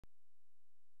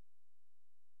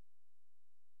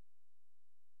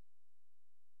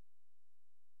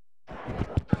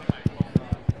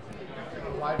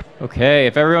Okay,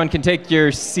 if everyone can take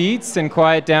your seats and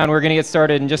quiet down, we're going to get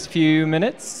started in just a few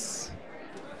minutes.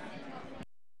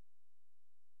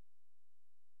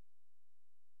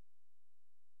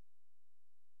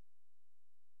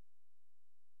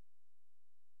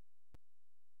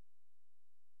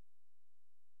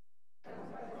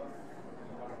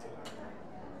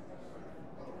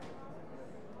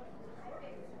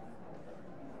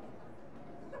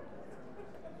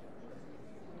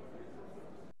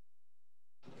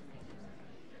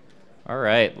 All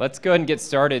right, let's go ahead and get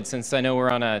started since I know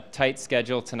we're on a tight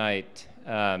schedule tonight.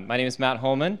 My name is Matt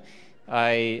Holman.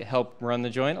 I help run the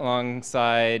joint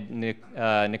alongside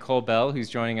Nicole Bell, who's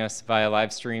joining us via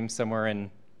live stream somewhere in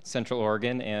Central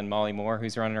Oregon, and Molly Moore,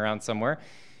 who's running around somewhere.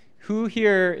 Who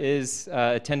here is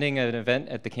attending an event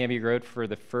at the Cambia Grove for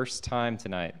the first time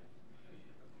tonight?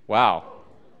 Wow.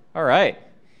 All right.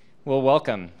 Well,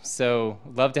 welcome. So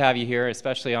love to have you here,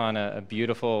 especially on a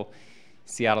beautiful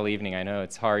Seattle evening. I know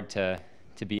it's hard to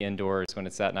be indoors when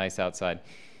it's that nice outside.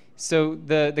 So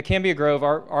the Cambia Grove,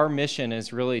 our mission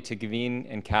is really to convene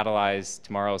and catalyze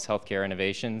tomorrow's healthcare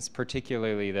innovations,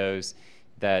 particularly those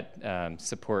that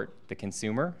support the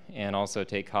consumer and also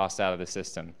take costs out of the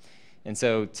system. And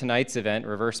so tonight's event,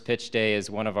 Reverse Pitch Day, is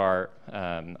one of our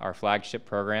flagship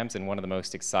programs and one of the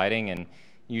most exciting and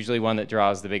usually one that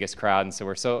draws the biggest crowd. And so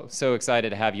we're so excited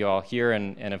to have you all here,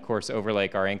 and of course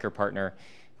Overlake, our anchor partner,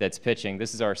 that's pitching.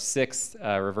 This is our 6th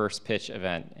reverse pitch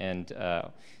event, and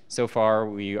so far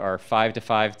we are 5 to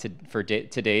 5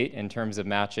 to date in terms of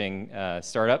matching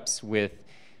startups with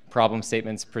problem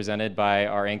statements presented by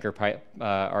our anchor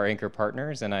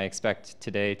partners, and I expect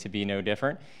today to be no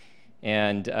different.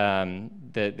 And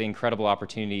the incredible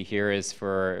opportunity here is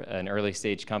for an early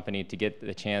stage company to get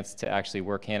the chance to actually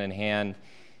work hand in hand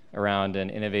around an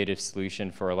innovative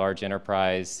solution for a large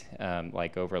enterprise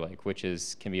like Overlake, which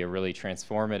can be a really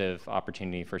transformative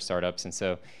opportunity for startups. And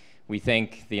so we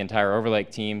thank the entire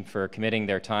Overlake team for committing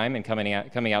their time and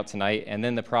coming out tonight, and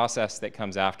then the process that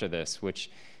comes after this, which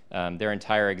their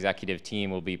entire executive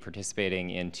team will be participating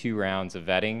in 2 rounds of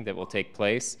vetting that will take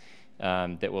place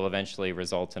that will eventually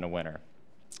result in a winner.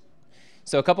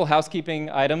 So a couple housekeeping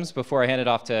items before I hand it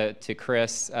off to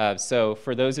Chris. So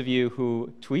for those of you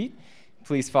who tweet,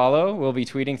 please follow. We'll be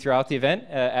tweeting throughout the event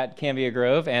at Cambia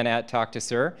Grove and at Talk to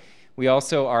Sir. We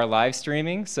also are live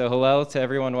streaming, so hello to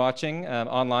everyone watching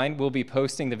online. We'll be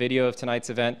posting the video of tonight's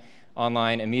event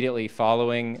online immediately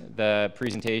following the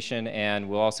presentation, and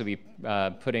we'll also be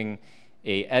putting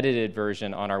an edited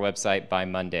version on our website by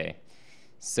Monday.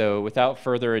 So without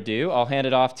further ado, I'll hand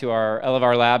it off to our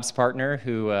Elevar Labs partner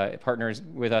who partners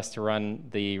with us to run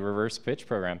the Reverse Pitch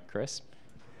program. Chris?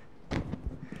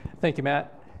 Thank you,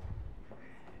 Matt.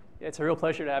 It's a real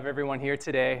pleasure to have everyone here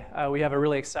today. We have a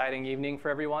really exciting evening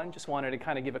for everyone. Just wanted to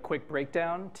kind of give a quick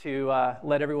breakdown to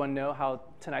let everyone know how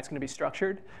tonight's going to be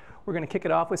structured. We're going to kick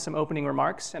it off with some opening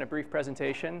remarks and a brief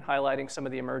presentation highlighting some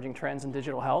of the emerging trends in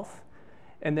digital health.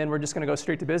 And then we're just going to go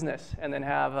straight to business and then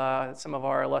have some of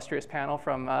our illustrious panel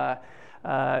from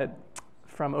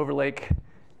Overlake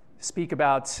speak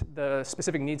about the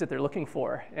specific needs that they're looking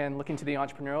for and looking to the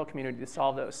entrepreneurial community to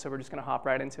solve those. So we're just going to hop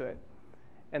right into it.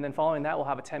 And then following that, we'll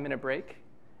have a 10-minute break,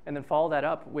 and then follow that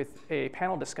up with a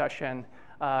panel discussion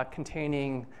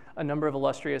containing a number of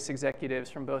illustrious executives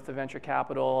from both the venture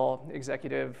capital,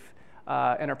 executive,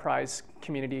 enterprise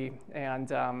community,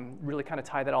 and really kind of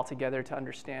tie that all together to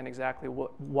understand exactly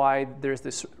why there's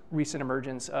this recent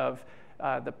emergence of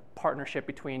the partnership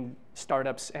between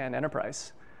startups and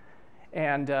enterprise.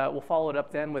 And we'll follow it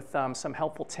up then with some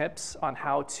helpful tips on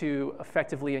how to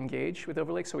effectively engage with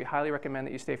Overlake. So we highly recommend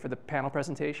that you stay for the panel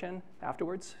presentation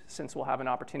afterwards, since we'll have an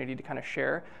opportunity to kind of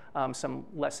share some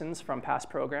lessons from past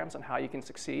programs on how you can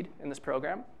succeed in this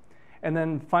program. And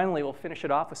then finally, we'll finish it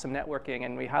off with some networking,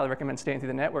 and we highly recommend staying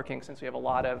through the networking since we have a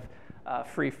lot of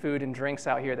free food and drinks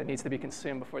out here that needs to be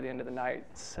consumed before the end of the night.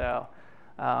 So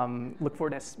look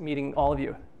forward to meeting all of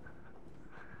you.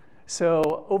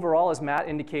 So overall, as Matt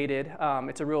indicated,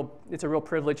 it's a real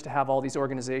privilege to have all these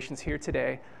organizations here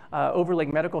today.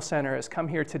 Overlake Medical Center has come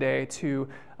here today to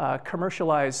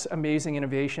commercialize amazing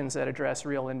innovations that address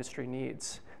real industry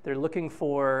needs. They're looking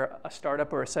for a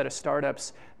startup or a set of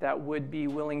startups that would be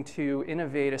willing to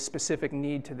innovate a specific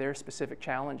need to their specific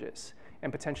challenges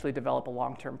and potentially develop a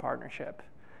long-term partnership.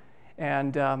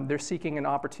 And they're seeking an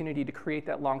opportunity to create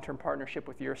that long-term partnership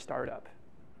with your startup.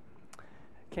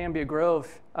 Cambia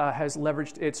Grove has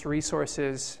leveraged its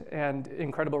resources and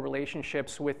incredible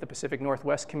relationships with the Pacific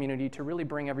Northwest community to really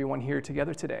bring everyone here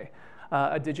together today.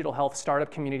 A digital health startup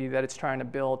community that it's trying to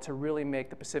build to really make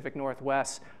the Pacific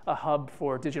Northwest a hub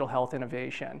for digital health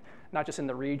innovation, not just in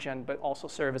the region, but also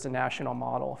serve as a national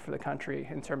model for the country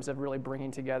in terms of really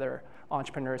bringing together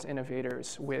entrepreneurs,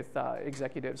 innovators with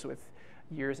executives with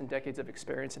years and decades of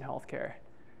experience in healthcare.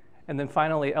 And then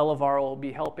finally, Elevar will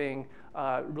be helping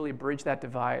really bridge that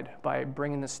divide by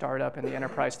bringing the startup and the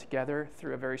enterprise together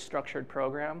through a very structured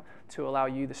program to allow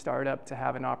you, the startup, to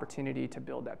have an opportunity to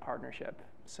build that partnership.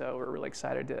 So we're really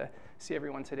excited to see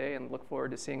everyone today and look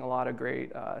forward to seeing a lot of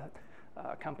great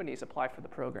companies apply for the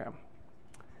program.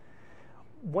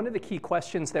 One of the key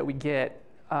questions that we get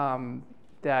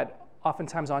that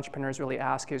oftentimes entrepreneurs really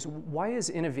ask is, why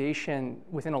is innovation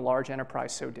within a large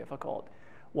enterprise so difficult?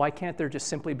 Why can't there just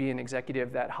simply be an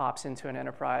executive that hops into an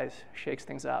enterprise, shakes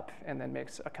things up, and then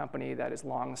makes a company that has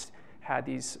long had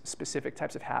these specific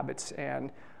types of habits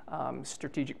and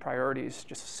strategic priorities,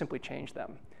 just simply change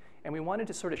them? And we wanted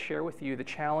to sort of share with you the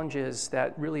challenges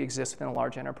that really exist within a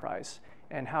large enterprise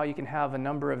and how you can have a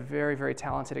number of very, very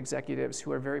talented executives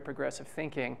who are very progressive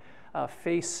thinking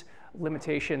face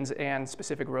limitations and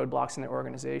specific roadblocks in their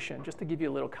organization, just to give you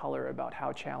a little color about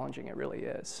how challenging it really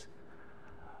is.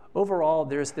 Overall,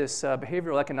 there's this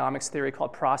behavioral economics theory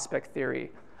called prospect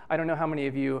theory. I don't know how many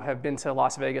of you have been to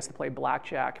Las Vegas to play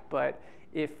blackjack, but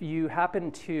if you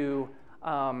happen to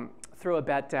throw a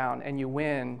bet down and you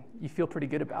win, you feel pretty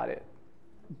good about it.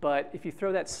 But if you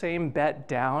throw that same bet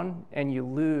down and you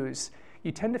lose,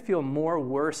 you tend to feel more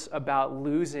worse about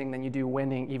losing than you do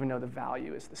winning, even though the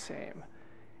value is the same.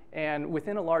 And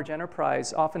within a large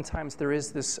enterprise, oftentimes there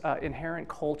is this inherent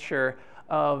culture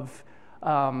of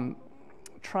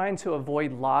trying to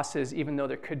avoid losses, even though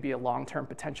there could be a long-term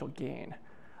potential gain.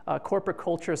 Corporate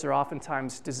cultures are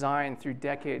oftentimes designed through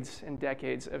decades and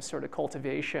decades of sort of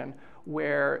cultivation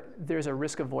where there's a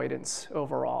risk avoidance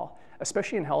overall,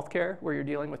 especially in healthcare where you're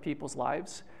dealing with people's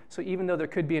lives. So even though there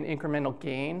could be an incremental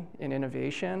gain in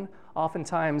innovation,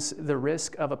 oftentimes the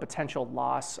risk of a potential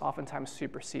loss oftentimes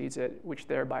supersedes it, which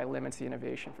thereby limits the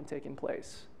innovation from taking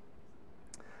place.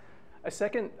 A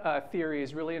second theory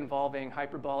is really involving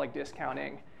hyperbolic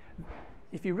discounting.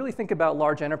 If you really think about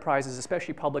large enterprises,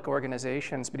 especially public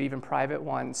organizations, but even private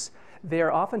ones, they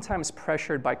are oftentimes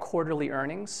pressured by quarterly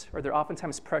earnings, or they're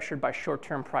oftentimes pressured by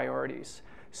short-term priorities.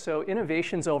 So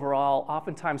innovations overall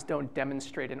oftentimes don't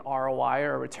demonstrate an ROI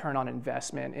or a return on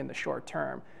investment in the short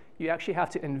term. You actually have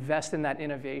to invest in that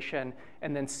innovation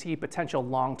and then see potential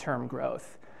long-term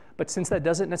growth. But since that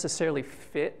doesn't necessarily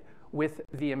fit with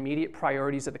the immediate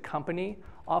priorities of the company,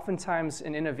 oftentimes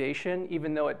an innovation,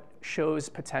 even though it shows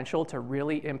potential to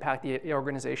really impact the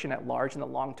organization at large in the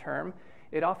long term,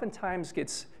 it oftentimes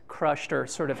gets crushed or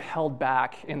sort of held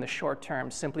back in the short term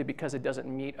simply because it doesn't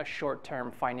meet a short-term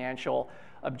financial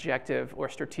objective or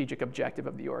strategic objective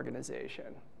of the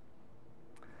organization.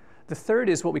 The third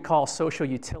is what we call social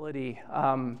utility.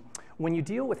 When you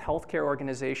deal with healthcare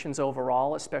organizations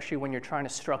overall, especially when you're trying to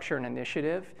structure an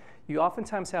initiative, you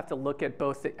oftentimes have to look at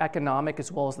both the economic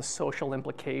as well as the social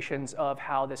implications of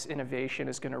how this innovation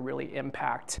is going to really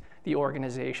impact the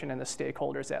organization and the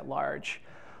stakeholders at large.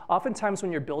 Oftentimes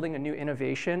when you're building a new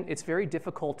innovation, it's very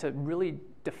difficult to really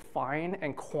define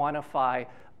and quantify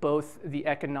both the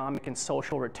economic and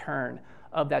social return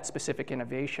of that specific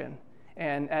innovation.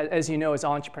 And as you know, as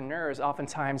entrepreneurs,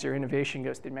 oftentimes your innovation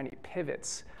goes through many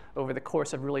pivots over the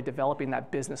course of really developing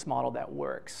that business model that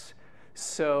works.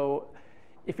 So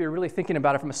if you're really thinking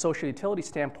about it from a social utility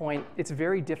standpoint, it's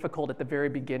very difficult at the very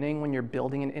beginning when you're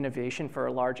building an innovation for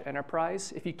a large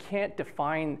enterprise. If you can't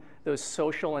define those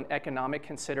social and economic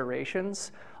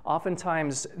considerations,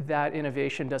 oftentimes that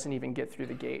innovation doesn't even get through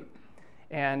the gate.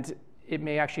 And it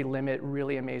may actually limit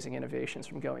really amazing innovations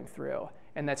from going through.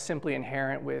 And that's simply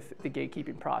inherent with the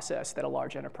gatekeeping process that a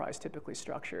large enterprise typically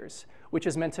structures, which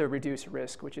is meant to reduce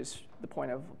risk, which is the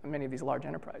point of many of these large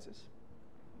enterprises.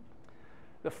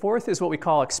 The fourth is what we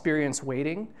call experience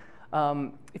weighting.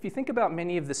 If you think about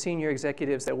many of the senior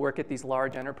executives that work at these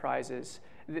large enterprises,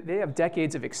 they have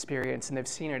decades of experience and they've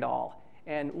seen it all.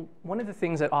 And one of the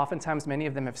things that oftentimes many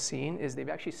of them have seen is they've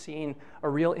actually seen a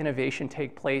real innovation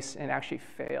take place and actually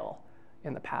fail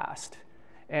in the past.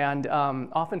 And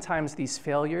oftentimes these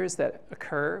failures that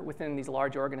occur within these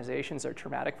large organizations are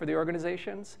traumatic for the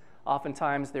organizations.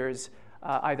 Oftentimes there's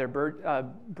either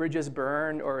bridges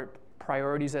burned or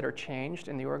priorities that are changed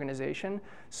in the organization.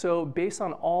 So based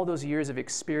on all those years of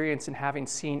experience and having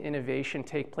seen innovation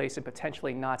take place and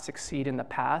potentially not succeed in the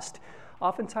past,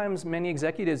 oftentimes many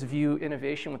executives view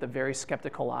innovation with a very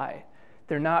skeptical eye.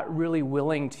 they're not really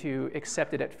willing to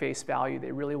accept it at face value.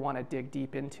 They really want to dig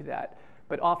deep into that.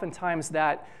 But oftentimes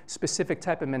that specific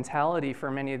type of mentality for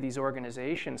many of these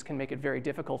organizations can make it very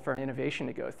difficult for innovation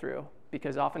to go through.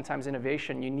 Because oftentimes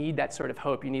innovation, you need that sort of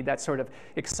hope, you need that sort of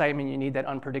excitement, you need that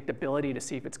unpredictability to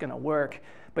see if it's going to work.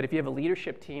 But if you have a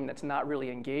leadership team that's not really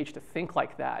engaged to think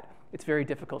like that, it's very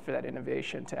difficult for that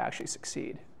innovation to actually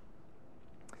succeed.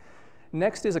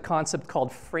 Next is a concept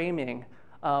called framing.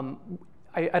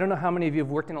 I don't know how many of you have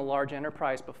worked in a large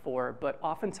enterprise before, but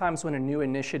oftentimes when a new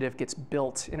initiative gets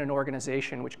built in an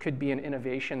organization, which could be an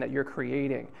innovation that you're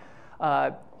creating,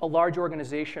 a large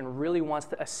organization really wants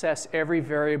to assess every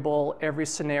variable, every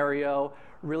scenario,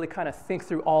 really kind of think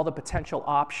through all the potential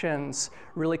options,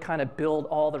 really kind of build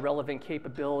all the relevant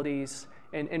capabilities,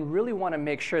 and really want to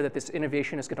make sure that this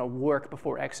innovation is going to work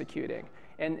before executing.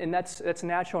 And that's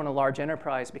natural in a large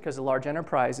enterprise because a large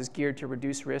enterprise is geared to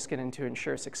reduce risk and to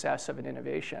ensure success of an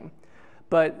innovation.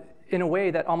 But in a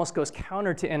way that almost goes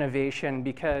counter to innovation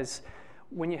because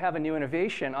when you have a new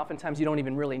innovation, oftentimes you don't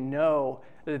even really know.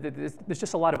 There's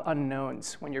just a lot of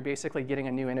unknowns when you're basically getting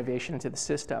a new innovation into the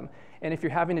system. And if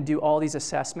you're having to do all these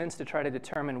assessments to try to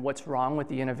determine what's wrong with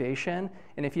the innovation,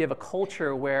 and if you have a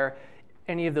culture where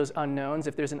any of those unknowns,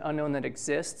 if there's an unknown that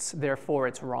exists, therefore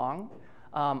it's wrong,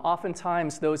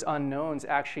 oftentimes those unknowns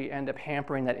actually end up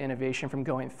hampering that innovation from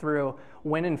going through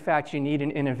when in fact you need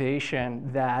an innovation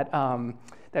that,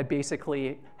 that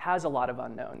basically has a lot of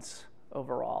unknowns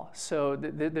overall. So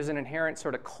there's an inherent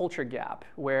sort of culture gap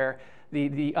where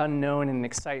the unknown and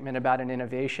excitement about an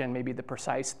innovation may be the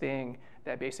precise thing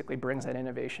that basically brings that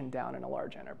innovation down in a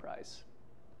large enterprise.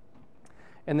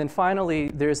 And then finally,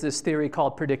 there's this theory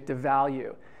called predictive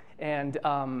value. And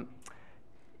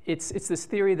it's this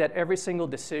theory that every single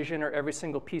decision or every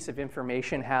single piece of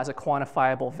information has a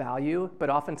quantifiable value, but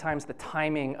oftentimes the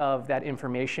timing of that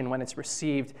information when it's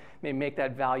received may make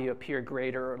that value appear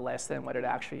greater or less than what it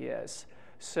actually is.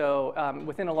 So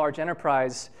within a large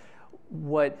enterprise,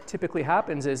 what typically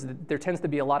happens is that there tends to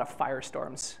be a lot of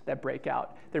firestorms that break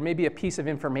out. There may be a piece of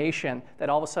information that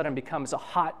all of a sudden becomes a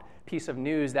hot piece of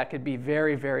news that could be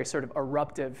very, very sort of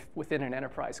eruptive within an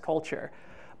enterprise culture.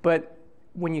 But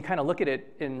when you kind of look at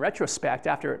it in retrospect,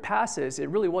 after it passes, it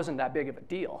really wasn't that big of a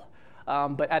deal.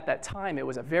 But at that time, it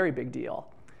was a very big deal.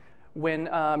 When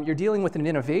you're dealing with an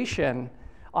innovation,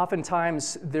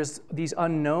 oftentimes these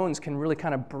unknowns can really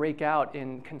kind of break out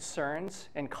in concerns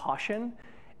and caution.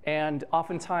 And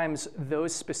oftentimes,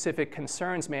 those specific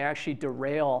concerns may actually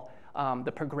derail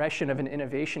the progression of an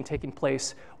innovation taking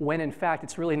place when, in fact,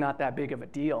 it's really not that big of a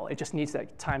deal. It just needs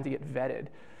that time to get vetted.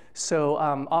 So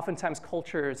oftentimes,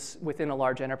 cultures within a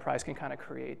large enterprise can kind of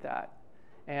create that.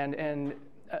 And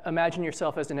imagine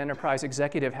yourself as an enterprise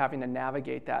executive having to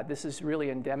navigate that. This is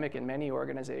really endemic in many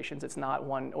organizations. It's not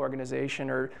one organization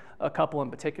or a couple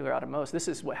in particular out of most. This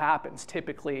is what happens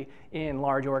typically in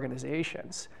large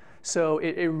organizations. So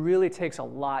it really takes a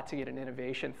lot to get an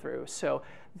innovation through. So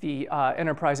the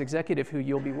enterprise executive who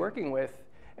you'll be working with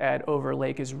at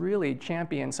Overlake is really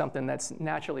championing something that's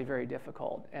naturally very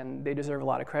difficult. And they deserve a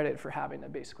lot of credit for having to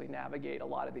basically navigate a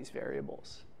lot of these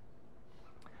variables.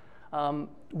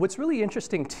 What's really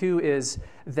interesting, too, is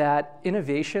that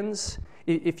innovations,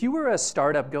 if you were a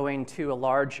startup going to a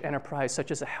large enterprise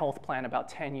such as a health plan about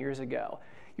 10 years ago,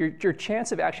 your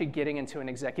chance of actually getting into an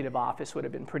executive office would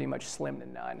have been pretty much slim to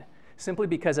none, simply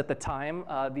because at the time,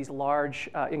 these large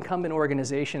incumbent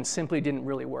organizations simply didn't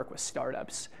really work with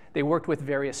startups. They worked with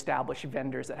very established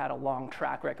vendors that had a long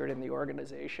track record in the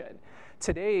organization.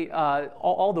 Today,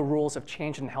 all the rules have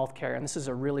changed in healthcare, and this is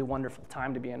a really wonderful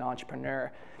time to be an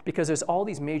entrepreneur because there's all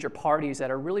these major parties that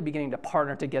are really beginning to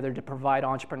partner together to provide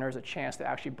entrepreneurs a chance to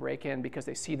actually break in because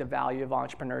they see the value of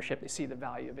entrepreneurship, they see the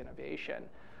value of innovation.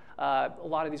 A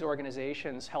lot of these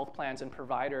organizations, health plans and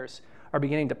providers, are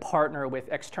beginning to partner with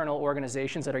external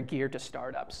organizations that are geared to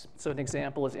startups. So an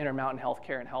example is Intermountain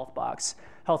Healthcare and HealthBox.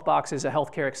 HealthBox is a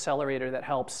healthcare accelerator that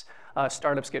helps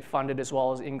startups get funded as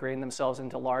well as ingrain themselves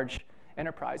into large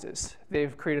enterprises.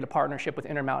 They've created a partnership with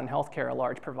Intermountain Healthcare, a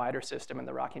large provider system in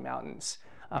the Rocky Mountains,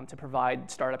 to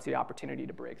provide startups the opportunity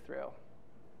to break through.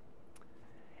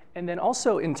 And then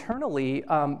also internally,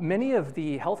 many of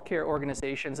the healthcare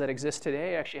organizations that exist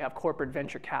today actually have corporate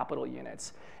venture capital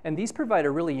units. And these provide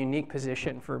a really unique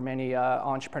position for many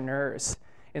entrepreneurs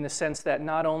in the sense that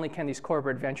not only can these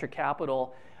corporate venture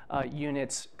capital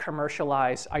units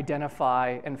commercialize,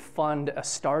 identify, and fund a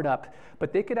startup,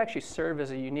 but they could actually serve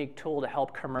as a unique tool to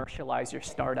help commercialize your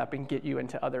startup and get you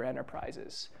into other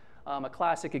enterprises. A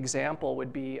classic example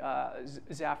would be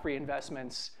Zafri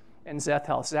Investments and Zeth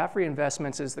Health. Zafre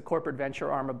Investments is the corporate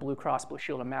venture arm of Blue Cross Blue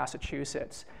Shield of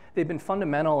Massachusetts. They've been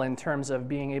fundamental in terms of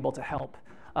being able to help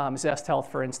Zest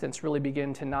Health, for instance, really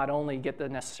begin to not only get the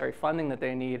necessary funding that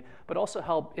they need, but also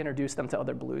help introduce them to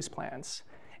other Blues plans.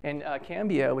 And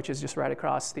Cambia, which is just right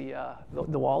across the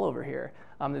wall over here,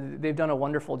 they've done a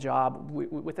wonderful job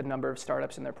with a number of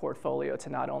startups in their portfolio to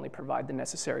not only provide the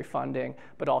necessary funding,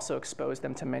 but also expose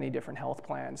them to many different health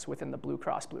plans within the Blue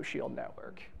Cross Blue Shield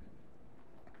network.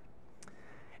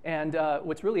 And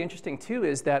what's really interesting, too,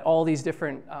 is that all these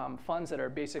different funds that are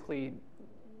basically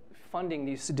funding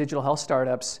these digital health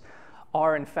startups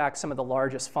are, in fact, some of the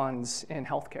largest funds in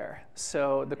healthcare.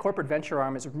 So the corporate venture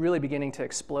arm is really beginning to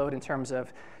explode in terms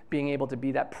of being able to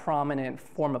be that prominent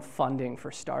form of funding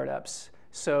for startups.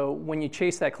 So when you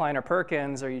chase that Kleiner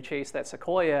Perkins or you chase that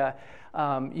Sequoia,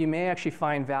 you may actually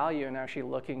find value in actually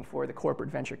looking for the corporate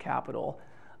venture capital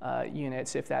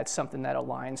units if that's something that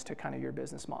aligns to kind of your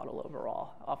business model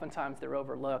overall. Oftentimes they're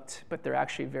overlooked, but they're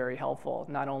actually very helpful,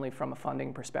 not only from a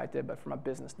funding perspective, but from a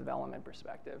business development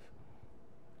perspective.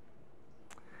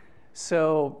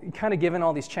 So kind of given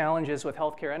all these challenges with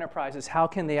healthcare enterprises, how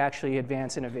can they actually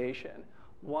advance innovation?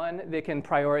 One, they can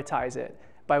prioritize it.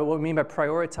 By what we mean by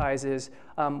prioritize is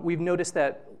we've noticed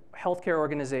that healthcare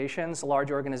organizations,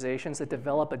 large organizations that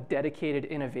develop a dedicated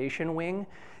innovation wing,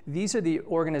 these are the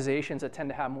organizations that tend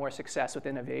to have more success with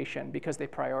innovation because they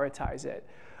prioritize it.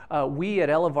 We at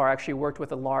Elevar actually worked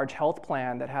with a large health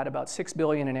plan that had about $6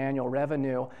 billion in annual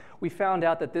revenue. We found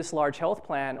out that this large health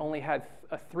plan only had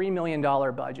a $3 million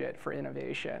budget for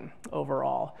innovation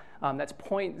overall. I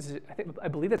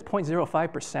believe that's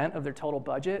 0.05% of their total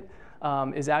budget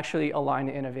is actually aligned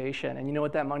to innovation. And you know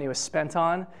what that money was spent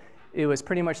on? It was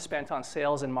pretty much spent on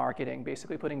sales and marketing,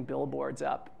 basically putting billboards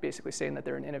up, basically saying that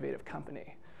they're an innovative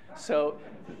company. So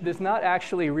there's not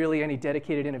actually really any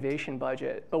dedicated innovation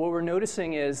budget. But what we're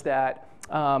noticing is that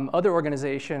other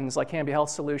organizations like Cambia Health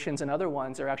Solutions and other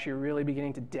ones are actually really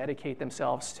beginning to dedicate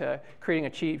themselves to creating a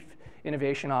chief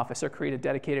innovation office or create a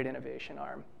dedicated innovation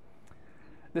arm.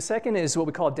 The second is what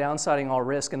we call downsizing all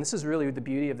risk. And this is really the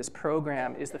beauty of this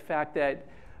program is the fact that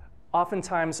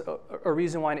oftentimes a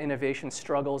reason why an innovation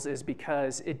struggles is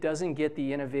because it doesn't get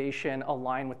the innovation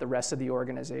aligned with the rest of the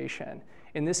organization.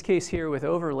 In this case here with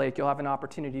Overlake, you'll have an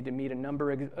opportunity to meet a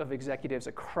number of executives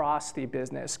across the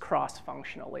business,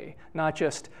 cross-functionally, not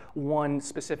just one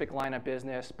specific line of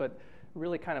business, but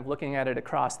really kind of looking at it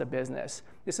across the business.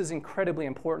 This is incredibly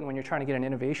important when you're trying to get an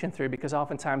innovation through because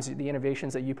oftentimes the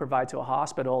innovations that you provide to a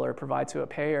hospital or provide to a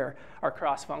payer are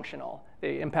cross-functional.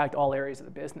 They impact all areas of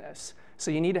the business. So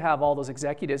you need to have all those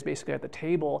executives basically at the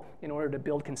table in order to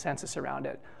build consensus around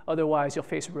it. Otherwise, you'll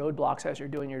face roadblocks as you're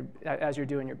doing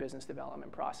your business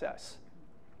development process.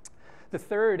 The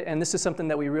third, and this is something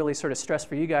that we really sort of stress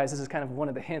for you guys, this is kind of one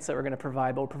of the hints that we're going to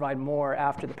provide, but we'll provide more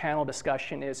after the panel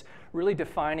discussion, is really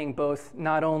defining both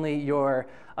not only your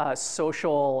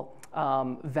social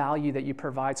value that you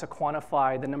provide, so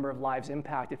quantify the number of lives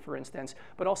impacted, for instance,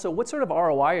 but also what sort of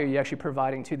ROI are you actually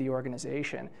providing to the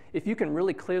organization? If you can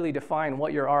really clearly define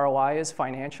what your ROI is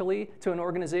financially to an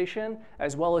organization,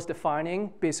 as well as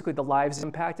defining basically the lives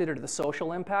impacted or the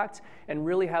social impact, and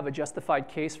really have a justified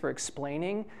case for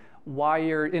explaining why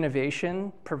your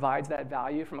innovation provides that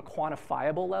value from a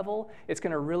quantifiable level, it's going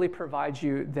to really provide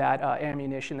you that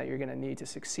ammunition that you're going to need to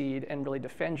succeed and really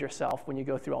defend yourself when you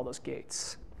go through all those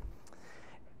gates.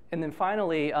 And then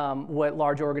finally, what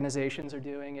large organizations are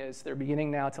doing is they're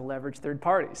beginning now to leverage third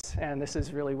parties. And this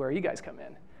is really where you guys come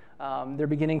in. They're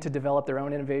beginning to develop their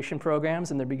own innovation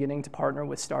programs, and they're beginning to partner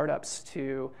with startups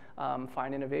to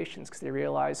find innovations because they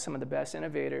realize some of the best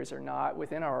innovators are not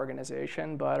within our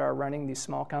organization, but are running these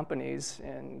small companies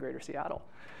in Greater Seattle.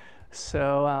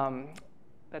 So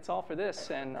that's all for this,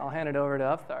 and I'll hand it over to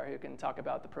Avthar, who can talk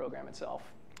about the program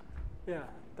itself. Yeah,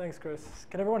 thanks, Chris.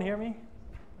 Can everyone hear me?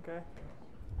 Okay.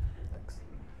 Thanks.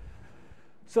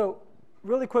 So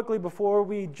really quickly, before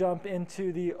we jump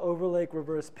into the Overlake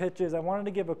Reverse Pitches, I wanted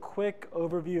to give a quick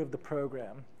overview of the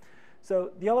program.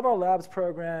 So the Elevar Labs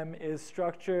program is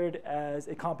structured as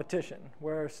a competition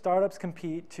where startups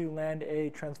compete to land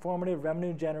a transformative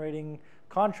revenue-generating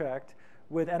contract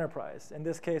with enterprise, in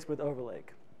this case with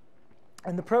Overlake.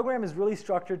 And the program is really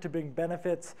structured to bring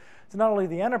benefits to not only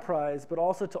the enterprise, but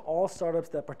also to all startups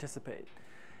that participate,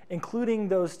 including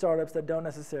those startups that don't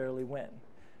necessarily win.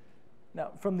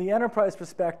 Now, from the enterprise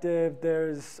perspective,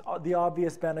 there's the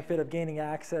obvious benefit of gaining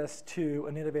access to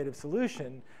an innovative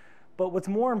solution. But what's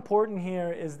more important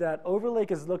here is that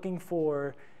Overlake is looking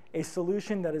for a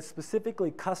solution that is specifically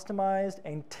customized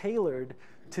and tailored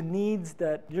to needs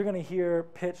that you're going to hear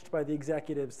pitched by the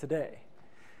executives today.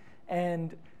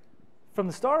 And from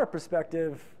the startup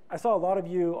perspective, I saw a lot of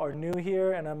you are new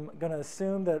here, and I'm going to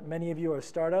assume that many of you are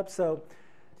startups. So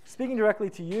speaking directly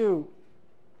to you,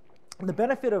 the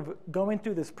benefit of going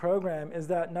through this program is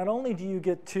that not only do you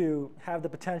get to have the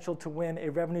potential to win a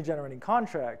revenue-generating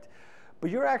contract, but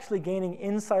you're actually gaining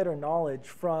insider knowledge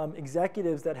from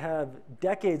executives that have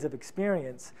decades of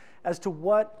experience as to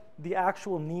what the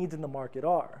actual needs in the market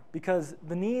are. Because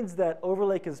the needs that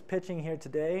Overlake is pitching here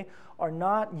today are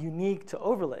not unique to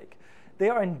Overlake. They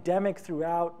are endemic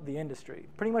throughout the industry.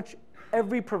 Pretty much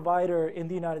every provider in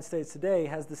the United States today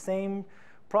has the same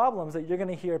problems that you're going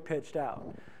to hear pitched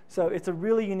out. So it's a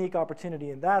really unique opportunity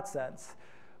in that sense.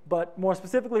 But more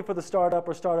specifically for the startup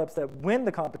or startups that win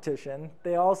the competition,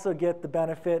 they also get the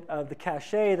benefit of the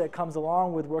cachet that comes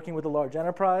along with working with a large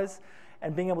enterprise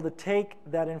and being able to take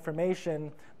that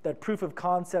information, that proof of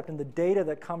concept and the data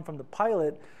that come from the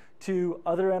pilot to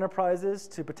other enterprises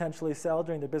to potentially sell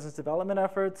during their business development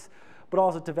efforts, but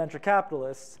also to venture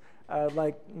capitalists,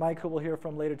 like Mike, who we'll hear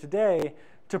from later today,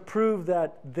 to prove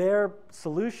that their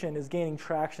solution is gaining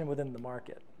traction within the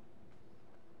market.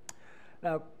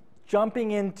 Now,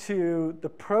 jumping into the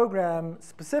program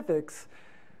specifics,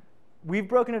 we've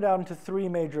broken it out into 3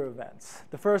 major events.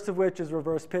 The first of which is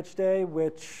Reverse Pitch Day,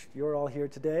 which you're all here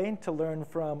today to learn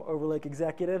from Overlake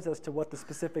executives as to what the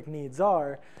specific needs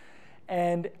are.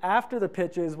 And after the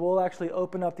pitches, we'll actually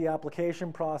open up the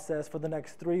application process for the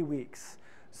next 3 weeks.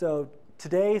 So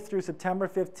today through September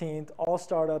 15th, all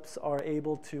startups are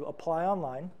able to apply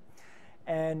online.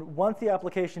 And once the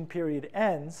application period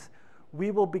ends,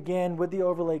 we will begin with the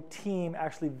Overlake team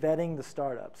actually vetting the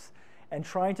startups and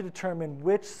trying to determine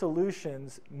which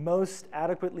solutions most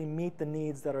adequately meet the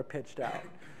needs that are pitched out.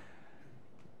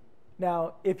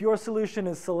 Now, if your solution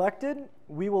is selected,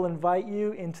 we will invite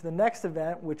you into the next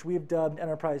event, which we've dubbed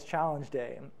Enterprise Challenge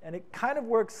Day. And it kind of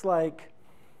works like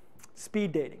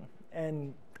speed dating.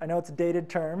 And I know it's a dated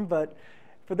term, but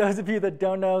for those of you that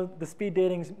don't know the speed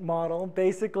dating model,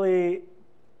 basically,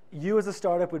 you as a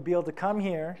startup would be able to come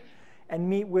here and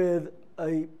meet with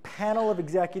a panel of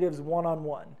executives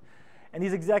one-on-one. And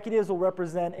these executives will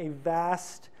represent a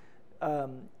vast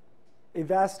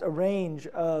range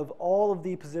of all of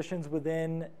the positions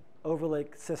within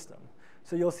Overlake system.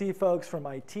 So you'll see folks from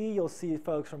IT, you'll see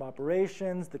folks from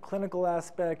operations, the clinical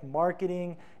aspect,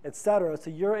 marketing, et cetera. So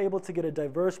you're able to get a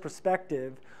diverse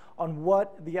perspective on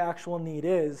what the actual need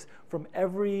is from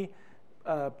every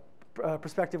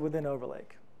perspective within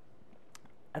Overlake.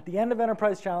 At the end of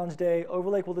Enterprise Challenge Day,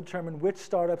 Overlake will determine which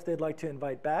startups they'd like to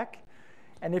invite back.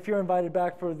 And if you're invited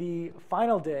back for the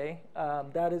final day,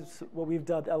 that is what we've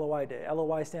dubbed LOI Day,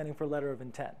 LOI standing for Letter of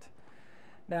Intent.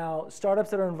 Now, startups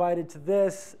that are invited to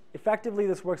this, effectively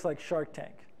this works like Shark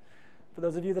Tank. For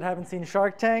those of you that haven't seen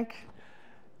Shark Tank,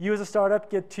 you as a startup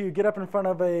get to get up in front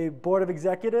of a board of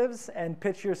executives and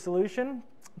pitch your solution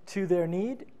to their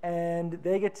need, and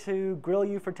they get to grill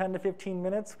you for 10 to 15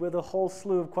 minutes with a whole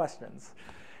slew of questions.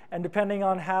 And depending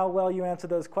on how well you answer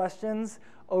those questions,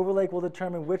 Overlake will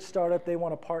determine which startup they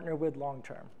want to partner with long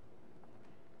term.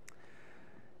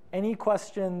 Any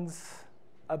questions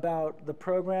about the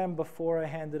program before I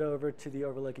hand it over to the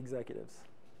Overlake executives?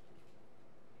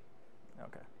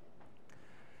 OK.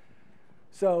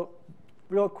 So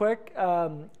real quick,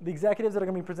 the executives that are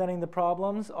going to be presenting the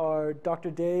problems are Dr.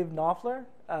 Dave Knopfler,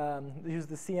 who's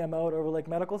the CMO at Overlake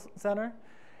Medical Center,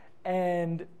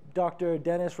 and Dr.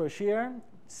 Dennis Rochier,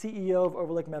 CEO of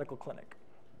Overlake Medical Clinic.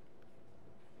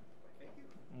 Thank you.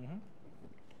 Mm-hmm.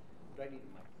 Do I need a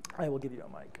mic? I will give you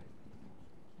a mic.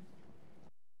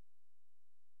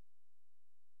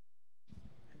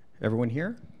 Everyone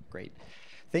here? Great.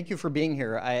 Thank you for being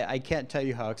here. I can't tell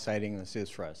you how exciting this is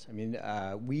for us. I mean,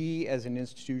 we as an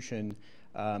institution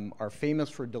are famous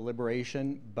for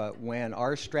deliberation, but when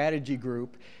our strategy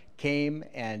group came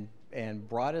and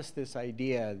brought us this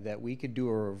idea that we could do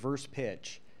a reverse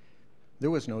pitch,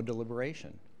 there was no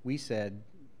deliberation. We said,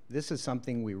 this is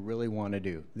something we really want to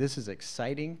do. This is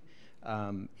exciting.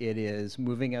 It is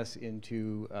moving us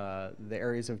into the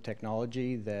areas of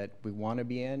technology that we want to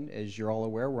be in. As you're all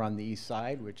aware, we're on the east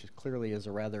side, which clearly is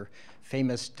a rather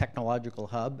famous technological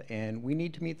hub, and we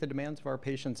need to meet the demands of our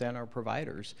patients and our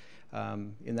providers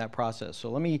in that process.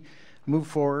 So let me move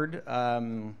forward.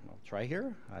 I'll try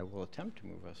here. I will attempt to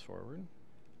move us forward.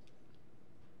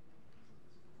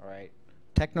 All right.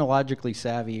 Technologically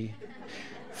savvy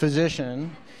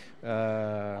physician.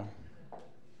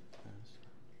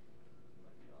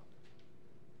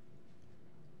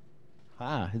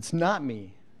 It's not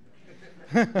me.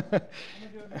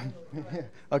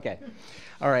 Okay.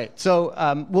 All right.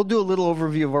 So we'll do a little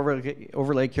overview of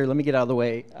Overlake here. Let me get out of the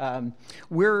way.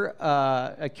 We're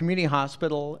a community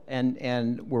hospital,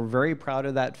 and we're very proud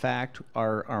of that fact.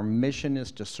 Our mission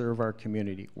is to serve our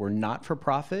community. We're not for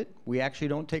profit. We actually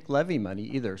don't take levy money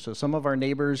either. So some of our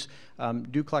neighbors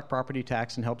do collect property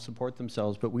tax and help support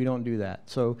themselves, but we don't do that.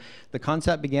 So the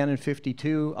concept began in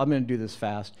 '52. I'm going to do this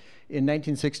fast. In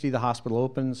 1960, the hospital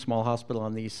opened, small hospital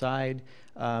on the east side.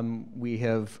 We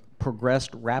have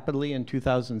progressed rapidly. In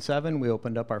 2007, we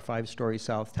opened up our 5-story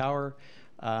south tower.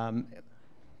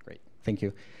 Great, thank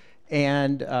you.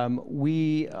 And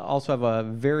we also have a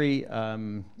very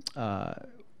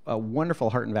a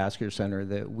wonderful heart and vascular center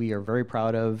that we are very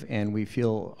proud of, and we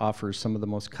feel offers some of the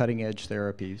most cutting-edge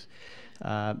therapies.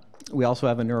 We also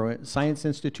have a neuroscience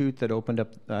institute that opened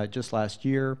up just last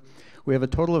year. We have a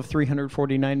total of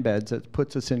 349 beds. That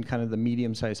puts us in kind of the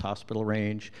medium-sized hospital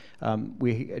range.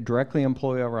 We directly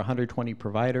employ over 120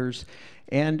 providers.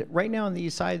 And right now on the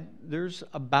east side, there's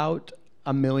about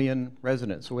 1 million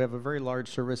residents. So we have a very large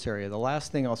service area. The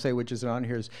last thing I'll say, which isn't on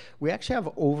here, is we actually have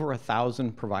over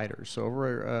 1,000 providers. So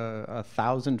over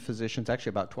 1,000 physicians,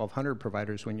 actually about 1,200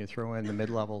 providers when you throw in the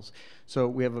mid-levels. So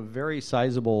we have a very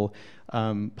sizable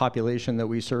population that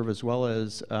we serve, as well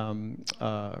as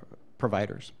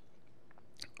providers.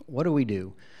 What do we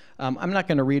do? I'm not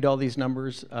going to read all these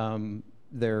numbers.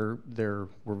 We're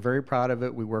very proud of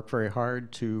it. We work very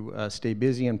hard to stay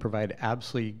busy and provide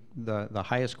absolutely the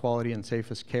highest quality and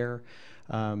safest care.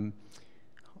 I'll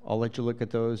let you look at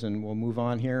those and we'll move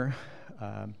on here.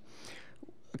 A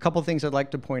couple things I'd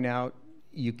like to point out.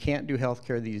 You can't do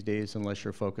healthcare these days unless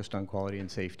you're focused on quality and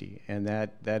safety, and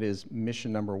that is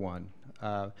mission number one.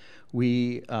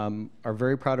 We are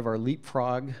very proud of our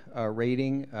Leapfrog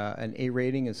rating. An A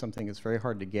rating is something that's very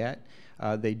hard to get.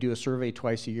 They do a survey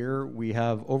twice a year. We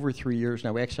have over 3 years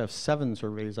now. We actually have 7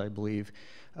 surveys, I believe,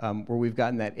 where we've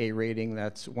gotten that A rating.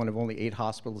 That's one of only 8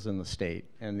 hospitals in the state,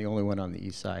 and the only one on the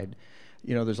east side.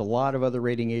 You know, there's a lot of other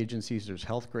rating agencies. There's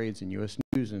Health Grades and US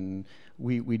News, and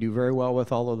we do very well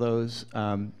with all of those.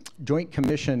 Joint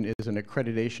Commission is an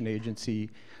accreditation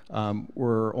agency.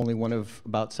 We're only one of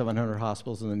about 700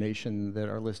 hospitals in the nation that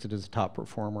are listed as a top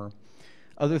performer.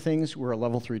 Other things, we're a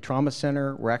level 3 trauma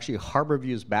center. We're actually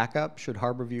Harborview's backup should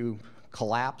Harborview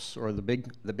collapse or the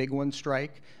big one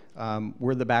strike.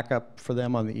 We're the backup for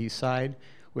them on the east side.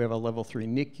 We have a level 3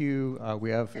 NICU.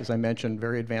 We have, as I mentioned,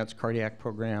 very advanced cardiac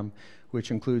program, which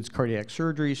includes cardiac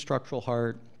surgery, structural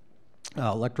heart,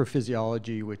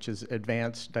 electrophysiology, which is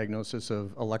advanced diagnosis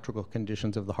of electrical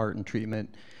conditions of the heart and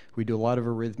treatment. We do a lot of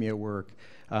arrhythmia work.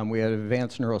 We have an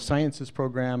advanced neurosciences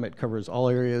program. It covers all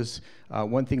areas.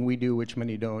 One thing we do, which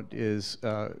many don't, is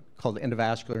called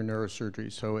endovascular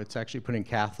neurosurgery. So it's actually putting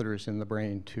catheters in the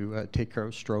brain to take care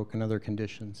of stroke and other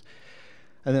conditions.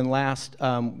 And then last,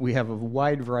 we have a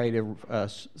wide variety of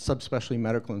subspecialty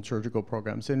medical and surgical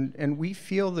programs. And we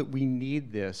feel that we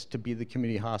need this to be the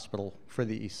community hospital for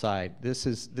the east side. This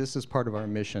is part of our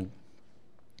mission.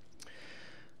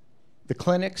 The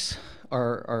clinics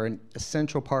are an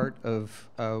essential part of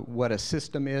what a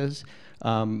system is.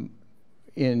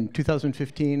 In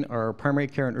 2015, our primary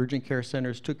care and urgent care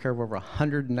centers took care of over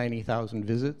 190,000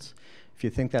 visits. If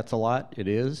you think that's a lot, it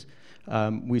is.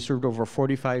 We served over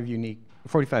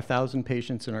 45,000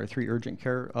 patients in our 3 urgent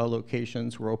care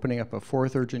locations. We're opening up a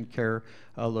 4th urgent care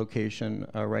location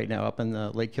right now up in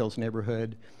the Lake Hills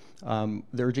neighborhood. The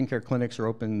urgent care clinics are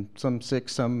open some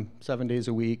 6, some 7 days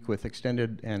a week with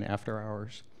extended and after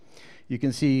hours. You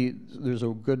can see there's a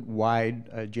good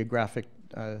wide geographic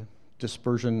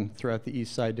dispersion throughout the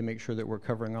east side to make sure that we're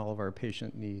covering all of our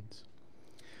patient needs.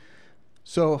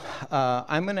 So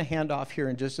I'm going to hand off here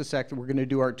in just a second. We're going to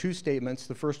do our 2 statements.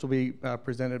 The first will be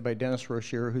presented by Dennis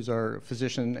Rochier, who's our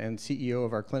physician and CEO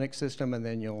of our clinic system, and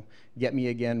then you'll get me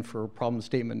again for problem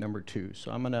statement number 2.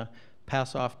 So I'm going to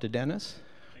pass off to Dennis.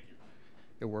 Thank you.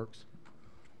 It works.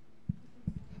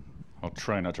 I'll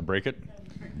try not to break it.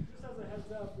 And just as a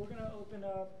heads up, we're going to open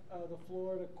up the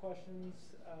floor to questions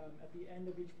at the end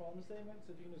of each problem statement.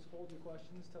 So if you can just hold your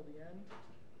questions till the end,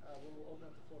 we'll open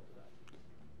up the floor for that.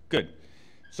 Good.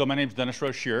 So my name's Dennis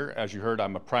Rochier. As you heard,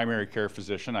 I'm a primary care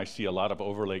physician. I see a lot of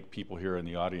Overlake people here in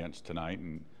the audience tonight,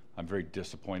 and I'm very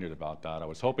disappointed about that. I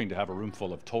was hoping to have a room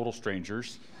full of total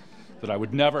strangers that I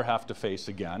would never have to face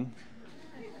again.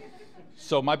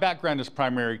 So my background is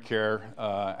primary care,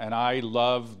 and I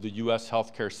love the U.S.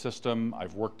 healthcare system.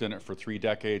 I've worked in it for 3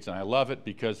 decades, and I love it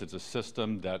because it's a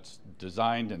system that's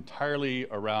designed entirely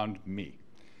around me,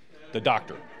 the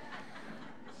doctor.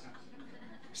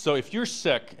 So if you're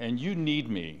sick and you need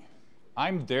me,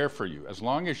 I'm there for you as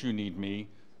long as you need me.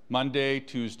 Monday,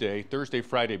 Tuesday, Thursday,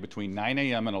 Friday between 9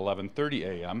 a.m. and 11:30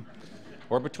 a.m.,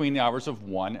 or between the hours of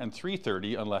 1 and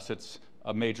 3:30 unless it's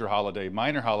a major holiday,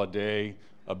 minor holiday,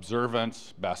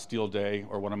 observance, Bastille Day,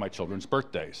 or one of my children's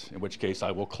birthdays, in which case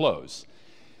I will close.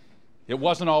 It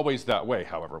wasn't always that way,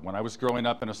 however. When I was growing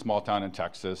up in a small town in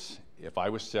Texas, if I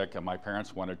was sick and my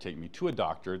parents wanted to take me to a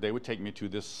doctor, they would take me to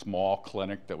this small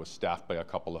clinic that was staffed by a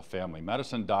couple of family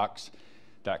medicine docs.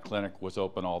 That clinic was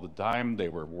open all the time. They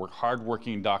were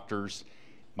hard-working doctors.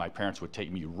 My parents would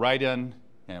take me right in,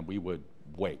 and we would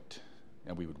wait.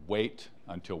 And we would wait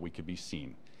until we could be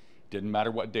seen. Didn't matter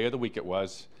what day of the week it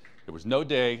was. There was no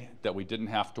day that we didn't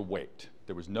have to wait.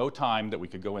 There was no time that we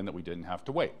could go in that we didn't have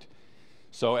to wait.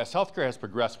 So as healthcare has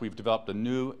progressed, we've developed a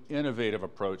new innovative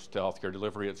approach to healthcare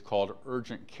delivery. It's called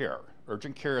urgent care.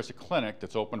 Urgent care is a clinic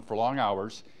that's open for long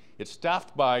hours. It's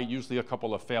staffed by usually a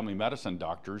couple of family medicine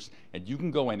doctors, and you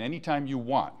can go in anytime you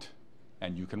want,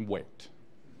 and you can wait.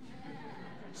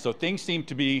 So things seem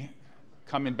to be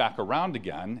coming back around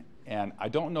again, and I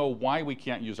don't know why we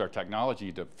can't use our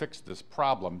technology to fix this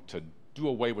problem, to do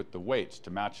away with the waits, to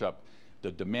match up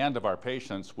the demand of our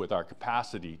patients with our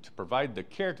capacity to provide the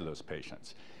care to those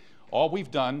patients. All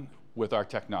we've done with our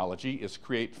technology is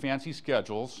create fancy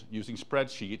schedules using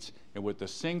spreadsheets, and with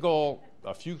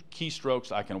a few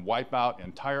keystrokes, I can wipe out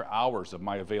entire hours of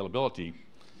my availability.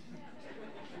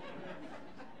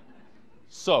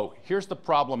 So here's the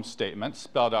problem statement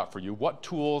spelled out for you. What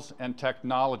tools and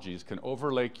technologies can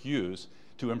Overlake use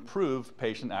to improve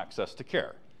patient access to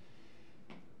care?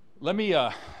 Let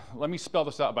me spell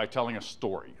this out by telling a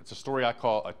story. It's a story I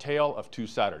call A Tale of Two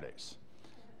Saturdays.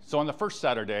 So on the first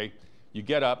Saturday, you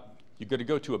get up, you're going to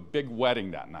go to a big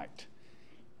wedding that night.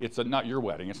 It's not your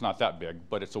wedding, it's not that big,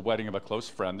 but it's a wedding of a close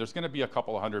friend. There's going to be a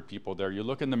couple of hundred people there. You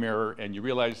look in the mirror and you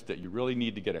realize that you really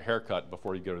need to get a haircut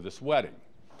before you go to this wedding.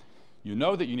 You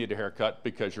know that you need a haircut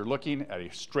because you're looking at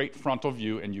a straight frontal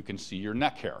view and you can see your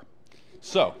neck hair.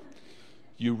 So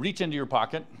you reach into your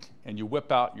pocket and you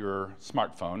whip out your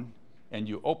smartphone and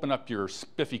you open up your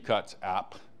Spiffy Cuts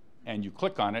app and you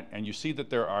click on it and you see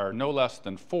that there are no less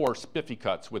than 4 Spiffy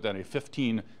Cuts within a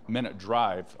 15-minute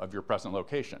drive of your present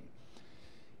location.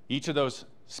 Each of those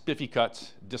Spiffy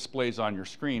Cuts displays on your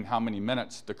screen how many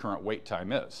minutes the current wait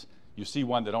time is. You see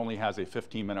one that only has a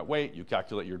 15-minute wait, you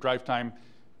calculate your drive time,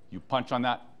 you punch on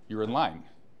that, you're in line.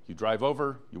 You drive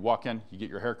over, you walk in, you get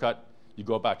your haircut, you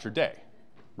go about your day,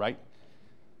 right?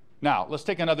 Now, let's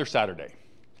take another Saturday.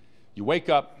 You wake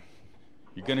up,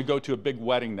 you're gonna go to a big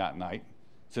wedding that night.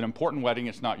 It's an important wedding,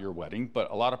 it's not your wedding,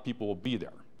 but a lot of people will be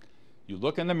there. You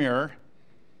look in the mirror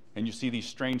and you see these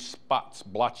strange spots,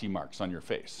 blotchy marks on your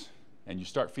face, and you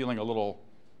start feeling a little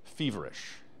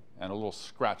feverish and a little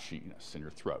scratchiness in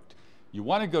your throat. You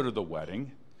wanna go to the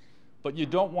wedding, but you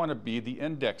don't want to be the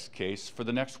index case for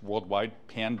the next worldwide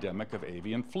pandemic of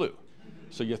avian flu.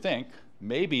 So you think,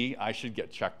 maybe I should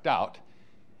get checked out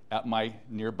at my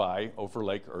nearby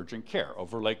Overlake Urgent Care.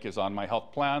 Overlake is on my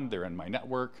health plan, they're in my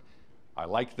network, I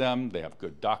like them, they have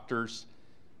good doctors.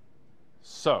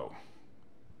 So,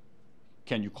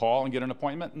 can you call and get an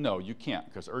appointment? No, you can't,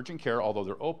 because urgent care, although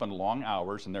they're open long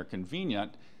hours and they're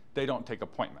convenient, they don't take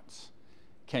appointments.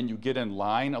 Can you get in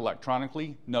line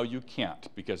electronically? No, you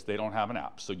can't, because they don't have an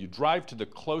app. So you drive to the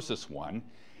closest one,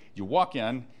 you walk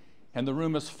in, and the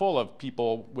room is full of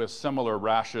people with similar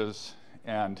rashes,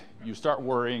 and you start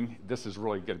worrying, this is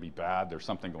really gonna be bad, there's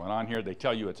something going on here. They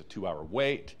tell you it's a 2-hour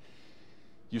wait.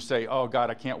 You say, oh God,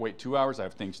 I can't wait 2 hours, I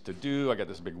have things to do, I got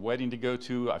this big wedding to go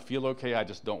to, I feel okay, I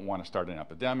just don't wanna start an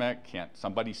epidemic, can't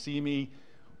somebody see me?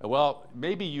 Well,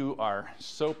 maybe you are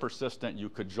so persistent you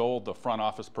cajole the front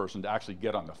office person to actually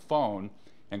get on the phone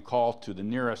and call to the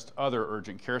nearest other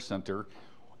urgent care center,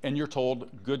 and you're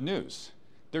told good news.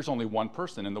 There's only one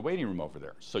person in the waiting room over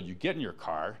there. So you get in your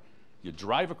car, you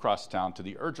drive across town to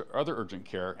the other urgent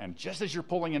care, and just as you're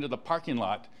pulling into the parking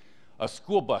lot, a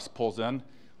school bus pulls in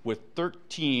with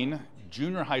 13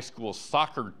 junior high school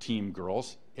soccer team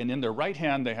girls, and in their right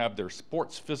hand they have their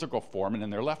sports physical form, and in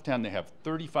their left hand they have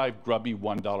 35 grubby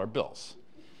 $1 bills.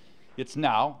 It's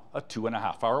now a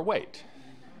 2.5-hour wait.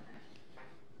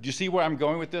 Do you see where I'm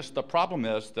going with this? The problem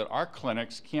is that our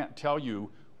clinics can't tell you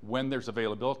when there's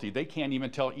availability. They can't even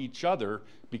tell each other,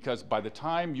 because by the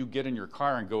time you get in your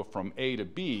car and go from A to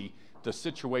B, the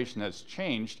situation has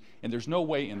changed, and there's no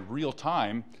way in real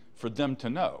time for them to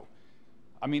know.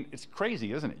 I mean, it's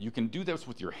crazy, isn't it? You can do this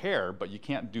with your hair, but you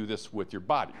can't do this with your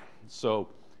body. So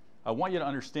I want you to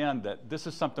understand that this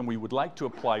is something we would like to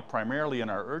apply primarily in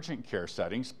our urgent care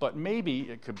settings, but maybe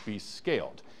it could be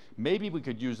scaled. Maybe we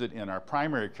could use it in our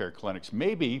primary care clinics.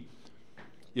 Maybe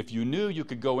if you knew you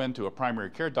could go into a primary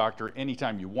care doctor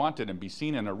anytime you wanted and be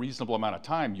seen in a reasonable amount of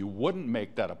time, you wouldn't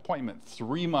make that appointment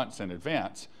 3 months in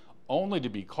advance, only to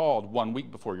be called 1 week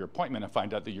before your appointment and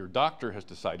find out that your doctor has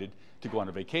decided to go on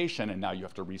a vacation and now you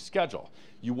have to reschedule.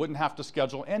 You wouldn't have to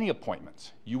schedule any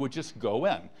appointments. You would just go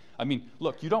in. I mean,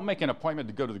 look, you don't make an appointment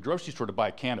to go to the grocery store to buy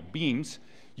a can of beans.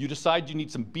 You decide you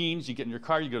need some beans, you get in your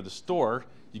car, you go to the store,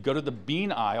 you go to the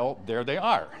bean aisle, there they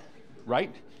are,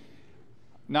 right?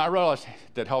 Now I realize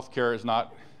that healthcare is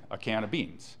not a can of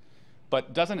beans,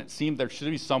 but doesn't it seem there should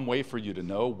be some way for you to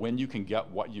know when you can get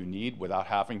what you need without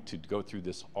having to go through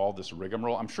all this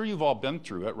rigmarole? I'm sure you've all been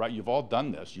through it, right? You've all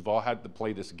done this. You've all had to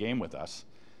play this game with us.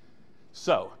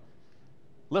 So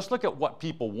let's look at what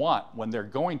people want when they're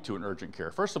going to an urgent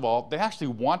care. First of all, they actually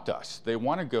want us. They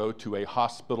want to go to a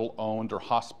hospital-owned or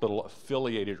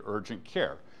hospital-affiliated urgent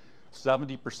care.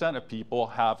 70% of people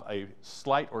have a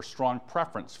slight or strong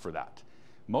preference for that.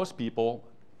 Most people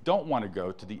don't want to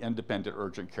go to the independent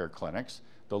urgent care clinics,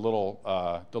 the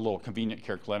little convenient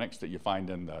care clinics that you find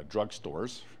in the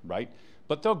drugstores, right?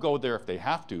 But they'll go there if they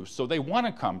have to. So they want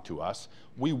to come to us.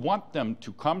 We want them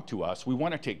to come to us. We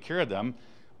want to take care of them,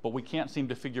 but we can't seem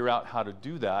to figure out how to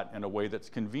do that in a way that's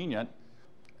convenient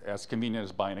as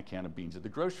buying a can of beans at the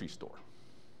grocery store.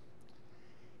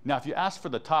 Now, if you ask for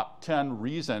the top 10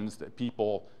 reasons that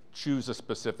people choose a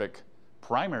specific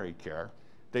primary care,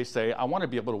 they say, I want to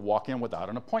be able to walk in without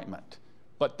an appointment.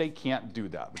 But they can't do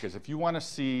that, because if you want to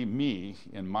see me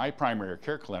in my primary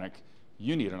care clinic,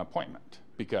 you need an appointment,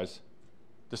 because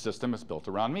the system is built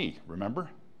around me, remember?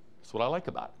 That's what I like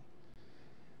about it.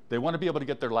 They want to be able to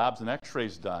get their labs and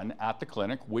x-rays done at the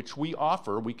clinic, which we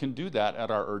offer. We can do that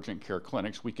at our urgent care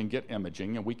clinics. We can get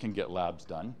imaging and we can get labs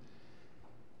done.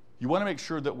 You want to make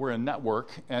sure that we're in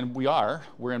network, and we are.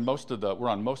 We're on most of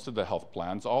the health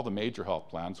plans, all the major health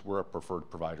plans. We're a preferred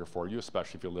provider for you,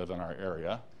 especially if you live in our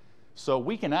area. So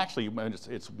we can actually,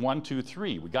 it's 1, 2,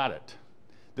 3, we got it.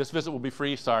 This visit will be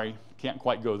free, sorry, can't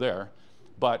quite go there.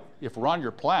 But if we're on your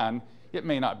plan, it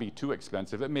may not be too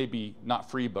expensive. It may be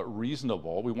not free, but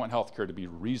reasonable. We want healthcare to be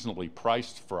reasonably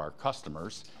priced for our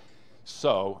customers.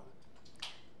 So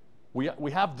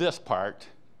we have this part.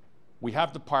 We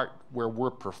have the part where we're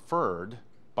preferred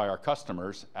by our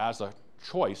customers as a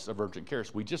choice of urgent care.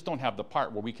 So we just don't have the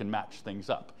part where we can match things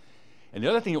up. And the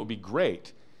other thing that would be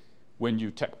great when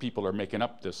you tech people are making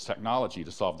up this technology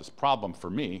to solve this problem for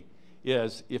me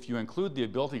is if you include the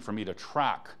ability for me to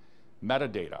track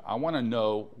metadata. I want to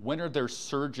know, when are there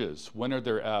surges? When are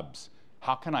there ebbs?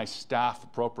 How can I staff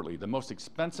appropriately? The most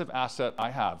expensive asset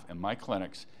I have in my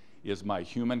clinics is my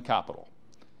human capital.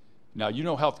 Now, you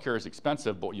know healthcare is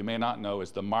expensive, but what you may not know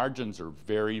is the margins are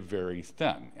very, very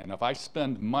thin. And if I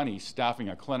spend money staffing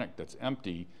a clinic that's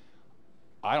empty,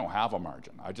 I don't have a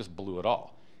margin. I just blew it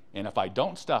all. And if I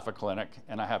don't staff a clinic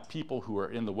and I have people who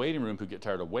are in the waiting room who get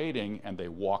tired of waiting and they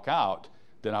walk out,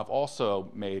 then I've also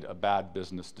made a bad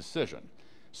business decision.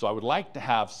 So I would like to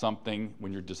have something,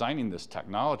 when you're designing this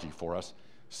technology for us,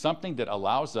 something that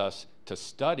allows us to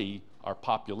study our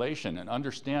population and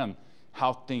understand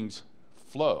how things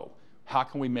flow. How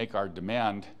can we make our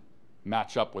demand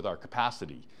match up with our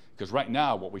capacity? Because right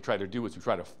now, what we try to do is we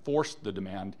try to force the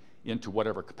demand into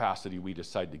whatever capacity we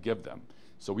decide to give them.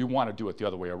 So we want to do it the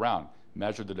other way around.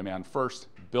 Measure the demand first,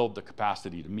 build the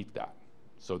capacity to meet that.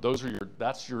 So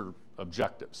that's your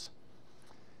objectives.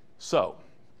 So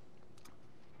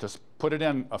to put it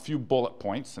in a few bullet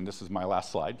points, and this is my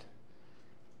last slide,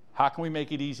 how can we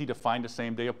make it easy to find a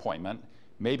same-day appointment,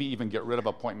 maybe even get rid of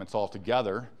appointments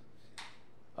altogether?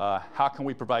 How can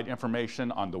we provide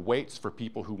information on the waits for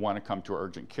people who want to come to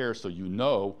urgent care so you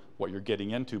know what you're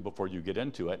getting into before you get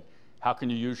into it? How can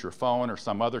you use your phone or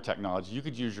some other technology? You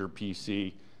could use your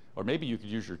PC, or maybe you could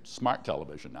use your smart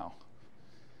television now.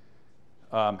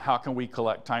 How can we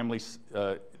collect timely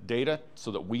data so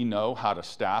that we know how to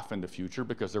staff in the future?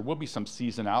 Because there will be some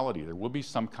seasonality. There will be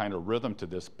some kind of rhythm to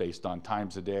this based on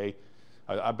times of day.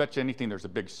 I bet you anything there's a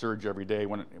big surge every day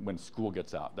when school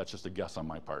gets out. That's just a guess on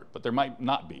my part. But there might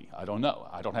not be. I don't know.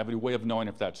 I don't have any way of knowing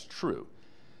if that's true.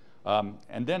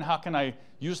 And then how can I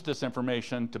use this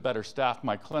information to better staff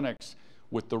my clinics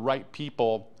with the right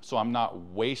people so I'm not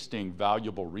wasting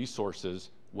valuable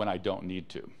resources when I don't need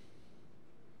to?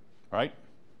 Right?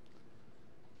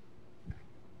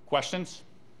 Questions?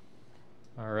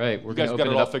 All right, You guys got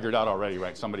it all figured out already,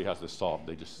 right? Somebody has this solved.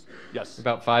 They just, yes.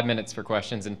 About 5 minutes for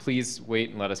questions, and please wait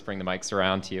and let us bring the mics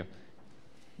around to you.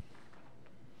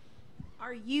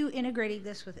 Are you integrating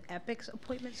this with Epic's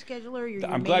appointment scheduler?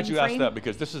 I'm glad you asked that,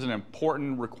 because this is an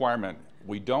important requirement.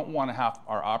 We don't want to have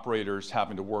our operators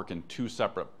having to work in 2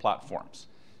 separate platforms.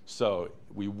 So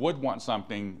we would want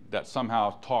something that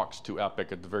somehow talks to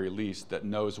Epic at the very least, that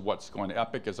knows what's going to.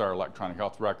 Epic is our electronic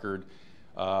health record.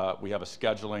 We have a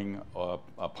scheduling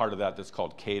a part of that that's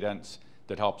called Cadence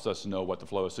that helps us know what the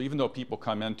flow is. So even though people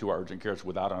come into our urgent cares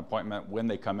without an appointment, when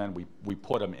they come in, we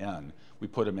put them in. We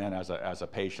put them in as a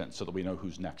patient so that we know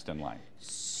who's next in line.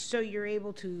 So you're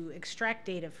able to extract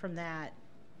data from that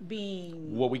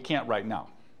being... Well, we can't right now.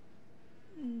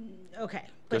 Okay, 'Cause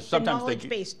but the sometimes they knowledge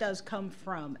base does come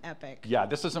from Epic. Yeah,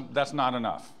 that's not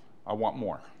enough. I want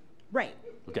more. Right.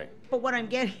 Okay. But what I'm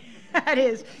getting at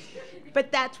is,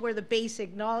 but that's where the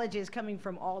basic knowledge is coming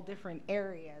from all different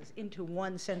areas into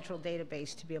one central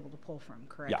database to be able to pull from,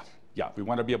 correct? Yeah. We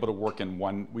want to be able to work in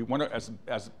one. We want to,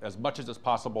 as much as it's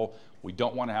possible, we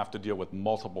don't want to have to deal with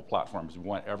multiple platforms. We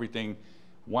want everything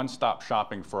one-stop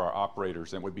shopping for our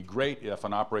operators. And it would be great if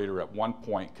an operator at one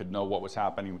point could know what was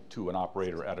happening to an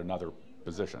operator at another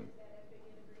position.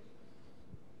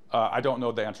 I don't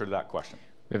know the answer to that question.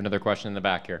 We have another question in the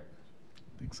back here.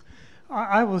 Thanks.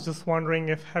 I was just wondering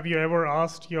have you ever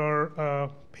asked your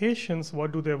patients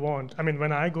what do they want? I mean,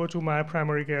 when I go to my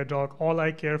primary care doc, all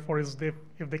I care for is if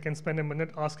they can spend a minute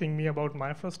asking me about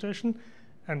my frustration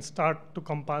and start to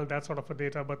compile that sort of a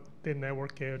data, but they never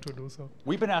care to do so.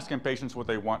 We've been asking patients what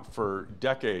they want for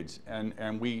decades,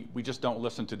 and we just don't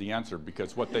listen to the answer,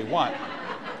 because what they want,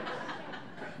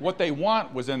 what they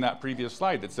want was in that previous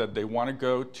slide that said they want to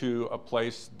go to a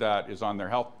place that is on their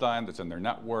health plan, that's in their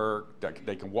network, that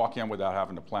they can walk in without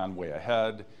having to plan way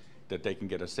ahead, that they can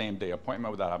get a same-day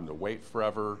appointment without having to wait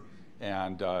forever,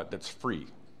 and that's free.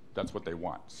 That's what they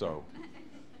want. So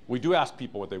we do ask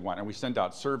people what they want, and we send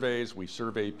out surveys. We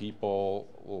survey people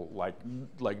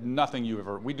like nothing you've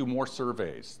ever. We do more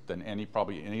surveys than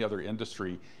probably any other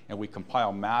industry, and we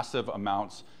compile massive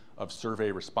amounts of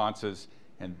survey responses,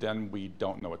 and then we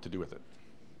don't know what to do with it.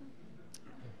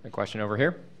 A question over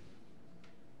here.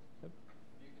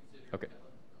 Okay.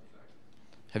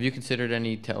 Have you considered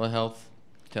any telehealth,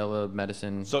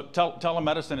 telemedicine? So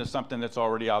telemedicine is something that's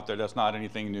already out there. That's not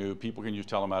anything new. People can use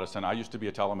telemedicine. I used to be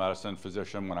a telemedicine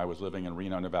physician when I was living in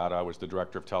Reno, Nevada. I was the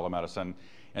director of telemedicine.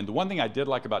 And the one thing I did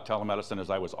like about telemedicine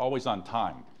is I was always on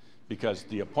time, because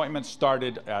the appointment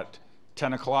started at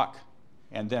 10 o'clock,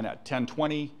 and then at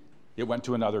 10:20, it went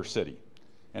to another city.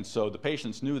 And so the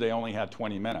patients knew they only had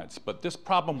 20 minutes. But this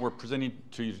problem we're presenting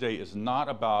to you today is not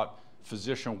about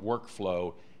physician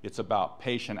workflow. It's about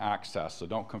patient access. So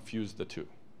don't confuse the two.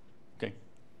 Okay?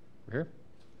 We're here.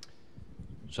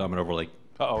 So I'm an Overlake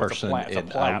person. person. It's a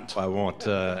plant. I won't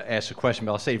ask a question,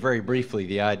 but I'll say very briefly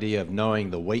the idea of knowing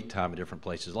the wait time at different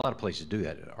places. A lot of places do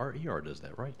that. Our ER does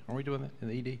that, right? Aren't we doing that in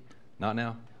the ED? Not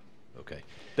now? Okay.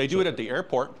 They do it at the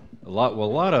airport. A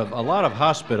lot of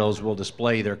hospitals will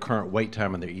display their current wait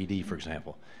time in their ED, for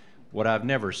example. What I've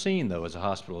never seen, though, is a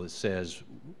hospital that says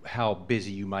how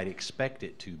busy you might expect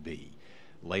it to be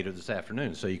later this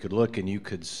afternoon. So you could look and you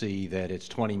could see that it's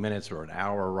 20 minutes or an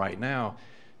hour right now.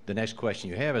 The next question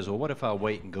you have is, well, what if I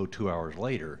wait and go 2 hours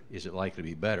later? Is it likely to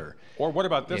be better? Or what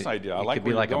about this idea? It could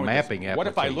be like a mapping application. What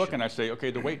if I look and I say,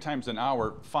 okay, the wait time's an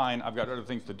hour, fine, I've got other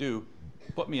things to do,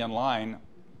 put me in line.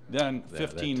 Then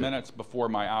 15 minutes before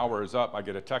my hour is up, I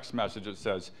get a text message that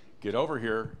says, get over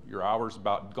here, your hour's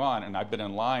about gone, and I've been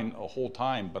in line a whole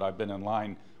time, but I've been in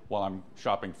line while I'm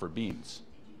shopping for beans.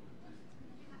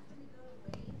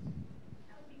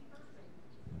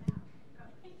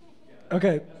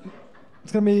 Okay,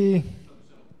 it's gonna be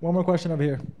one more question over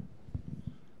here.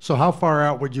 So how far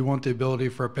out would you want the ability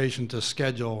for a patient to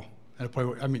schedule an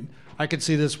appointment? I mean, I could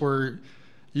see this where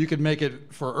you could make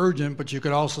it for urgent, but you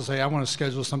could also say, I want to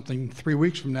schedule something 3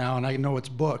 weeks from now, and I know it's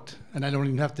booked, and I don't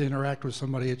even have to interact with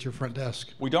somebody at your front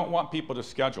desk. We don't want people to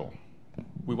schedule.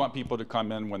 We want people to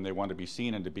come in when they want to be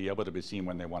seen and to be able to be seen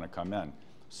when they want to come in.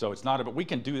 So it's not about, we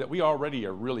can do that. We already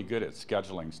are really good at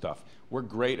scheduling stuff. We're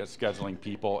great at scheduling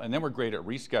people, and then we're great at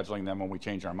rescheduling them when we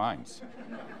change our minds.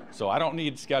 So I don't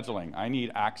need scheduling, I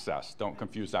need access. Don't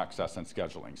confuse access and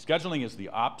scheduling. Scheduling is the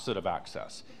opposite of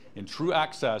access. In true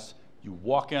access, you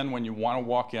walk in when you want to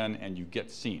walk in and you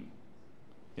get seen.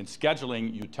 In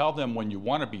scheduling, you tell them when you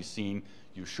want to be seen,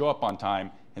 you show up on time,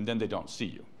 and then they don't see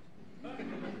you.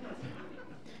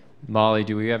 Molly,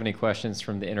 do we have any questions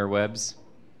from the interwebs?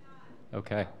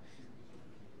 Okay.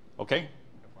 Okay?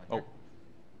 Oh,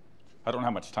 I don't know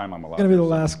how much time I'm allowed. Gonna be the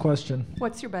last question.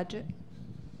 What's your budget?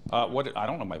 I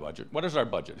don't know my budget. What is our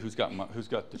budget? Who's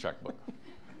got the checkbook?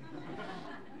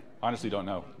 Honestly, don't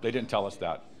know. They didn't tell us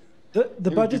that.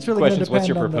 The budget's really going to depend What's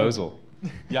your on proposal?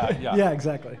 Yeah. Yeah,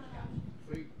 exactly.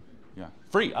 Yeah,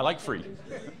 free. I like free.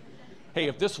 Hey,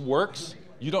 if this works,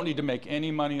 you don't need to make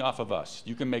any money off of us.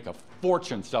 You can make a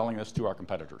fortune selling this to our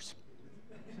competitors.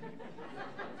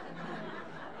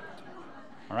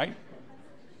 All right?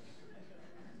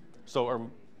 So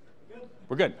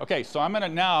we're good. Okay, so I'm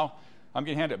going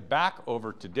to hand it back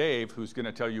over to Dave, who's going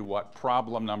to tell you what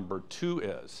problem number 2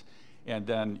 is. And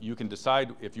then you can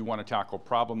decide if you want to tackle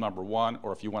problem number 1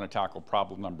 or if you want to tackle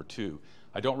problem number 2.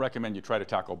 I don't recommend you try to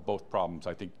tackle both problems.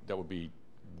 I think that would be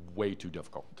way too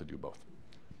difficult to do both.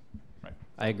 Right.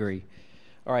 I agree.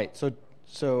 All right, so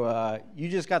you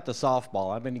just got the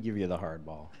softball. I'm going to give you the hard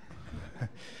ball.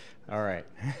 All right.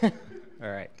 All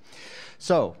right.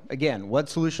 So again, what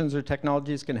solutions or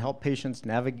technologies can help patients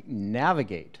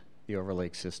navigate the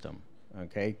Overlake system?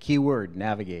 Okay, keyword,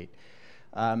 navigate.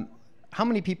 How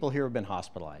many people here have been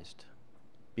hospitalized?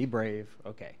 Be brave.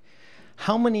 Okay.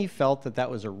 How many felt that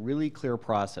that was a really clear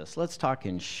process? Let's talk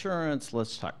insurance.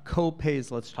 Let's talk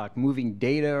co-pays. Let's talk moving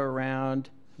data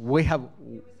around.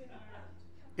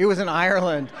 It was in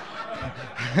Ireland.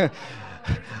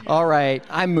 All right,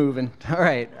 I'm moving. All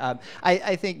right.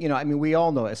 I think, we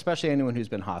all know, especially anyone who's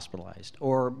been hospitalized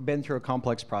or been through a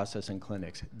complex process in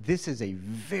clinics, this is a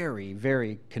very,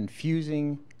 very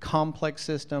confusing, complex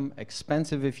system,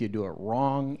 expensive if you do it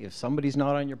wrong, if somebody's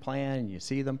not on your plan and you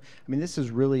see them. This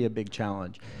is really a big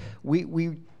challenge.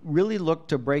 We really look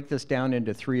to break this down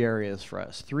into 3 areas for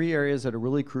us, 3 areas that are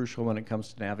really crucial when it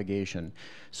comes to navigation.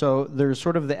 So there's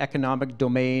sort of the economic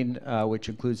domain, which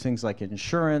includes things like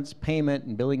insurance, payment,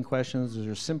 and billing questions.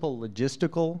 There's simple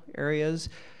logistical areas.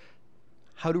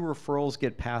 How do referrals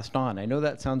get passed on? I know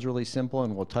that sounds really simple,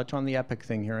 and we'll touch on the Epic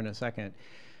thing here in a second.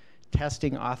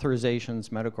 Testing,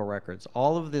 authorizations, medical records,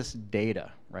 all of this data,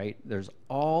 right? There's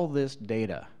all this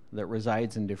data that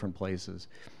resides in different places.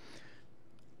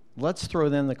 Let's throw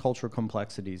in the cultural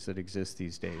complexities that exist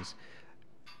these days.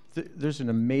 There's an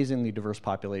amazingly diverse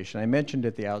population. I mentioned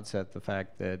at the outset the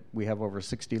fact that we have over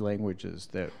 60 languages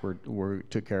that we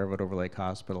took care of at Overlake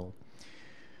Hospital.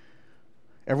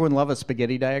 Everyone love a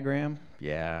spaghetti diagram?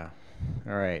 Yeah.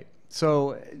 All right.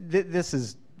 So this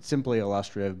is simply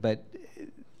illustrative, but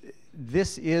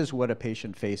this is what a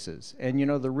patient faces. And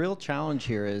the real challenge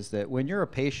here is that when you're a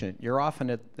patient, you're often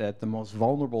at the most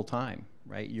vulnerable time,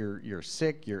 right? You're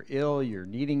sick, you're ill, you're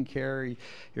needing care,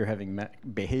 you're having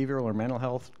behavioral or mental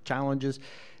health challenges.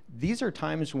 These are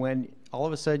times when all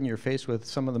of a sudden you're faced with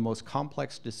some of the most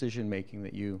complex decision making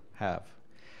that you have.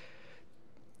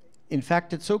 In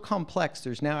fact, it's so complex,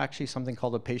 there's now actually something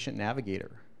called a patient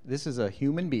navigator. This is a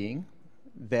human being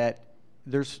that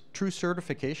there's true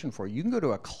certification for. You can go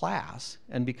to a class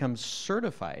and become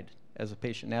certified as a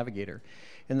patient navigator.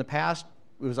 In the past,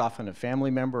 it was often a family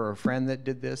member or a friend that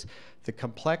did this. The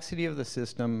complexity of the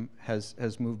system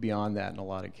has moved beyond that in a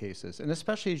lot of cases. And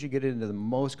especially as you get into the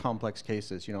most complex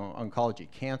cases, oncology,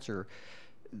 cancer,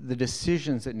 the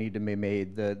decisions that need to be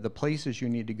made, the places you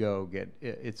need to go,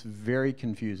 it's very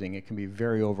confusing. It can be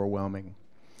very overwhelming.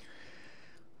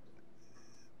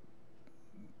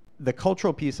 The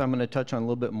cultural piece I'm going to touch on a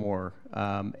little bit more.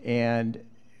 And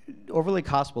Overlake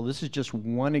Hospital, this is just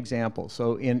one example.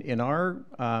 So in our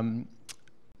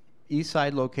East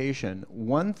Side location,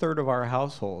 1/3 of our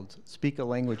households speak a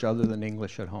language other than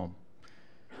English at home.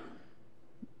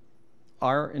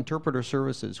 Our interpreter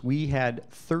services, we had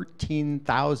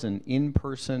 13,000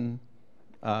 in-person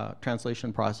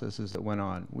translation processes that went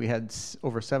on. We had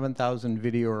over 7,000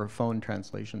 video or phone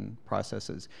translation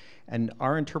processes. And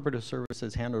our interpreter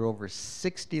services handled over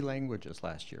 60 languages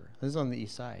last year. This is on the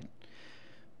East Side.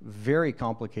 Very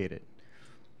complicated.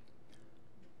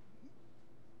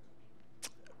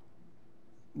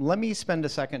 Let me spend a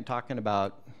second talking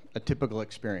about a typical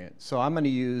experience. So I'm going to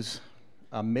use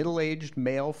a middle-aged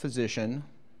male physician,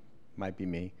 might be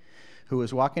me, who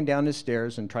was walking down his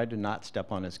stairs and tried to not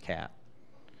step on his cat.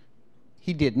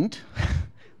 He didn't,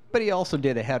 but he also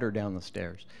did a header down the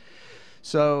stairs.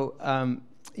 So,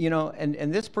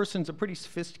 and this person's a pretty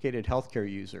sophisticated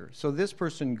healthcare user. So this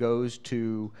person goes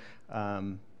to,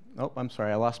 oh, I'm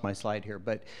sorry, I lost my slide here.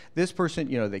 But this person,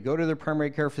 they go to their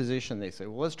primary care physician. They say,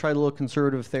 well, let's try a little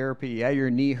conservative therapy. Yeah, your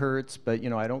knee hurts, but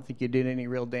I don't think you did any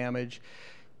real damage.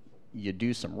 You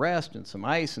do some rest and some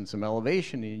ice and some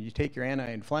elevation, and you take your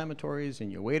anti-inflammatories,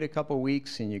 and you wait a couple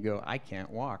weeks, and you go, I can't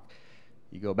walk.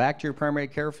 You go back to your primary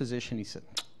care physician. He said,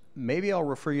 maybe I'll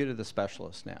refer you to the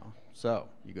specialist now. So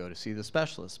you go to see the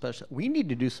specialist. We need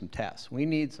to do some tests. We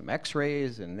need some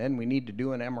x-rays, and then we need to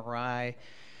do an MRI.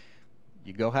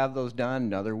 You go have those done.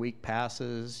 Another week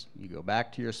passes. You go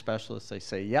back to your specialist. They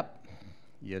say, yep,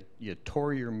 you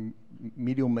tore your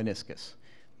medial meniscus.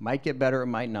 Might get better, it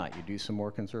might not. You do some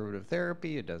more conservative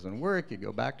therapy. It doesn't work. You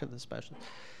go back to the specialist.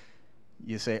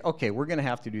 You say, okay, we're going to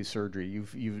have to do surgery.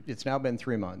 It's now been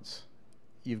 3 months.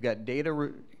 You've got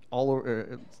data all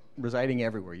over, residing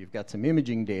everywhere. You've got some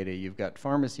imaging data, you've got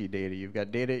pharmacy data, you've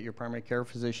got data at your primary care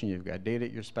physician, you've got data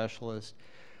at your specialist.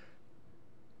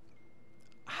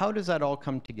 How does that all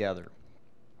come together?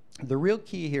 The real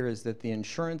key here is that the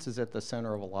insurance is at the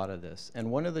center of a lot of this.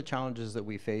 And one of the challenges that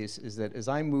we face is that as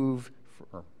I move,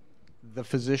 or the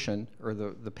physician or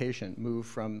the patient move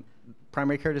from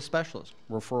primary care to specialist,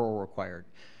 referral required.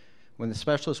 When the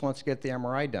specialist wants to get the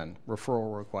MRI done,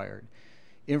 referral required.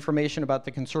 Information about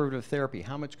the conservative therapy,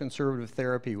 how much conservative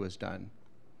therapy was done,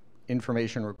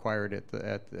 information required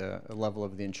at the level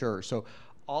of the insurer. So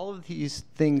all of these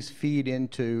things feed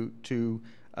into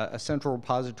a central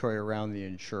repository around the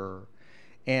insurer.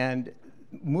 And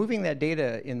moving that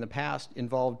data in the past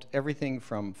involved everything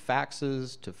from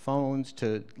faxes to phones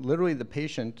to literally the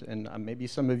patient, and maybe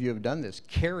some of you have done this,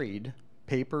 carried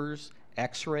papers,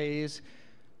 x-rays,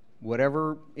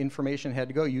 whatever information had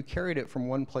to go, you carried it from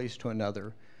one place to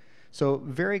another. So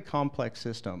very complex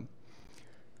system.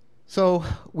 So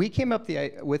we came up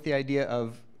with the idea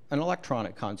of an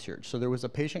electronic concierge. So there was a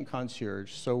patient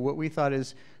concierge. So what we thought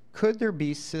is, could there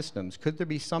be systems? Could there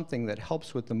be something that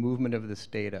helps with the movement of this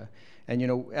data? And you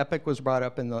know, Epic was brought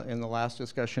up in the last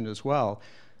discussion as well.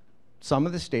 Some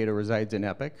of this data resides in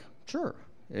Epic, sure,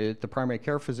 at the primary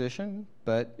care physician,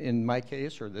 but in my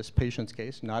case, or this patient's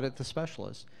case, not at the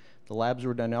specialist. The labs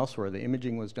were done elsewhere, the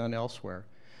imaging was done elsewhere.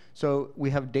 So we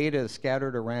have data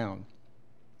scattered around.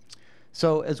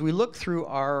 So as we look through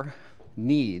our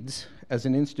needs as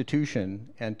an institution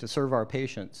and to serve our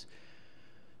patients,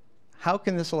 how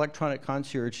can this electronic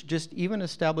concierge just even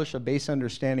establish a base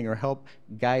understanding or help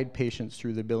guide patients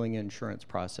through the billing and insurance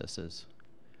processes?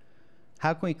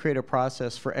 How can we create a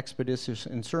process for expeditious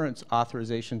insurance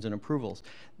authorizations and approvals?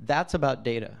 That's about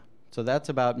data. So that's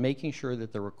about making sure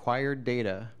that the required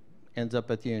data ends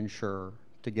up at the insurer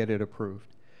to get it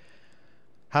approved.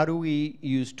 How do we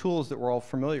use tools that we're all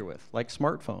familiar with, like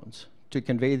smartphones, to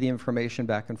convey the information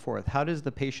back and forth? How does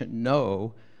the patient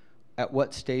know at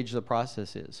what stage the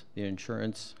process is? The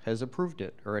insurance has approved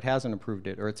it, or it hasn't approved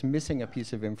it, or it's missing a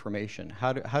piece of information.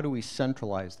 How do we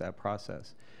centralize that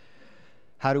process?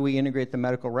 How do we integrate the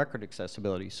medical record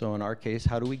accessibility? So in our case,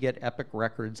 how do we get Epic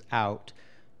records out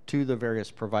to the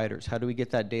various providers? How do we get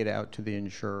that data out to the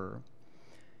insurer?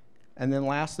 And then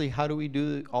lastly, how do we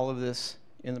do all of this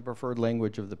in the preferred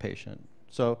language of the patient?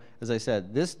 So as I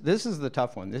said, this is the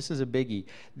tough one. This is a biggie.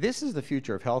 This is the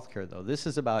future of healthcare, though. This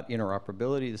is about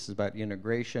interoperability. This is about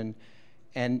integration.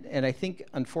 And I think,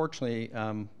 unfortunately,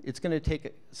 it's going to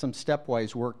take some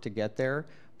stepwise work to get there.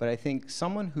 But I think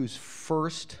someone who's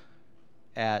first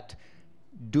at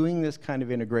doing this kind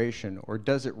of integration or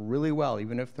does it really well,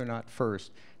 even if they're not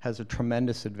first, has a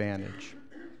tremendous advantage.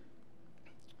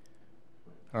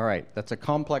 All right, that's a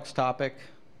complex topic.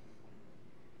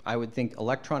 I would think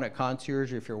electronic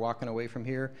concierge, if you're walking away from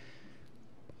here,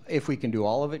 if we can do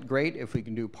all of it, great. If we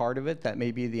can do part of it, that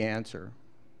may be the answer.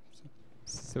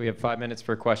 So we have 5 minutes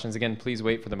for questions. Again, please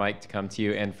wait for the mic to come to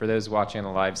you. And for those watching on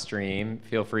the live stream,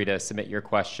 feel free to submit your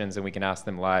questions and we can ask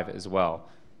them live as well.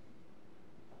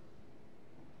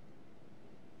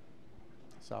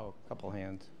 So a couple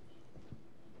hands.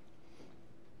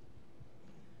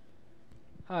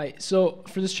 Hi, so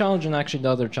for this challenge and actually the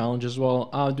other challenge as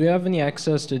well, do you have any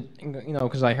access to,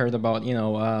 because I heard about,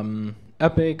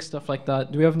 Epic, stuff like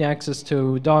that. Do we have any access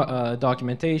to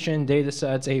documentation, data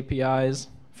sets, APIs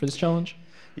for this challenge?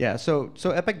 Yeah, so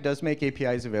Epic does make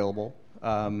APIs available.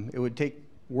 It would take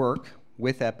work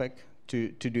with Epic to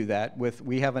do that.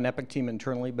 We have an Epic team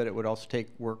internally, but it would also take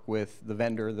work with the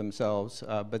vendor themselves.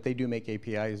 But they do make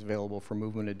APIs available for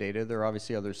movement of data. There are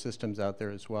obviously other systems out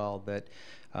there as well that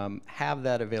have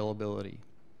that availability.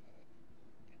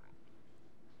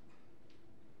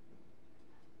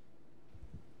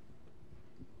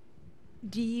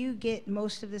 Do you get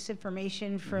most of this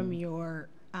information from your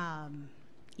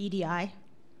EDI?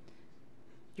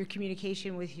 Your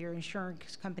communication with your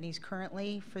insurance companies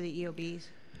currently for the EOBs?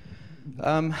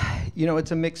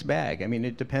 It's a mixed bag. I mean,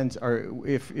 it depends.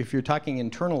 If you're talking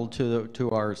internal to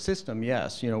our system,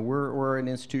 yes. We're an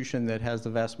institution that has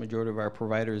the vast majority of our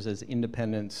providers as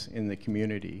independents in the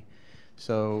community.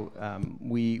 So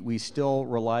we still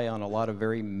rely on a lot of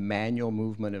very manual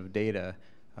movement of data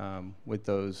with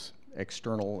those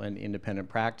external and independent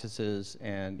practices,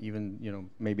 and even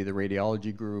maybe the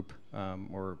radiology group,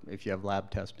 or if you have lab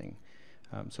testing.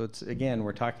 So it's, again,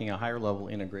 we're talking a higher level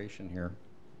integration here.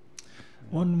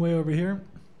 One way over here.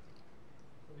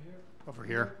 Over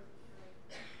here.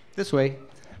 This way.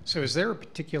 So is there a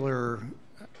particular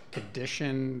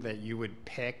condition that you would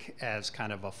pick as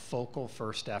kind of a focal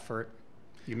first effort?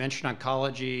 You mentioned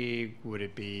oncology. Would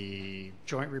it be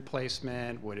joint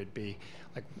replacement? Would it be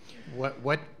like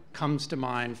what comes to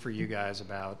mind for you guys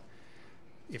about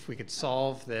if we could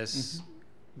solve this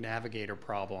navigator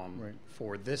problem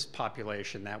for this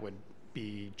population, that would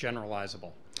be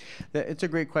generalizable? It's a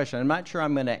great question. I'm not sure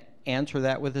I'm going to answer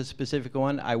that with a specific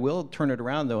one. I will turn it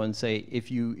around though and say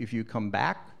if you come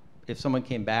back, if someone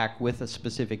came back with a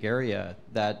specific area,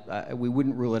 that we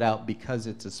wouldn't rule it out because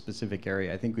it's a specific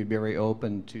area. I think we'd be very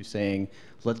open to saying,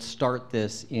 let's start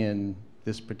this in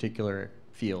this particular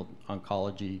field,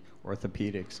 oncology,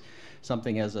 orthopedics,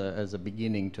 something as a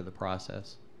beginning to the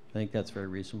process. I think that's very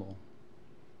reasonable.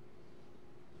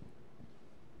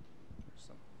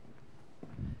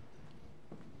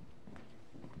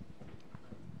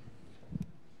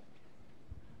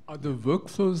 Are the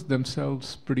workflows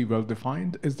themselves pretty well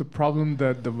defined? Is the problem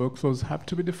that the workflows have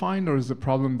to be defined, or is the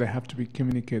problem they have to be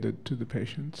communicated to the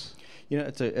patients? You know,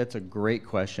 it's a great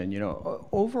question. You know,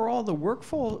 overall, the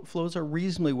workflows are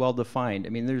reasonably well defined. I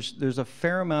mean, there's a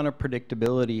fair amount of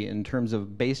predictability in terms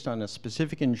of based on a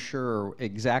specific insurer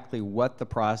exactly what the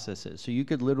process is. So you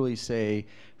could literally say,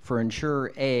 for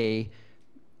insurer A,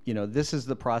 you know, this is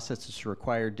the process that's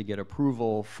required to get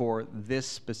approval for this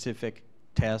specific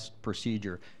test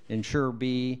procedure. Insurer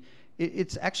B,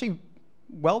 it's actually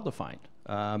well defined.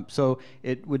 So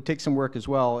it would take some work as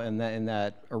well in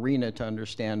that arena to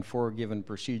understand for a given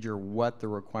procedure what the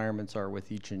requirements are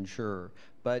with each insurer.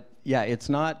 But yeah, it's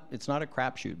not a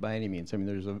crapshoot by any means. I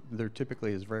mean, there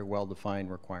typically is very well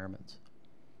defined requirements.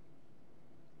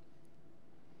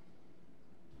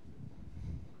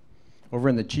 Over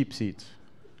in the cheap seats.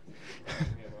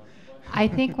 I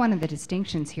think one of the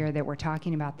distinctions here that we're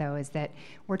talking about, though, is that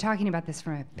we're talking about this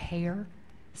from a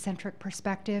payer-centric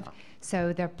perspective.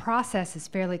 So the process is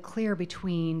fairly clear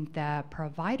between the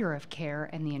provider of care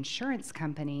and the insurance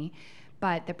company,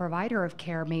 but the provider of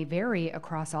care may vary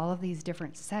across all of these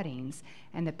different settings,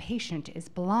 and the patient is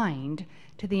blind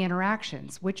to the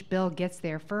interactions. Which bill gets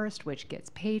there first, which gets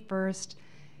paid first,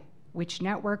 which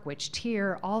network, which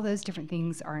tier, all those different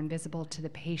things are invisible to the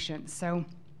patient. So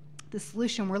the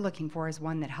solution we're looking for is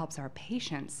one that helps our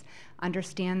patients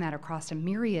understand that across a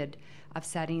myriad of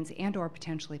settings and or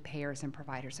potentially payers and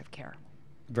providers of care.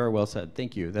 Very well said.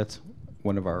 Thank you. That's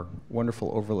one of our wonderful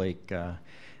Overlake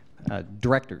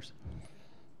directors.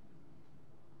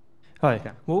 Hi.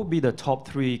 Okay. What would be the top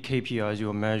 3 KPIs you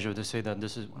will measure to say that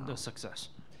this is a success?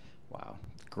 Wow,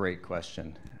 great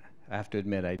question. I have to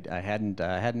admit, I hadn't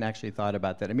actually thought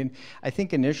about that. I mean, I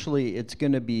think initially it's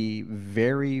going to be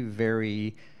very,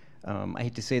 very I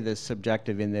hate to say this,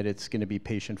 subjective in that it's going to be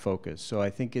patient focused. So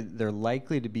I think they're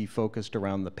likely to be focused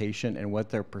around the patient and what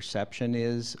their perception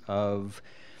is of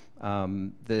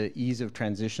the ease of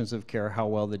transitions of care, how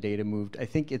well the data moved. I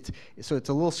think it's a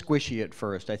little squishy at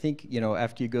first. I think, you know,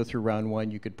 after you go through round 1,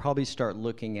 you could probably start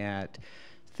looking at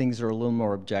things that are a little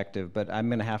more objective. But I'm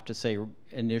going to have to say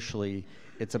initially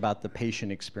it's about the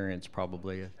patient experience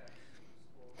probably.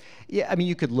 Yeah, I mean,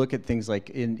 you could look at things like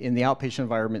in the outpatient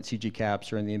environment, CG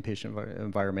caps, or in the inpatient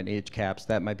environment, age caps.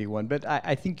 That might be one. But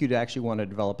I think you'd actually want to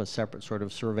develop a separate sort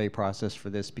of survey process for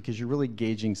this because you're really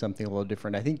gauging something a little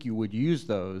different. I think you would use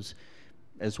those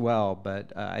as well,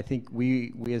 but I think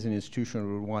we as an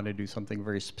institution would want to do something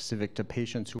very specific to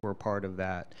patients who are part of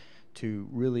that to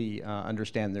really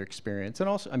understand their experience. And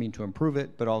also, I mean, to improve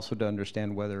it, but also to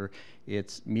understand whether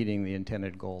it's meeting the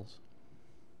intended goals.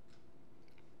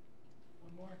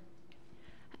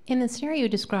 In the scenario you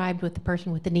described with the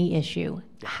person with the knee issue,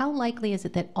 how likely is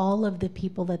it that all of the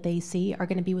people that they see are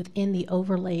going to be within the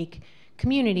Overlake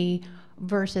community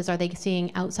versus are they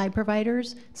seeing outside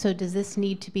providers? So does this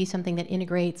need to be something that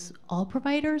integrates all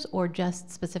providers or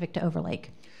just specific to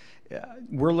Overlake?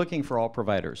 We're looking for all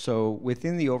providers. So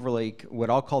within the Overlake, what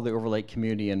I'll call the Overlake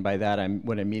community, and by that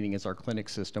what I'm meaning is our clinic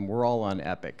system, we're all on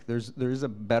Epic. There's a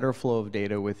better flow of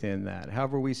data within that.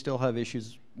 However, we still have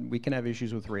issues. We can have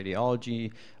issues with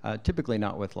radiology, typically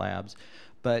not with labs.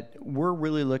 But we're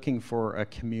really looking for a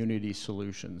community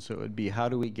solution. So it would be how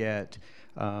do we get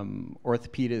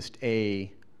orthopedist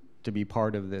A to be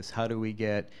part of this? How do we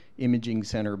get imaging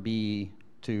center B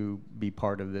to be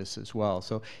part of this as well?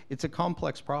 So it's a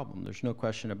complex problem. There's no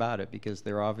question about it because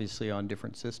they're obviously on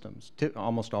different systems.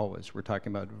 Almost always. We're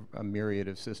talking about a myriad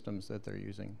of systems that they're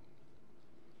using.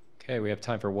 Okay, we have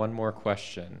time for one more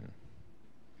question.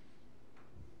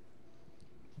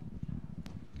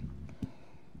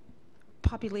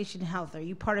 Population health, are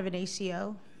you part of an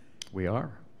ACO? We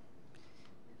are.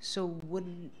 So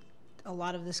wouldn't a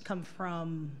lot of this come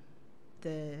from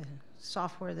the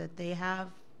software that they have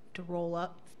to roll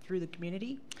up through the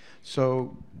community?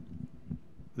 So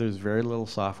there's very little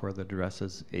software that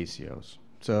addresses ACOs.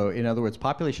 So in other words,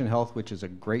 population health, which is a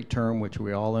great term, which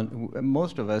we all,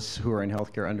 most of us who are in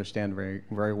healthcare understand very,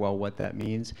 very well what that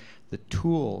means. The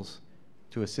tools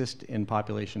to assist in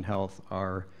population health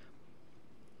are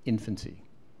infancy.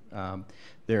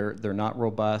 They're not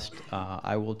robust.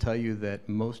 I will tell you that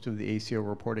most of the ACO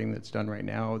reporting that's done right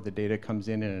now, the data comes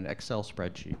in an Excel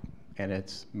spreadsheet, and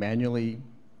it's manually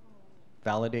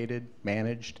validated,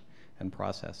 managed, and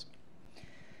processed.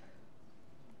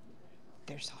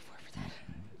 There's software for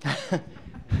that.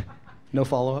 No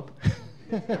follow-up?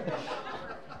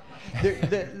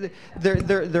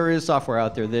 There is software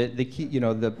out there. The key,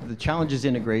 the challenge is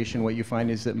integration. What you find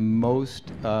is that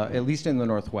most, at least in the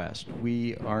Northwest,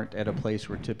 we aren't at a place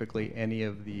where typically any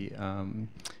of the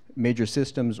major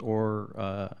systems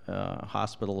or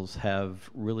hospitals have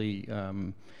really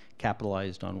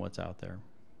capitalized on what's out there.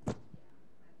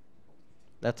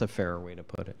 That's a fairer way to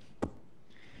put it.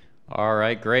 All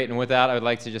right, great. And with that, I would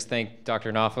like to just thank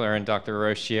Dr. Knopfler and Dr.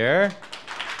 Rochier.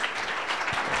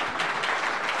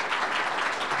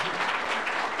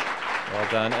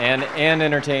 Well done, and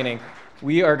entertaining.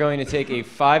 We are going to take a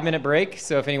 5-minute break,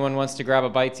 so if anyone wants to grab a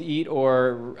bite to eat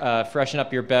or freshen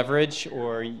up your beverage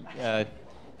or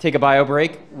take a bio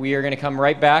break, we are going to come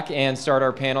right back and start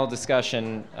our panel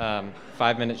discussion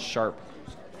 5 minutes sharp.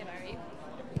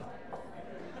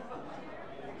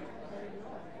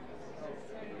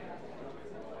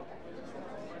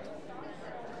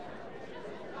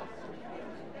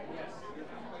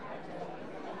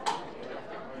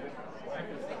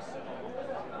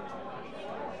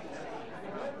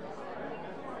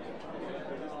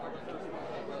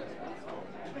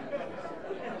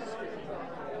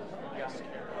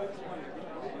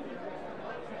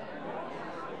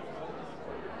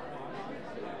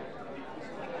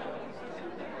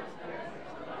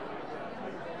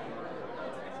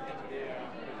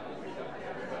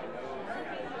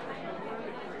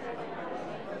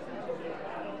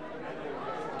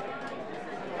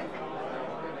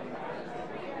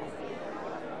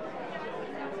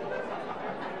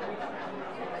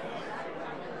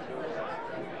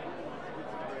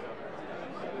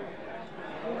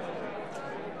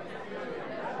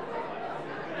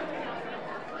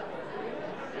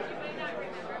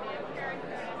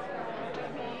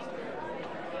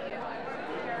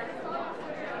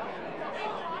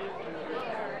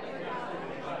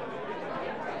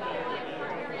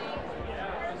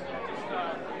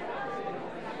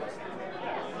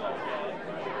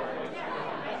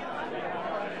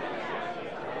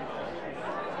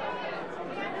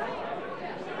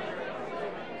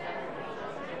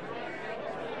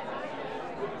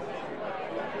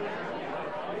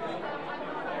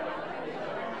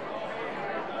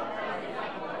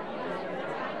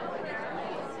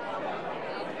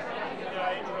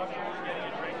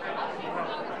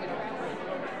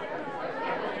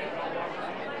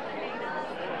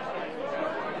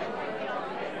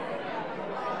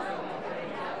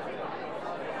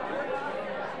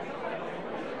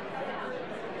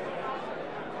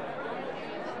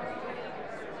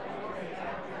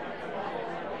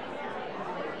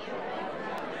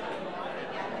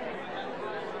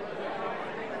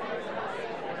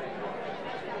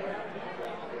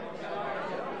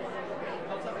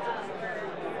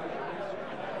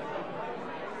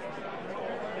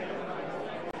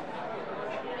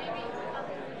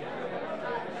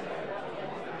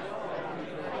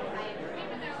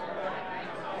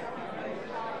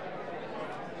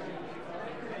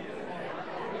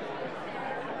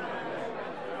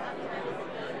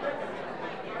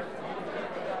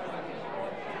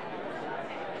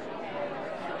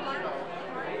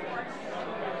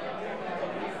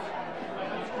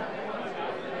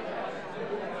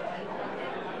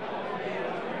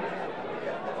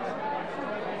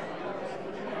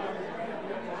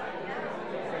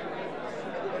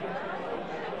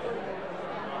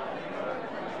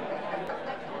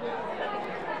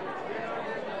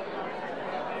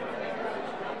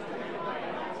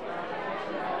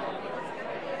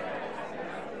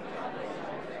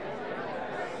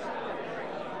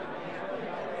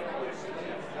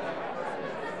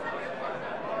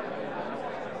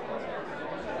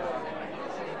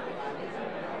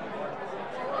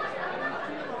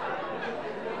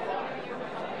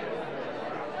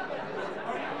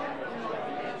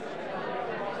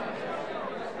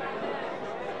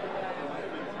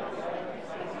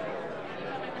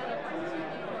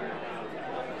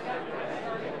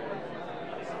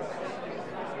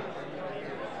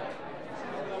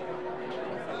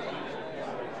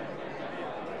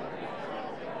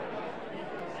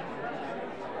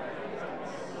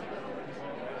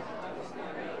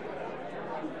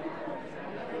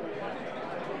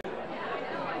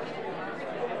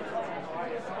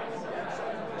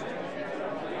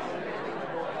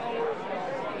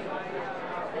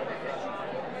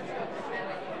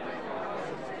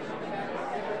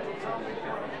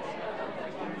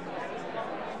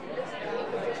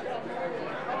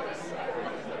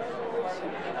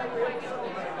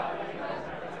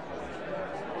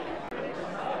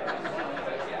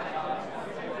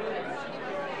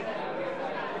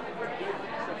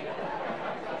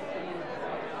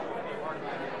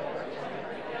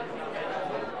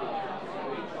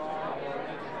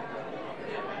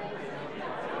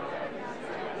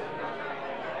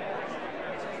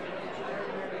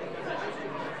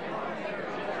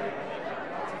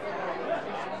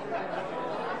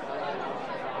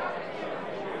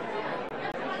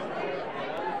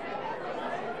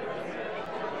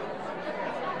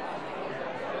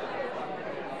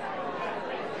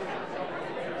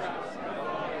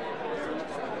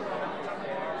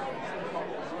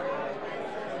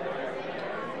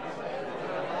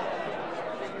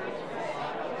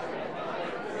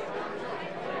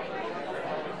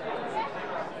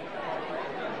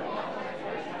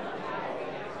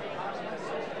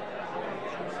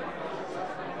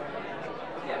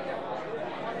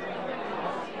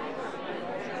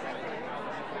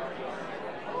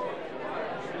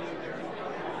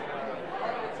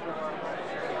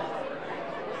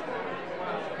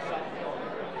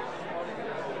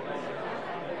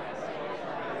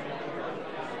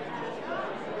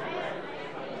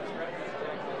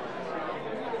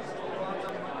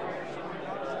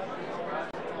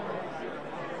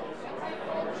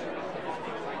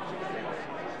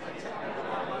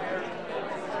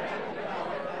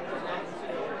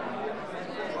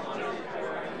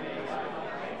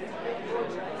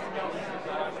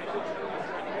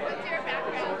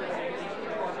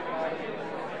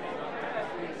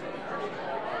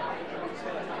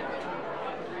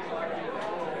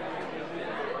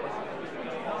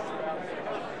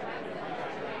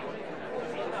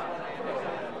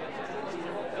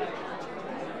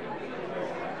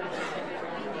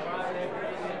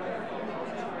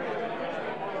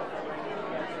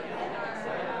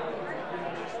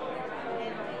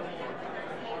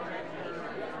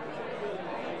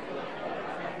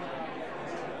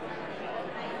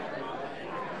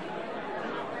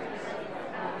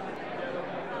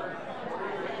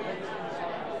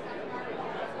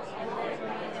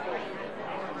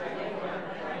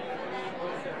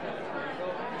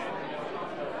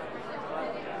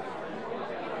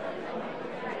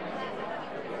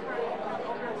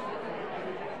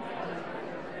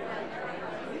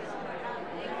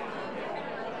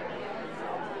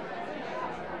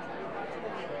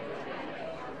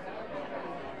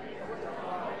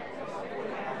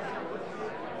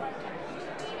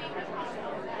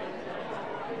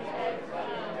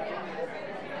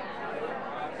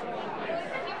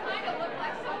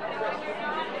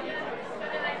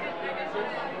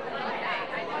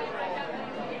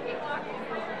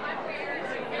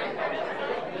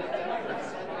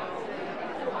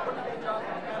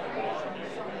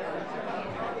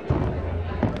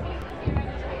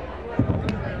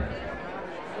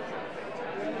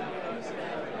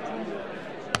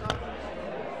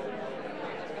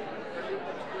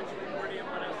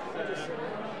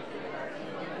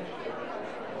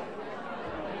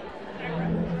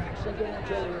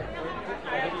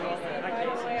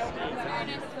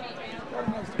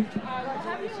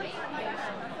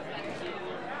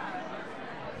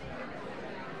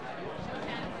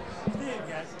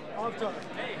 Off top.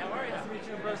 Hey, how are you? Nice to meet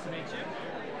you in person. Meet you.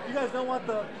 If you guys don't want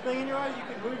the thing in your eye, you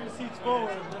can move your seats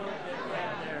forward a little bit.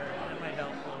 Yeah, there. That might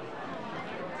help.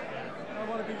 I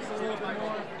want to be just a little bit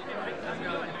more.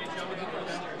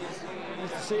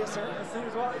 Nice to see you, sir. As soon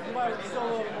as well, you might still a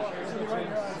little bit more. See right in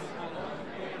your eyes.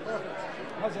 Perfect.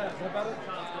 How's that? Is that better?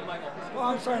 Oh,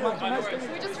 I'm sorry, Mike. Nice to meet you.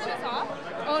 Can we just turn this off?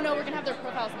 Oh no, we're gonna have their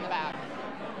profiles in the back.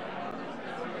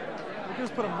 We can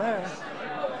just put them there.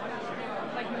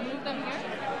 Like move them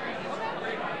here?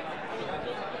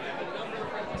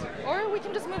 Or we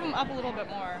can just move them up a little bit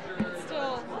more. It's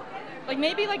still, like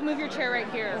maybe like move your chair right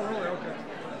here. Oh, really? Okay.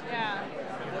 Yeah.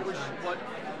 I'm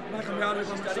not going to be out here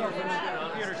by myself.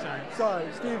 Computer science. Sorry,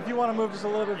 Steve, if you want to move just a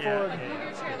little bit forward. Move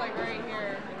your chair like right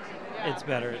here. It's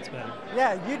better, it's better.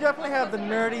 Yeah, you definitely have the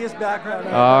nerdiest background.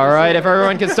 All right, if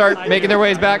everyone can start making their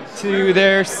ways back to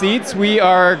their seats, we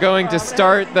are going to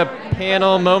start the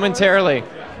panel momentarily. All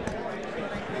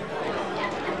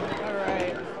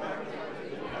right.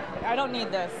 I don't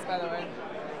need this, by the way.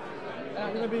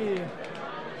 I'm going to be... Should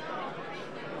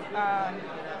I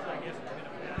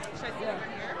sit here?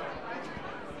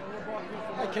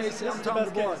 Hi, Casey. I'm Tom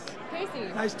DuBois. Casey.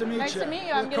 Nice to meet Nice you. to meet you.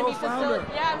 You're I'm going to be co-founder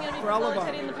for Elevon.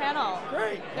 facilitating the panel.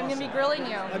 Great. I'm going to be grilling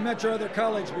you. I met your other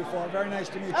colleagues before. Very nice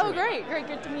to meet you. Oh, great. Great.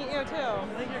 Good to meet you, too. I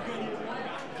think you're good.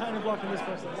 Kind of blocking this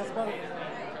person. That's about it.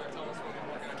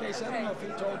 Casey, I don't know if he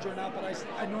told you or not, but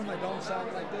I normally don't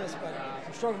sound like this, but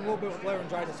I'm struggling a little bit with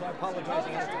laryngitis, so I apologize.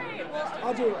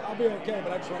 I'll be okay,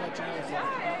 but I just want to let you know. So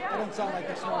I don't sound like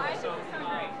this normal.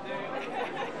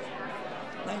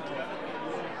 Thank you.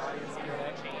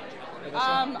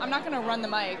 I'm not going to run the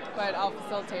mic, but I'll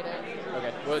facilitate it.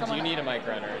 Okay. Well, do you need a mic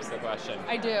runner is the question.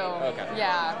 I do. Okay.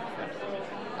 Yeah.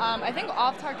 I think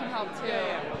off-tar can help too. I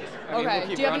mean, okay. we'll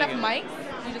keep do you have enough running mics?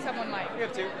 You just have one mic. We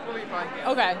have two. We'll be fine.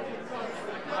 Okay.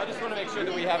 I just want to make sure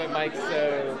that we have a mic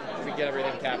so we get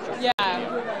everything captured. Yeah.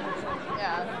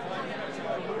 Yeah.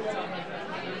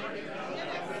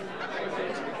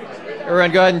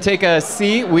 Everyone go ahead and take a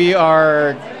seat. We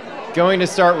are going to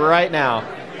start right now.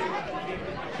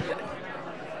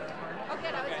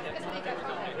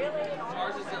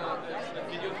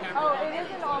 Oh, it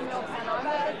is an all-meal panel. I'm a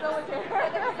facilitator.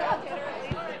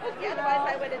 Otherwise,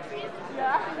 I would have tweeted.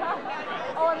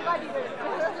 Yeah. Oh, I'm glad you did.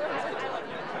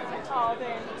 Oh,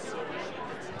 thanks.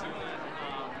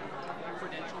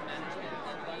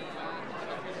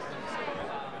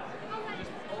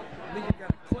 I think you've got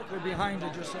a clicker behind you,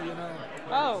 just so you know.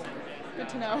 Oh, good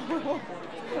to know.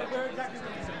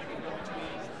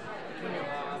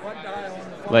 What dial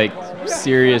on the phone Like, call?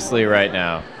 seriously right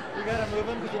now. You got to move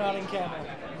him because you're not in camera.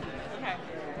 Okay.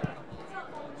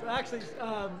 So actually,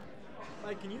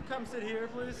 Mike, can you come sit here,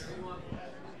 please? Is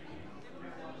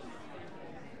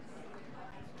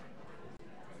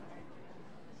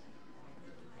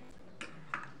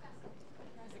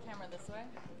the camera this way?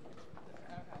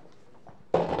 Okay.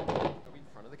 Are we in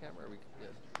front of the camera? Or are we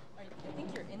good? I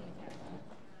think you're in the camera.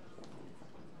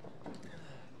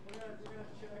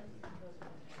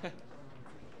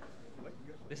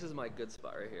 This is my good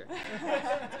spot right here.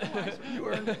 You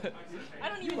earned it. I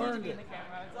don't even need to be in the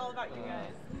camera. It's all about you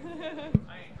guys.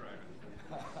 I ain't driving.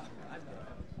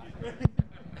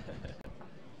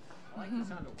 I like the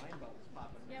sound of wine bubbles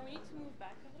popping. Yeah, we need to move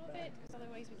back a little bit because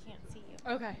otherwise we can't see you.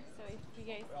 Okay. So if you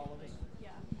guys,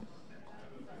 yeah.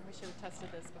 We should have tested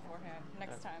this beforehand.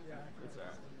 Next time. It's all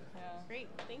right. Yeah. Great,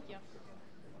 thank you.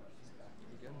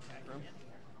 You good? Room?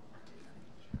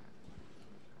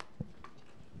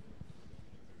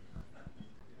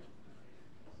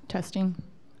 Testing.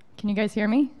 Can you guys hear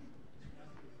me?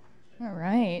 All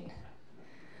right.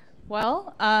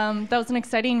 Well, that was an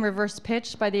exciting reverse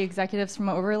pitch by the executives from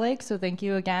Overlake, so thank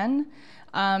you again.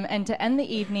 And to end the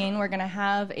evening, we're going to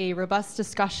have a robust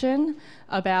discussion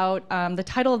about, the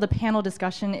title of the panel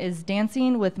discussion is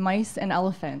Dancing with Mice and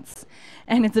Elephants.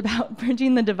 And it's about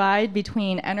bridging the divide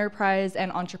between enterprise and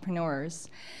entrepreneurs.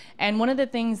 And one of the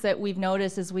things that we've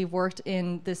noticed as we've worked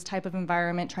in this type of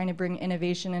environment, trying to bring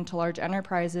innovation into large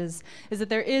enterprises, is that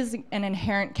there is an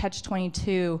inherent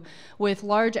catch-22 with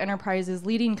large enterprises,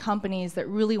 leading companies that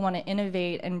really want to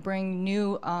innovate and bring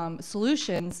new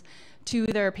solutions to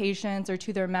their patients or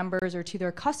to their members or to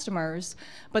their customers,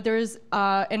 but there's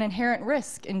an inherent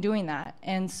risk in doing that.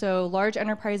 And so large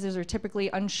enterprises are typically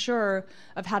unsure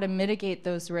of how to mitigate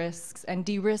those risks and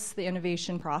de-risk the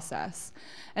innovation process.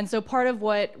 And so part of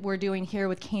what we're doing here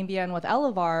with Cambia and with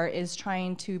Elevar is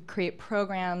trying to create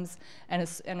programs and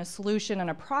a solution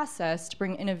and a process to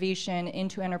bring innovation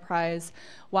into enterprise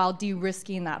while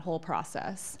de-risking that whole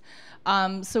process.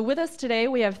 So with us today,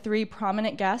 we have three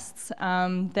prominent guests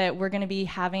that we're going to be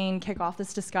kick off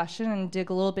this discussion and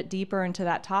dig a little bit deeper into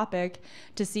that topic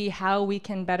to see how we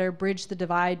can better bridge the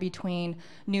divide between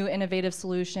new innovative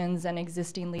solutions and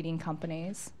existing leading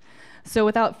companies. So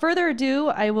without further ado,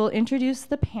 I will introduce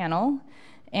the panel.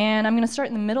 And I'm going to start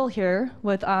in the middle here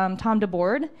with Tom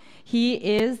DeBoard. He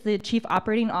is the Chief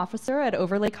Operating Officer at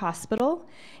Overlake Hospital,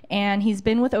 and he's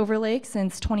been with Overlake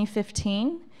since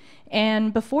 2015.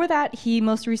 And before that, he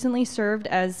most recently served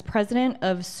as president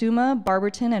of Summa,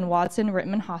 Barberton, and Watson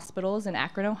Rittman Hospitals in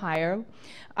Akron, Ohio.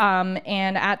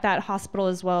 And at that hospital,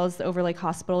 as well as the Overlake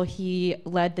Hospital, he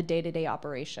led the day-to-day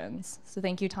operations. So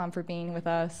thank you, Tom, for being with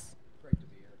us. Great to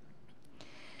be here.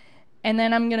 And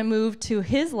then I'm going to move to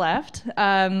his left,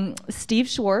 Steve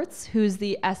Schwartz, who's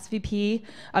the SVP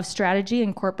of Strategy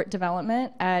and Corporate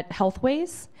Development at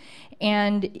Healthways.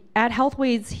 And at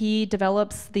Healthways, he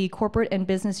develops the corporate and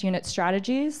business unit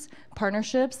strategies,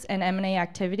 partnerships, and M&A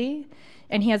activity.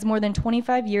 And he has more than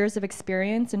 25 years of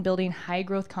experience in building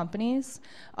high-growth companies,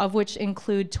 of which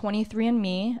include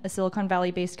 23andMe, a Silicon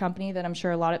Valley-based company that I'm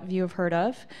sure a lot of you have heard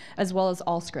of, as well as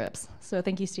Allscripts. So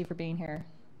thank you, Steve, for being here.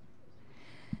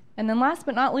 And then last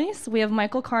but not least, we have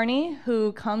Michael Carney,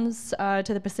 who comes to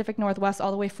the Pacific Northwest all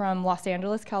the way from Los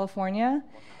Angeles, California.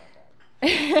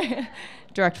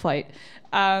 Direct flight.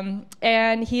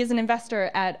 And he is an investor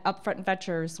at Upfront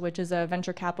Ventures, which is a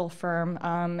venture capital firm,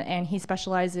 and he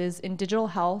specializes in digital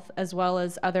health as well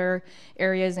as other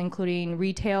areas including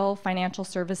retail, financial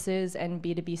services, and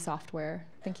B2B software.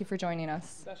 Thank you for joining us.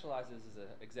 Specializes is an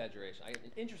exaggeration. I'm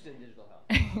interested in digital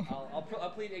health.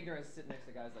 I'll plead ignorance, sit next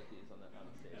to guys like these on the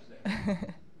stage.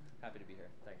 Happy to be here.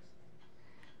 Thanks.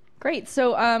 Great.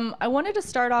 So I wanted to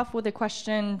start off with a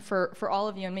question for all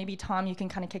of you, and maybe Tom, you can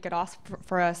kind of kick it off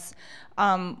for us.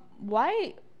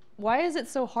 Why is it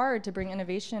so hard to bring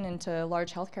innovation into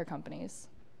large healthcare companies?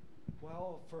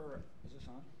 Well, is this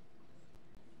on?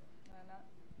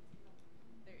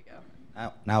 There you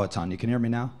go. Now it's on. You can hear me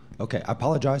now? Okay. I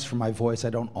apologize for my voice.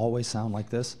 I don't always sound like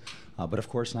this. But of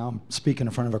course, now I'm speaking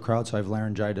in front of a crowd, so I have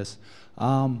laryngitis.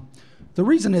 The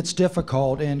reason it's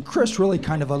difficult, and Chris really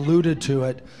kind of alluded to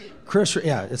it.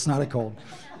 Yeah, it's not a cold.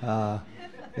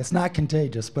 It's not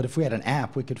contagious, but if we had an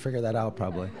app, we could figure that out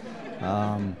probably.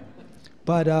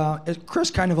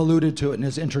 Chris kind of alluded to it in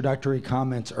his introductory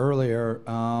comments earlier.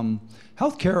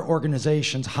 Healthcare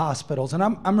organizations, hospitals, and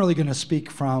I'm really going to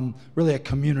speak from really a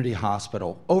community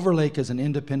hospital. Overlake is an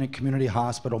independent community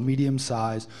hospital, medium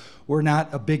size. We're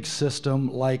not a big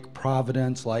system like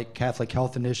Providence, like Catholic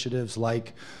Health Initiatives,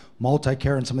 like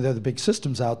Multicare and some of the other big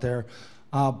systems out there.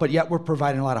 But yet we're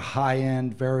providing a lot of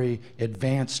high-end, very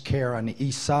advanced care on the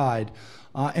east side.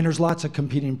 And there's lots of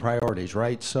competing priorities,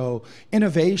 right? So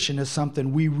innovation is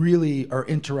something we really are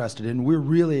interested in. We're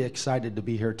really excited to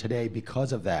be here today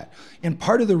because of that. And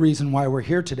part of the reason why we're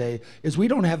here today is we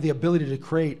don't have the ability to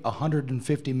create a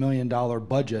 $150 million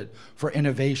budget for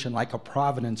innovation like a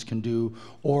Providence can do,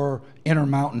 or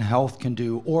Intermountain Health can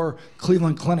do, or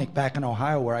Cleveland Clinic back in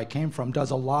Ohio, where I came from,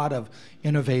 does a lot of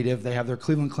innovative. They have their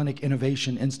Cleveland Clinic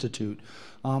Innovation Institute.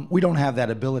 We don't have that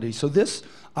ability. So this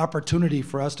opportunity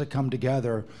for us to come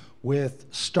together with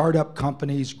startup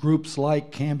companies, groups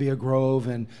like Cambia Grove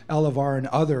and Elevar and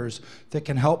others that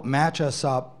can help match us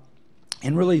up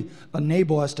and really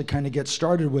enable us to kind of get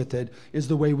started with it is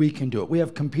the way we can do it. We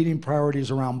have competing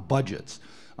priorities around budgets.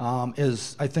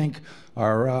 As I think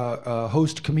our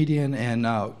host comedian and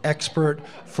expert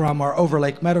from our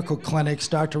Overlake Medical Clinics,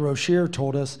 Dr. Rocher,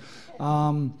 told us,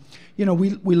 you know,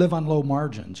 we live on low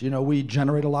margins. You know, we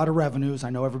generate a lot of revenues. I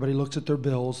know everybody looks at their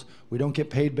bills. We don't get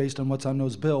paid based on what's on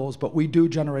those bills, but we do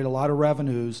generate a lot of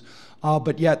revenues.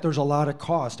 But yet there's a lot of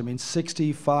cost. I mean,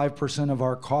 65% of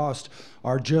our cost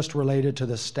are just related to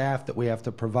the staff that we have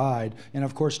to provide. And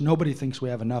of course, nobody thinks we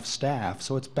have enough staff.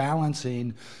 So it's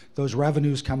balancing those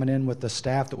revenues coming in with the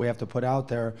staff that we have to put out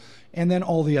there, and then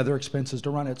all the other expenses to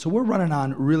run it. So we're running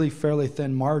on really fairly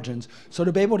thin margins. So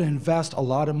to be able to invest a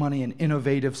lot of money in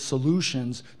innovative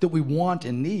solutions that we want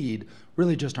and need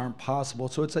really just aren't possible.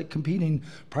 So it's like competing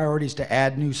priorities to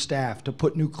add new staff, to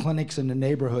put new clinics in the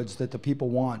neighborhoods that the people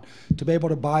want, to be able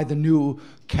to buy the new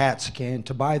CAT scan,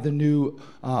 to buy the new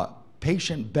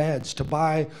patient beds, to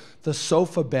buy the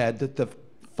sofa bed that the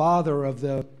father of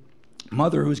the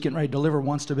mother who's getting ready to deliver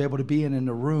wants to be able to be in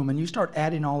the room. And you start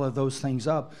adding all of those things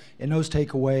up, and those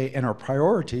take away in our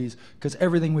priorities, because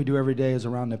everything we do every day is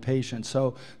around the patient.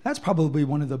 So that's probably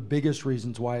one of the biggest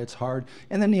reasons why it's hard.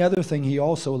 And then the other thing he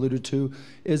also alluded to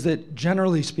is that,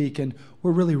 generally speaking,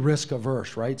 we're really risk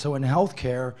averse, right? So in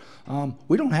healthcare,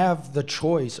 we don't have the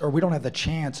choice, or we don't have the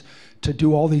chance to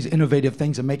do all these innovative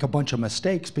things and make a bunch of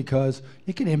mistakes, because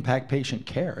it can impact patient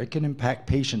care. It can impact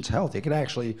patients' health. It could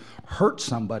actually hurt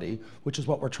somebody, which is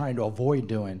what we're trying to avoid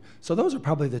doing. So those are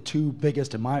probably the two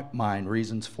biggest, in my mind,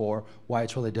 reasons for why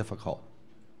it's really difficult.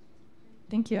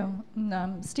 Thank you.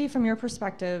 Steve, from your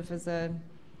perspective as a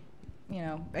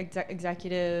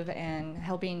executive and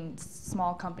helping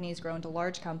small companies grow into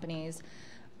large companies,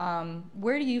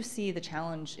 where do you see the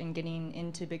challenge in getting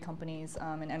into big companies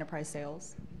in enterprise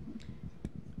sales?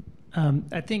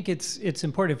 I think it's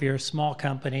important if you're a small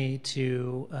company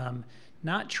to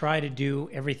not try to do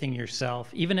everything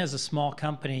yourself. Even as a small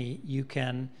company, you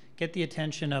can get the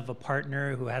attention of a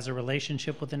partner who has a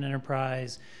relationship with an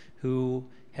enterprise, who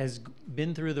has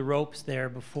been through the ropes there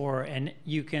before, and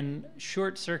you can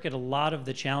short circuit a lot of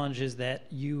the challenges that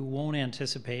you won't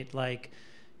anticipate. Like,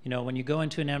 when you go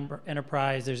into an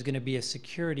enterprise, there's going to be a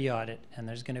security audit, and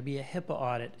there's going to be a HIPAA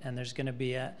audit, and there's going to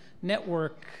be a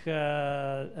network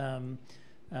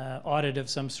audit of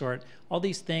some sort. All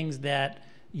these things that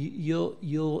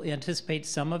you'll anticipate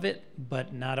some of it,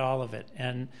 but not all of it.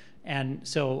 And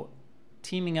so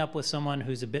teaming up with someone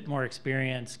who's a bit more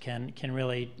experienced can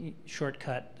really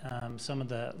shortcut some of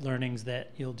the learnings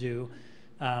that you'll do.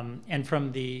 And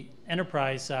from the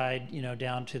enterprise side,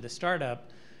 down to the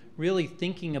startup, really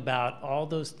thinking about all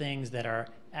those things that are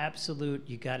absolute,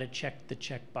 you got to check the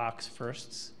checkbox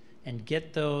firsts and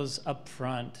get those up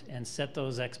front and set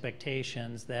those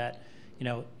expectations that,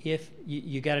 if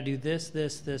you got to do this,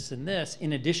 and this,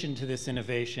 in addition to this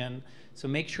innovation. So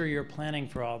make sure you're planning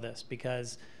for all this,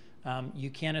 because you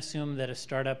can't assume that a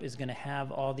startup is going to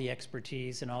have all the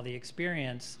expertise and all the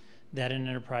experience that an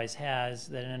enterprise has,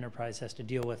 to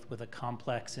deal with a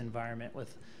complex environment,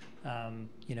 with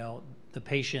the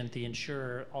patient, the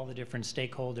insurer, all the different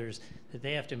stakeholders that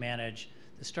they have to manage.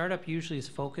 The startup usually is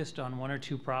focused on one or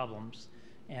two problems.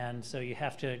 And so you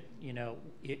have to,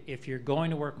 if you're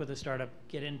going to work with a startup,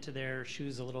 get into their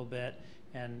shoes a little bit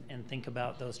and think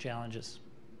about those challenges.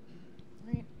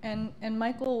 Right. And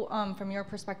Michael, from your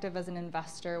perspective as an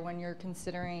investor, when you're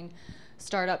considering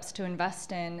startups to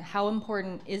invest in, how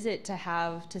important is it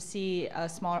to see a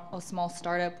small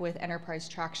startup with enterprise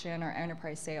traction or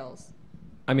enterprise sales?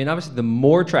 I mean, obviously, the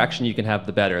more traction you can have,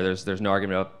 the better. There's no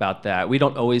argument about that. We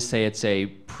don't always say it's a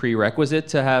prerequisite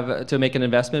to make an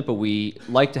investment, but we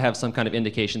like to have some kind of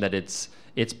indication that it's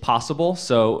possible.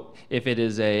 So if it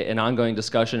is an ongoing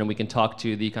discussion and we can talk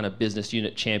to the kind of business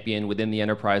unit champion within the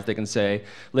enterprise, they can say,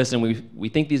 listen, we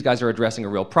think these guys are addressing a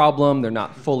real problem. They're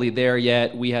not fully there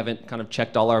yet. We haven't kind of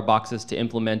checked all our boxes to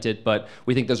implement it, but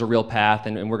we think there's a real path,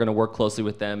 and we're going to work closely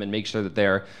with them and make sure that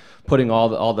they're putting all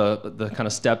the kind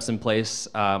of steps in place,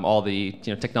 all the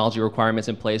technology requirements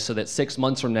in place, so that 6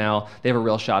 months from now they have a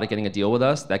real shot at getting a deal with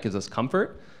us. That gives us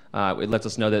comfort. It lets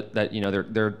us know that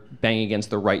they're banging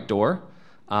against the right door.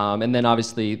 And then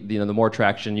obviously, the more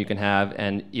traction you can have,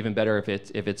 and even better if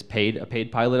it's a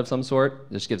paid pilot of some sort,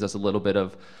 this gives us a little bit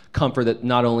of comfort that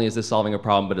not only is this solving a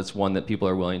problem, but it's one that people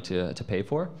are willing to pay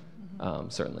for,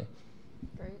 certainly.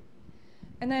 Great.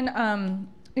 And then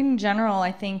in general,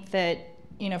 I think that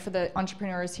for the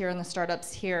entrepreneurs here and the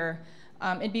startups here,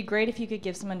 it'd be great if you could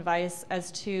give some advice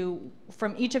as to,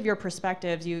 from each of your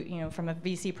perspectives, from a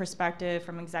VC perspective,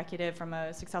 from executive, from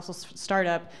a successful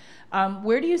startup,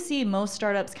 where do you see most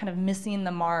startups kind of missing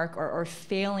the mark or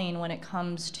failing when it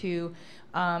comes to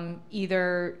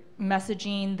either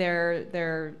messaging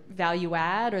their value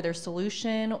add or their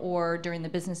solution, or during the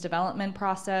business development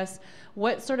process?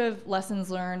 What sort of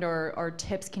lessons learned or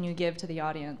tips can you give to the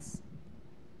audience?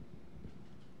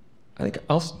 I think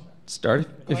I'll start,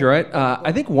 if you're right.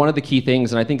 I think one of the key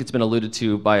things, and I think it's been alluded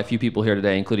to by a few people here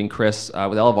today, including Chris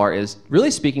with Elevar, is really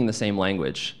speaking the same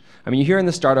language. I mean, you hear in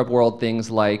the startup world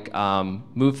things like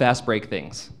move fast, break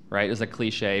things, right? It's a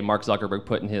cliche Mark Zuckerberg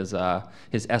put in his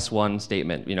S1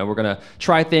 statement. We're going to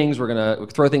try things, we're going to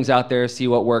throw things out there, see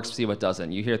what works, see what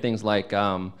doesn't. You hear things like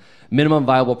minimum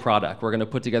viable product. We're going to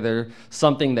put together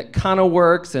something that kind of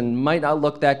works and might not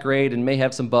look that great and may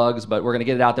have some bugs, but we're going to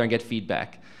get it out there and get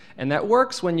feedback. And that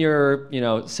works when you're,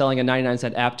 selling a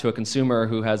 99-cent app to a consumer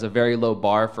who has a very low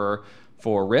bar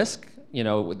for risk.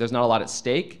 There's not a lot at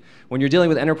stake. When you're dealing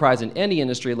with enterprise in any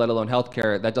industry, let alone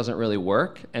healthcare, that doesn't really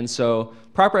work. And so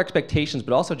proper expectations,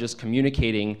 but also just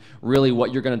communicating really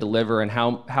what you're going to deliver and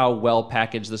how well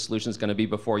packaged the solution is going to be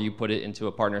before you put it into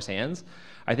a partner's hands.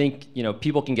 I think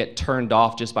people can get turned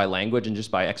off just by language and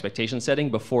just by expectation setting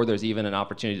before there's even an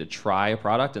opportunity to try a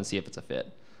product and see if it's a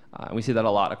fit. And we see that a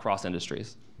lot across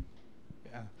industries.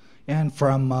 And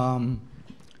from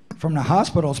From the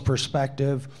hospital's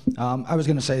perspective, I was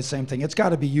going to say the same thing. It's got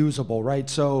to be usable, right?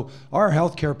 So our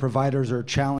healthcare providers are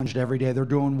challenged every day. They're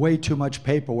doing way too much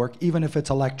paperwork. Even if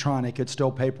it's electronic, it's still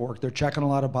paperwork. They're checking a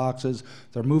lot of boxes.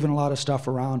 They're moving a lot of stuff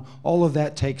around. All of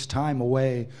that takes time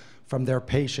away from their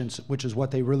patients, which is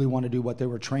what they really want to do, what they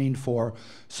were trained for.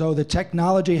 So the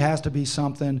technology has to be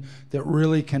something that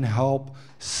really can help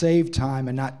save time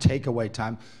and not take away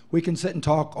time. We can sit and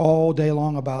talk all day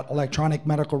long about electronic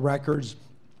medical records,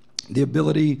 the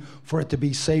ability for it to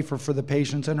be safer for the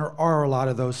patients, and there are a lot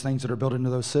of those things that are built into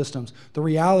those systems. The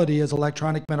reality is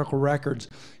electronic medical records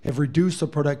have reduced the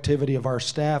productivity of our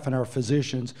staff and our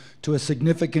physicians to a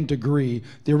significant degree.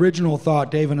 The original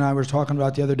thought Dave and I were talking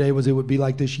about the other day was it would be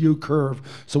like this U curve,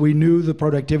 so we knew the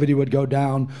productivity would go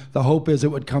down. The hope is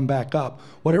it would come back up.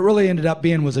 What it really ended up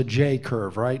being was a J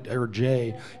curve, right, or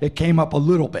J. It came up a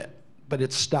little bit, but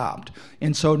it stopped.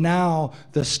 And so now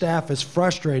the staff is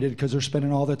frustrated because they're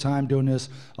spending all the time doing this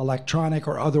electronic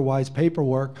or otherwise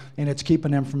paperwork, and it's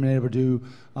keeping them from being able to do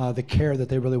the care that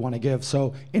they really want to give.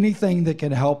 So anything that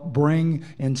can help bring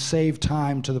and save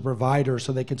time to the provider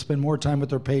so they can spend more time with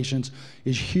their patients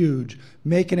is huge.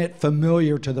 Making it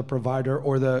familiar to the provider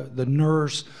or the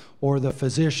nurse or the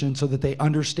physician so that they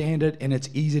understand it and it's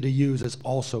easy to use is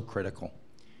also critical.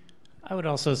 I would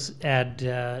also add,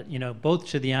 both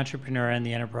to the entrepreneur and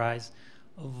the enterprise,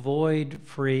 avoid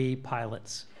free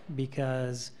pilots,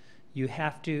 because you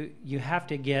have to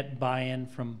get buy-in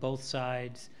from both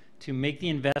sides to make the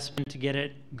investment to get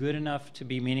it good enough to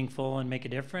be meaningful and make a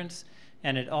difference.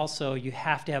 And you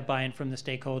have to have buy-in from the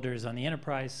stakeholders on the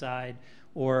enterprise side,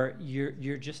 or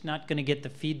you're just not going to get the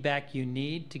feedback you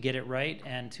need to get it right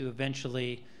and to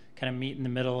eventually kind of meet in the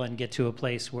middle and get to a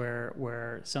place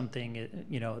where something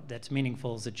that's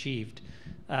meaningful is achieved.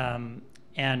 And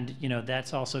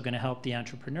that's also going to help the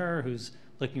entrepreneur who's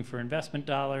looking for investment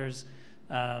dollars.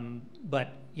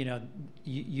 But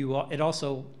it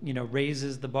also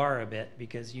raises the bar a bit,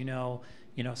 because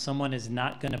someone is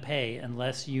not going to pay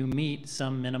unless you meet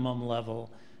some minimum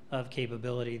level of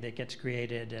capability that gets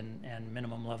created and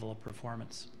minimum level of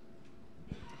performance.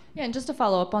 Yeah, and just to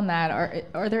follow up on that,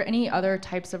 are there any other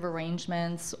types of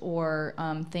arrangements or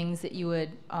things that you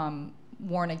would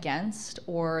warn against,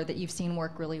 or that you've seen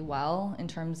work really well in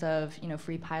terms of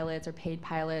free pilots or paid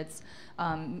pilots,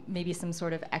 maybe some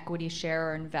sort of equity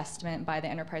share or investment by the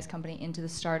enterprise company into the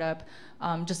startup?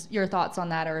 Just your thoughts on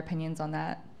that or opinions on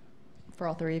that for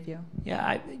all three of you.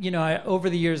 Yeah, over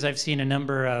the years I've seen a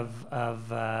number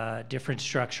of different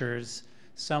structures.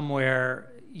 Somewhere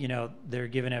they're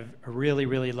given a really,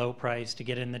 really low price to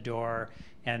get in the door,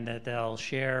 and that they'll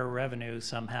share revenue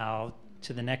somehow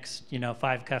to the next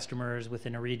 5 customers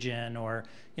within a region, or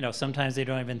sometimes they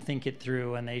don't even think it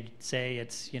through and they say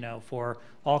it's for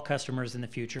all customers in the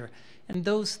future. And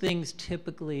those things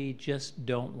typically just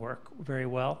don't work very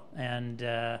well, and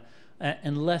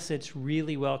unless it's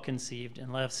really well conceived,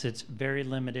 unless it's very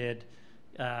limited,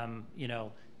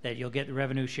 that you'll get the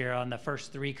revenue share on the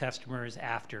first 3 customers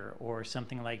after, or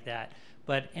something like that.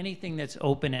 But anything that's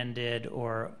open-ended,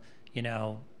 or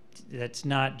that's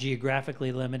not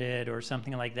geographically limited or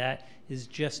something like that, is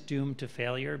just doomed to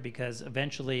failure, because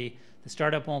eventually the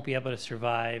startup won't be able to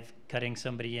survive cutting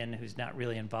somebody in who's not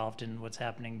really involved in what's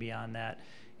happening beyond that.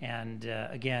 And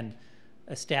again,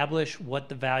 establish what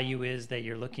the value is that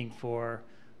you're looking for,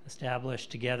 establish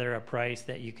together a price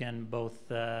that you can both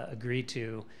agree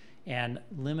to, and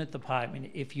limit the pilot. I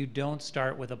mean, if you don't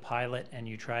start with a pilot and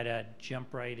you try to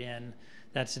jump right in,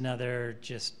 that's another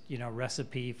just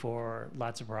recipe for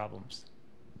lots of problems.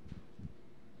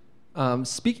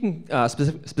 Speaking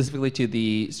specifically to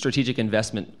the strategic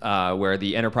investment, where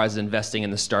the enterprise is investing in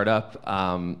the startup,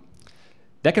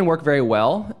 that can work very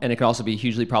well, and it can also be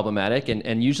hugely problematic.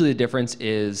 And usually the difference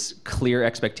is clear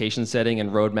expectation setting and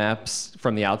roadmaps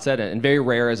from the outset. And very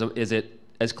rare is it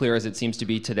as clear as it seems to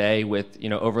be today, with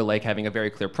Overlake having a very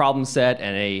clear problem set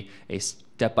and a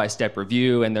step-by-step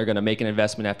review, and they're going to make an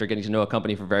investment after getting to know a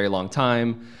company for a very long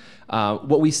time.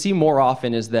 What we see more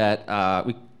often is that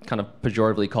we kind of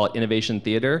pejoratively call it innovation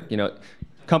theater.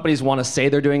 Companies want to say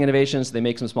they're doing innovation, so they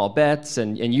make some small bets,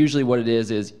 and usually what it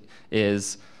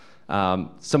is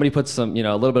somebody puts some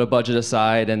a little bit of budget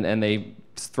aside, and they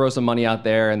throw some money out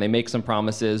there and they make some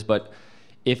promises. But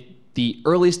if the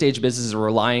early stage businesses are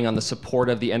relying on the support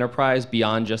of the enterprise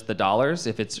beyond just the dollars,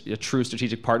 if it's a true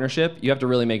strategic partnership, you have to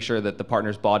really make sure that the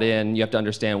partner's bought in. You have to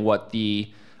understand what the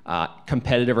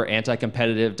competitive or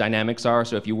anti-competitive dynamics are.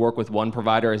 So if you work with one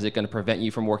provider, is it going to prevent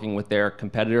you from working with their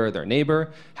competitor or their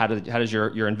neighbor? How does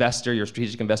your investor, your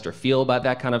strategic investor, feel about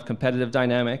that kind of competitive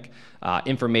dynamic?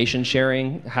 Information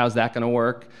sharing, how's that going to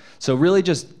work? So really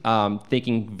just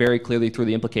thinking very clearly through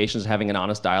the implications of having an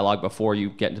honest dialogue before you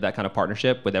get into that kind of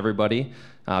partnership with everybody,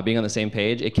 being on the same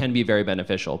page. It can be very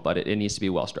beneficial, but it needs to be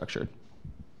well structured.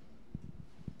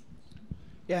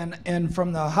 Yeah, and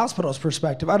from the hospital's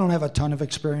perspective, I don't have a ton of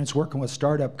experience working with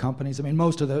startup companies. I mean,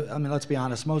 let's be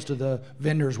honest, most of the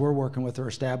vendors we're working with are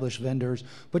established vendors.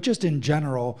 But just in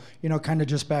general, kind of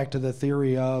just back to the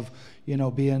theory of,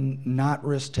 being not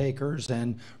risk takers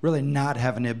and really not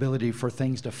having the ability for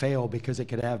things to fail because it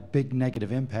could have big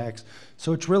negative impacts.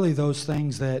 So it's really those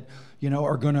things that,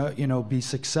 are going to, be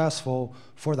successful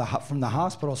from the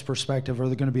hospital's perspective, are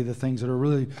going to be the things that are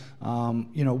really, a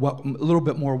little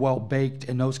bit more well-baked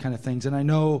and those kind of things. And I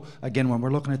know, again, when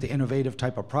we're looking at the innovative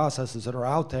type of processes that are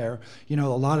out there, a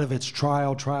lot of it's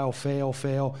trial,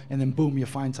 fail, and then boom, you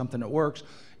find something that works.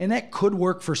 And that could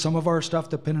work for some of our stuff,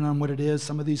 depending on what it is,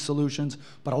 some of these solutions,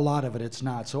 but a lot of it's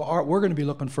not. So we're going to be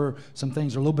looking for some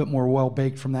things that are a little bit more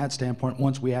well-baked from that standpoint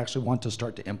once we actually want to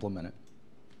start to implement it.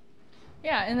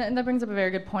 Yeah, and that brings up a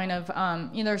very good point of,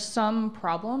 there's some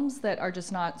problems that are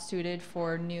just not suited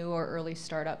for new or early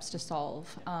startups to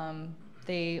solve.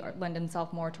 They lend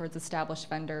themselves more towards established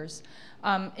vendors.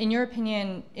 In your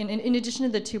opinion, in addition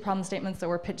to the two problem statements that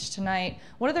were pitched tonight,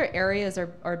 what other areas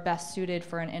are best suited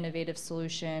for an innovative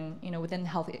solution, within the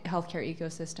healthcare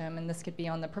ecosystem? And this could be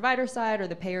on the provider side or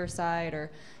the payer side,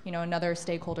 or another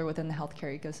stakeholder within the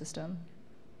healthcare ecosystem.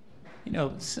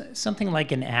 Something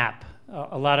like an app.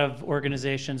 A lot of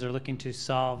organizations are looking to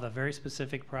solve a very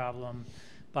specific problem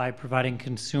by providing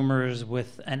consumers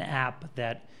with an app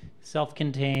that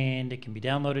self-contained, it can be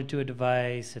downloaded to a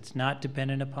device, it's not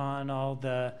dependent upon all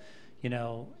the,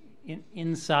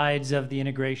 insides of the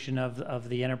integration of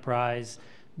the enterprise.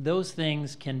 Those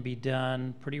things can be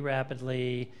done pretty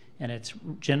rapidly, and it's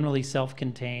generally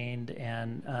self-contained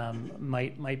and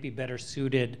might be better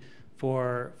suited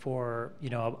for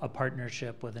a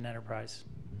partnership with an enterprise.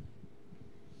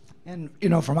 And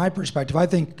from my perspective, I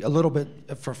think a little bit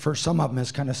for some of them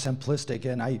is kind of simplistic,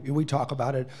 and we talk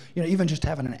about it. Even just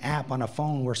having an app on a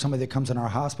phone where somebody that comes in our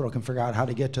hospital can figure out how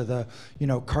to get to the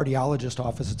cardiologist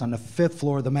office. It's on the 5th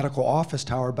floor of the medical office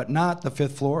tower, but not the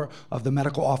 5th floor of the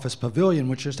medical office pavilion,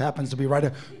 which just happens to be right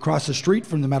across the street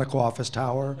from the medical office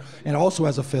tower, and also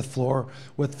has a 5th floor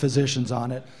with physicians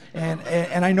on it.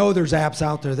 And I know there's apps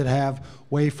out there that have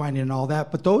wayfinding and all that,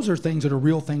 but those are things that are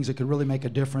real things that could really make a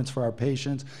difference for our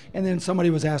patients. And then somebody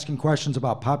was asking questions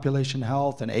about population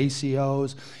health and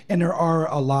ACOs, and there are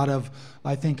a lot of,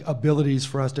 I think, abilities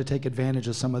for us to take advantage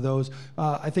of some of those.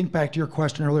 I think back to your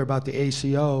question earlier about the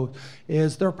ACO,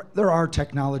 is there are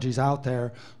technologies out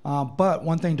there, but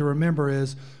one thing to remember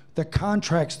is the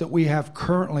contracts that we have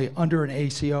currently under an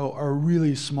ACO are a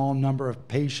really small number of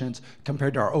patients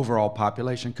compared to our overall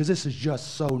population, because this is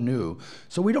just so new.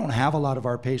 So we don't have a lot of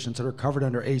our patients that are covered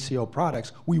under ACO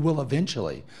products. We will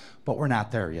eventually, but we're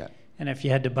not there yet. And if you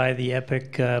had to buy the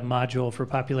Epic module for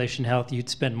population health, you'd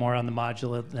spend more on the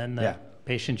module than the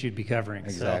patients you'd be covering.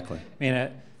 Exactly.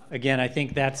 So, again, I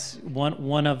think that's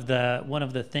one of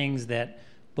the things that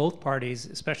both parties,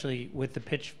 especially with the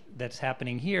pitch that's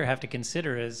happening here, have to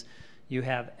consider is you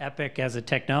have Epic as a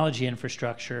technology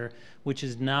infrastructure, which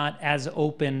is not as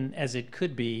open as it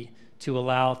could be to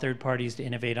allow third parties to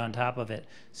innovate on top of it.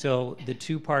 So the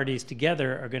two parties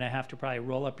together are going to have to probably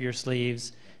roll up your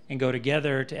sleeves and go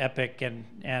together to Epic and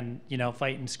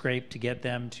fight and scrape to get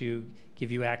them to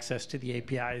give you access to the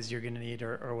APIs you're going to need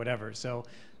or whatever. So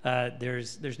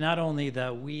there's not only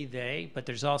the we, they, but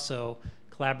there's also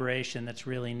collaboration that's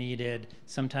really needed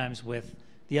sometimes with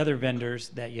the other vendors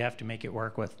that you have to make it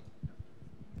work with.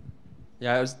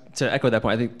 Yeah, to echo that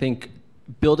point, I think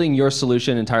building your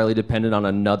solution entirely dependent on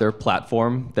another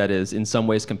platform that is in some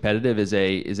ways competitive is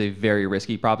a very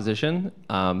risky proposition.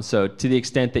 So to the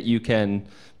extent that you can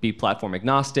be platform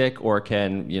agnostic or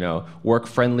can work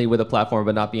friendly with a platform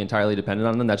but not be entirely dependent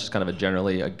on them, that's just kind of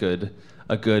generally a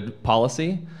good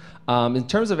policy. In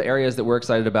terms of areas that we're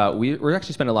excited about, we're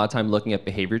actually spending a lot of time looking at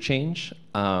behavior change,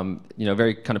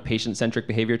 very kind of patient-centric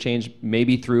behavior change,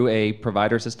 maybe through a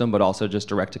provider system, but also just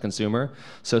direct to consumer.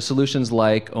 So solutions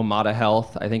like Omada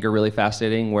Health, I think, are really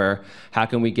fascinating, where how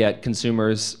can we get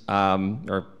consumers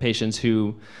or patients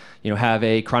who have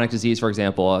a chronic disease, for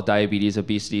example, diabetes,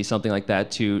 obesity, something like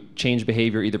that, to change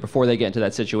behavior either before they get into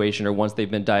that situation or once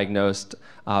they've been diagnosed,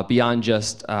 beyond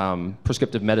just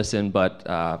prescriptive medicine,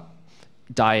 but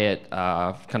diet,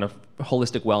 kind of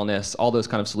holistic wellness, all those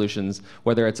kind of solutions,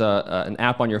 whether it's an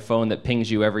app on your phone that pings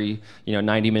you every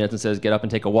 90 minutes and says get up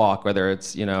and take a walk, whether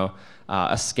it's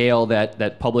a scale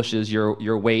that publishes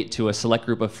your weight to a select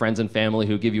group of friends and family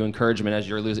who give you encouragement as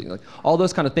you're losing. Like, all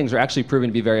those kind of things are actually proving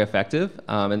to be very effective,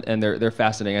 and they're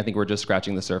fascinating. I think we're just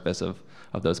scratching the surface of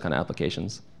those kind of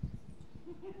applications.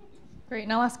 Great,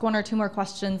 and I'll ask one or two more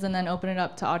questions and then open it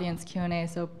up to audience Q&A,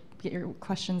 so get your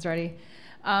questions ready.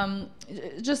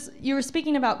 You were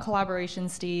speaking about collaboration,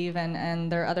 Steve,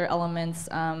 and there are other elements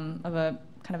of a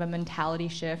kind of a mentality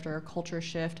shift or a culture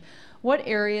shift. What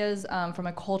areas, from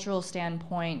a cultural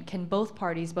standpoint, can both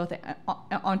parties, both the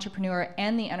entrepreneur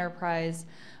and the enterprise,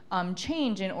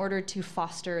 change in order to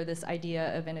foster this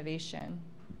idea of innovation?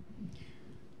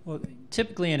 Well,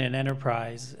 typically in an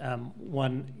enterprise, a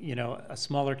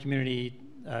smaller community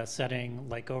setting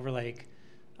like Overlake,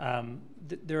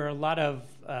 there are a lot of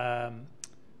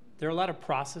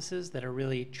processes that are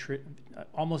really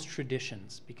almost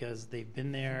traditions because they've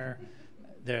been there.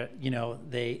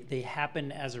 They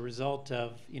happen as a result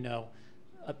of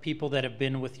people that have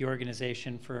been with the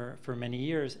organization for many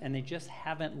years, and they just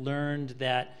haven't learned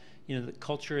that the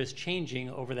culture is changing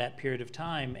over that period of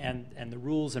time, and the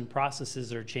rules and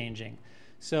processes are changing.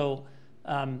 So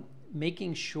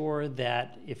making sure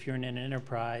that if you're in an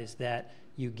enterprise that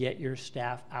you get your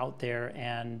staff out there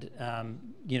and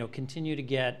continue to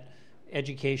get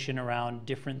education around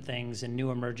different things and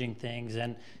new emerging things,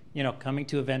 and coming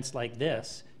to events like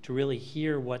this to really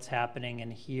hear what's happening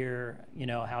and hear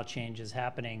how change is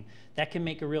happening, that can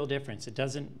make a real difference. It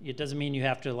doesn't mean you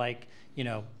have to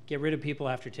get rid of people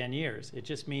after 10 years. It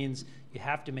just means you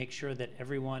have to make sure that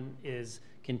everyone is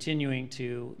continuing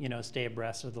to stay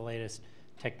abreast of the latest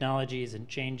technologies and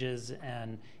changes,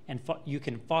 and you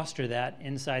can foster that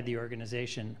inside the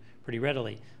organization pretty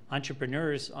readily.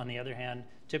 Entrepreneurs, on the other hand,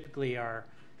 typically are,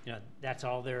 that's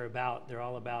all they're about. They're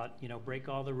all about, break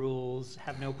all the rules,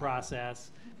 have no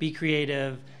process, be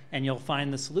creative, and you'll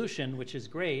find the solution, which is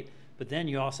great. But then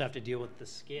you also have to deal with the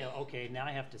scale. Okay, now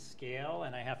I have to scale,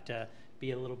 and I have to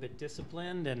be a little bit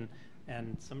disciplined, and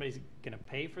somebody's going to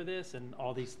pay for this, and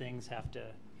all these things have to,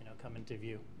 come into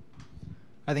view.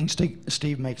 I think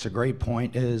Steve makes a great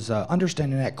point, is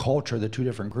understanding that culture, the two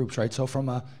different groups, right? So from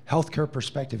a healthcare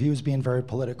perspective, he was being very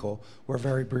political. We're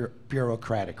very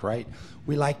bureaucratic, right?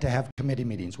 We like to have committee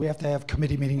meetings. We have to have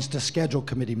committee meetings to schedule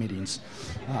committee meetings.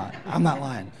 I'm not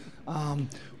lying.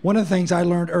 One of the things I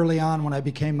learned early on when I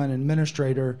became an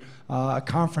administrator, a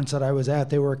conference that I was at,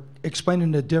 they were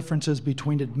explaining the differences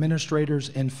between administrators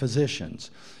and physicians.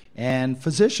 And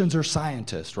physicians are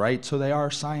scientists, right? So they are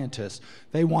scientists.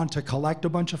 They want to collect a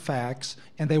bunch of facts,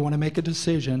 and they want to make a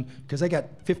decision because they got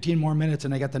 15 more minutes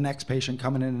and they got the next patient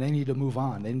coming in, and they need to move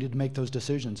on. They need to make those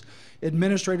decisions.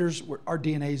 Administrators, our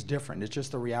DNA is different. It's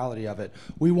just the reality of it.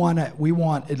 We want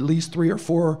at least 3 or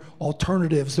 4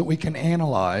 alternatives that we can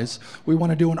analyze. We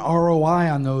want to do an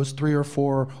ROI on those 3 or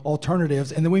 4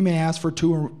 alternatives, and then we may ask for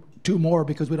two more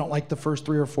because we don't like the first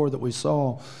 3 or 4 that we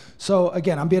saw. So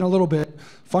again, I'm being a little bit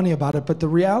funny about it, but the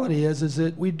reality is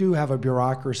that we do have a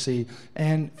bureaucracy,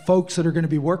 and folks that are going to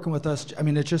be working with us, I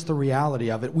mean, it's just the reality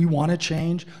of it. We want to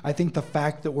change. I think the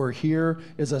fact that we're here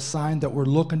is a sign that we're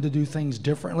looking to do things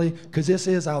differently, because this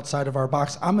is outside of our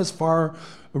box. I'm as far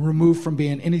removed from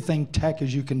being anything tech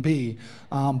as you can be,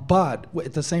 but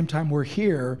at the same time, we're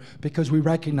here because we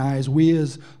recognize we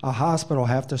as a hospital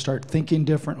have to start thinking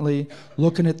differently,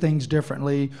 looking at things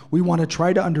differently. We want to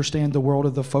try to understand the world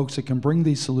of the folks that can bring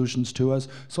these solutions to us.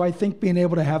 So I think being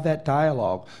able to have that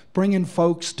dialogue, bringing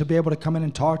folks to be able to come in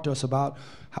and talk to us about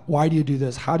why do you do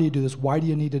this, how do you do this, why do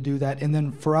you need to do that, and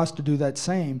then for us to do that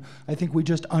same, I think we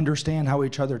just understand how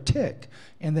each other tick,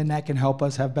 and then that can help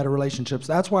us have better relationships.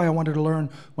 That's why I wanted to learn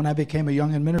when I became a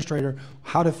young administrator,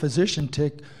 how do physicians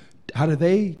tick, how do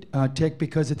they tick,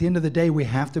 because at the end of the day, we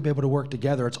have to be able to work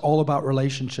together. It's all about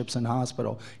relationships in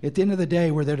hospital. At the end of the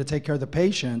day, we're there to take care of the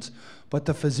patients, but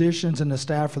the physicians and the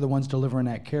staff are the ones delivering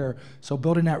that care. So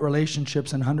building that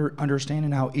relationships and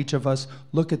understanding how each of us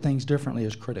look at things differently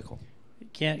is critical.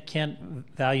 Can't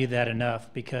value that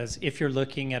enough, because if you're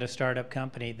looking at a startup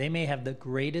company, they may have the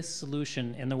greatest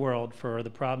solution in the world for the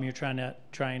problem you're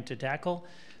trying to tackle,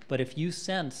 but if you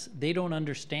sense they don't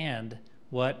understand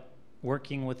what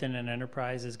working within an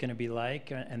enterprise is going to be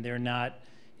like, and they're not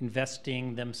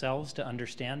investing themselves to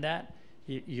understand that,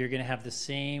 you're going to have the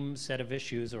same set of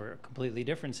issues or a completely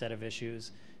different set of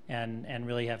issues, and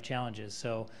really have challenges.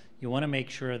 So you want to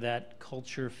make sure that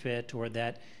culture fit, or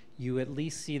that you at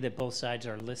least see that both sides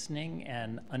are listening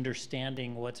and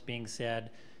understanding what's being said,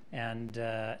 and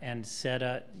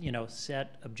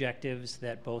set objectives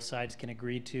that both sides can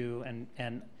agree to,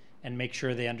 and make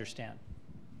sure they understand.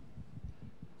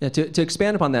 Yeah, to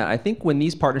expand upon that, I think when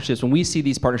we see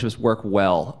these partnerships work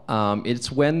well,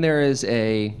 it's when there is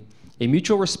a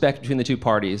mutual respect between the two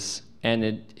parties,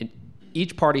 and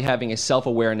each party having a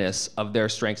self-awareness of their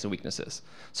strengths and weaknesses.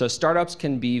 So startups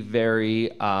can be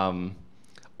very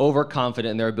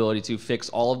overconfident in their ability to fix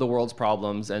all of the world's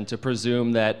problems and to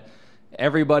presume that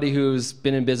everybody who's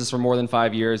been in business for more than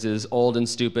 5 years is old and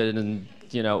stupid and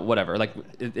whatever. Like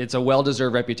it's a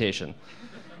well-deserved reputation.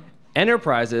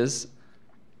 Enterprises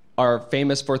are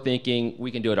famous for thinking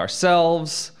we can do it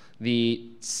ourselves. The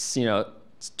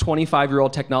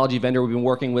 25-year-old technology vendor we've been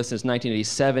working with since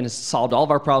 1987 has solved all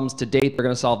of our problems to date. They're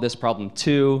going to solve this problem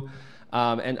too.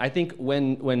 And I think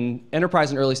when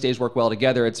enterprise and early stage work well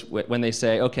together, it's when they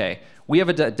say, okay, we have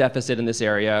a deficit in this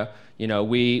area.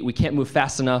 We can't move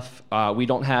fast enough. We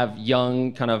don't have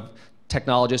young kind of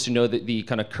technologists who know the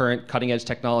kind of current cutting edge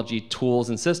technology tools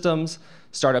and systems.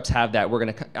 Startups have that. We're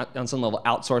going to, on some level,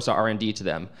 outsource our R&D to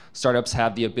them. Startups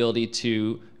have the ability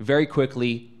to very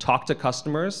quickly talk to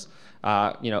customers.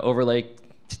 Overlake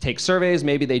take surveys.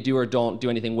 Maybe they do or don't do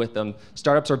anything with them.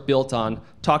 Startups are built on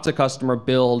talk to customer,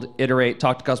 build, iterate,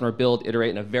 talk to customer, build, iterate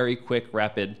in a very quick,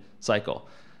 rapid cycle.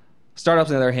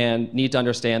 Startups, on the other hand, need to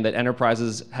understand that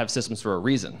enterprises have systems for a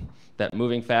reason, that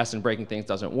moving fast and breaking things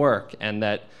doesn't work, and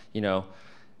that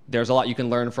there's a lot you can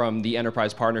learn from the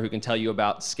enterprise partner who can tell you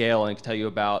about scale and can tell you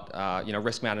about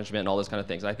risk management and all those kind of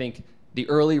things. I think the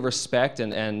early respect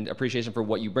and appreciation for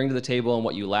what you bring to the table and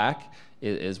what you lack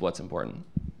is what's important.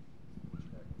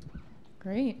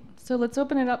 Great. So let's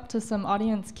open it up to some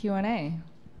audience Q&A.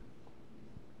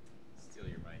 Steal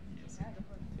your mic. Yes.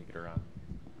 Take it around.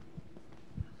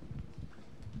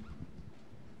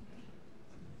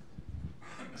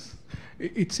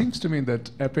 It seems to me that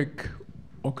Epic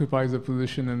occupies a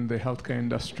position in the healthcare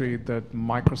industry that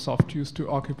Microsoft used to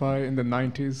occupy in the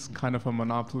 90s, kind of a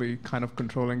monopoly, kind of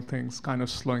controlling things, kind of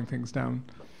slowing things down.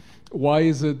 Why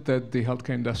is it that the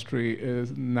healthcare industry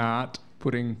is not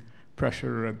putting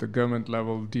pressure at the government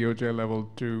level, DOJ level,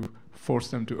 to force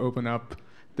them to open up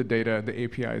the data, the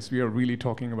APIs? We are really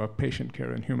talking about patient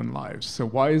care and human lives. So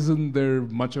why isn't there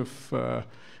much of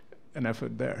an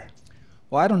effort there?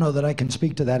 Well, I don't know that I can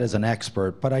speak to that as an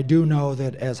expert, but I do know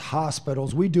that as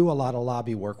hospitals, we do a lot of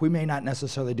lobby work. We may not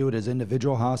necessarily do it as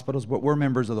individual hospitals, but we're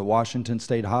members of the Washington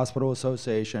State Hospital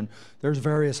Association. There's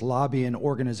various lobbying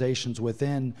organizations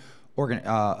within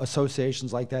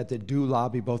associations like that do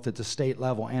lobby both at the state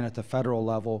level and at the federal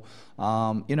level.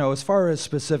 As far as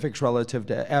specifics relative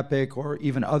to Epic or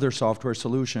even other software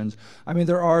solutions, I mean,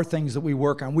 there are things that we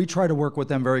work on. We try to work with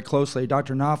them very closely.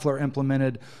 Dr. Knopfler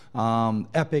implemented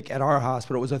Epic at our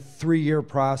hospital. It was a 3-year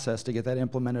process to get that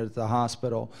implemented at the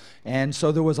hospital. And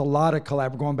so there was a lot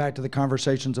of going back to the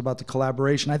conversations about the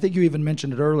collaboration. I think you even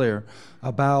mentioned it earlier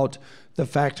about the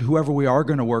fact whoever we are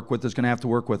going to work with is going to have to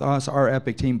work with us, our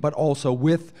Epic team, but also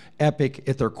with Epic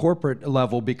at their corporate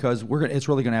level, because it's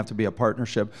really going to have to be a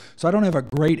partnership. So I don't have a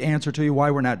great answer to you why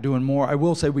we're not doing more. I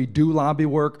will say we do lobby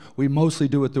work. We mostly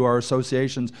do it through our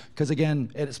associations because,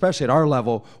 again, especially at our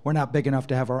level, we're not big enough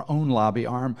to have our own lobby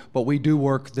arm, but we do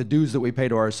work the dues that we pay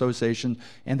to our association,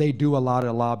 and they do a lot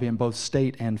of lobbying, both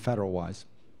state and federal-wise.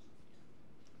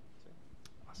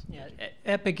 Yeah,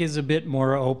 Epic is a bit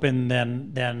more open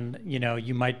than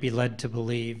you might be led to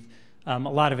believe. A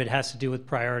lot of it has to do with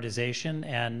prioritization,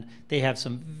 and they have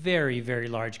some very, very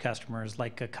large customers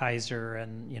like a Kaiser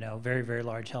and very, very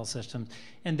large health systems,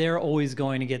 and they're always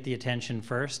going to get the attention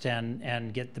first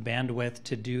and get the bandwidth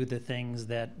to do the things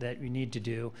that you need to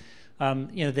do.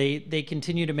 They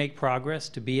continue to make progress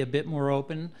to be a bit more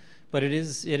open. But it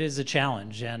is a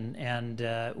challenge, and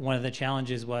one of the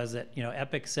challenges was that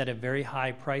Epic set a very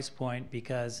high price point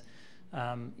because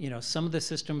some of the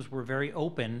systems were very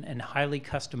open and highly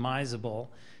customizable,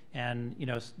 and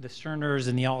the Cerners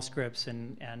and the Allscripts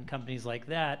and companies like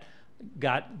that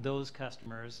got those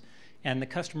customers, and the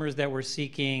customers that were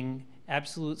seeking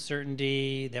absolute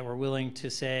certainty, that were willing to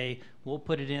say we'll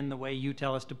put it in the way you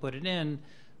tell us to put it in,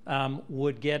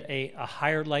 would get a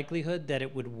higher likelihood that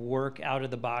it would work out of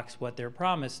the box what they're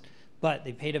promised, but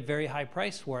they paid a very high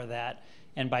price for that,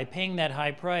 and by paying that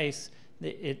high price,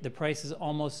 the price is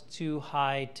almost too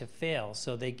high to fail,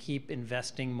 so they keep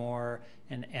investing more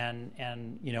and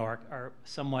are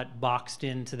somewhat boxed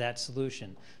into that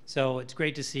solution. So it's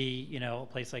great to see a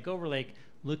place like Overlake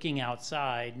looking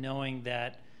outside, knowing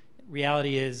that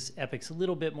reality is Epic's a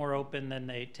little bit more open than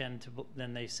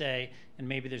they say, and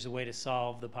maybe there's a way to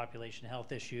solve the population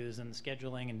health issues and the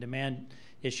scheduling and demand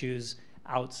issues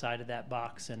outside of that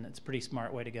box, and it's a pretty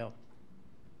smart way to go.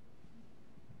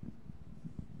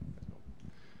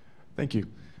 Thank you.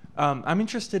 I'm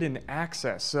interested in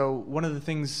access. So one of the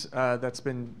things that's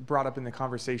been brought up in the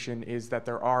conversation is that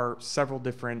there are several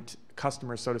different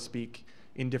customers, so to speak,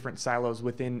 in different silos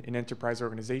within an enterprise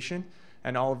organization,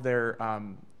 and all of their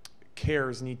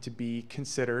cares need to be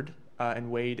considered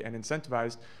and weighed and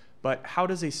incentivized. But how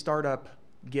does a startup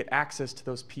get access to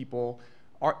those people?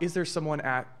 Is there someone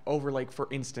at Overlake, for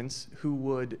instance, who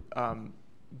would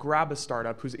grab a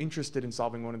startup who's interested in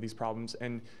solving one of these problems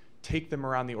and take them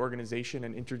around the organization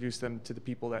and introduce them to the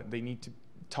people that they need to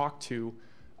talk to?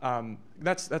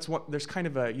 That's what, there's kind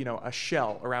of a, a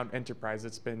shell around enterprise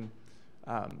that's been,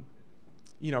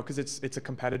 because it's a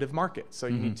competitive market. So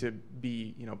you need to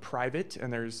be, private,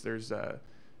 and there's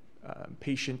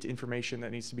patient information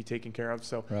that needs to be taken care of.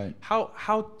 So right.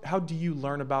 How do you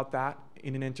learn about that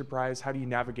in an enterprise? How do you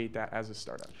navigate that as a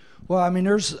startup? Well, I mean,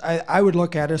 I would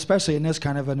look at it, especially in this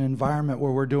kind of an environment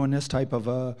where we're doing this type of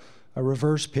a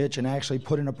reverse pitch and actually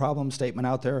putting a problem statement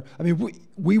out there. I mean,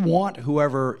 we want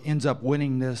whoever ends up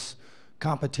winning this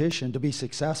competition to be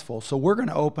successful. So we're going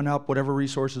to open up whatever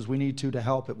resources we need to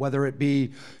help it, whether it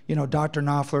be, Dr.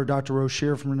 Knopfler, Dr.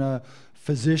 Rochier from the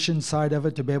physician side of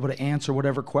it, to be able to answer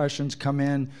whatever questions come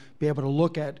in, be able to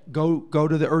look at, go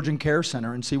to the urgent care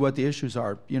center and see what the issues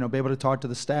are, be able to talk to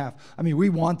the staff. I mean, we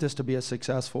want this to be a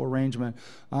successful arrangement.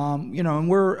 And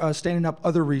we're standing up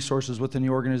other resources within the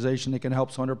organization that can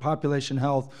help. So under population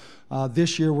health,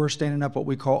 this year we're standing up what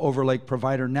we call Overlake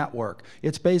Provider Network.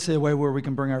 It's basically a way where we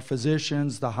can bring our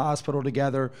physicians, the hospital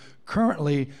together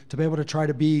currently to be able to try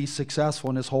to be successful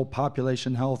in this whole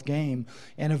population health game.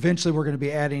 And eventually we're going to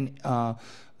be adding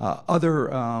other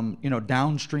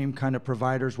downstream kind of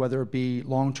providers, whether it be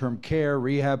long-term care,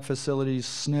 rehab facilities,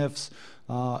 SNFs,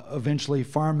 eventually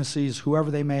pharmacies,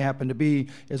 whoever they may happen to be,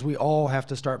 as we all have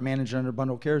to start managing under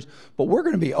bundled cares. But we're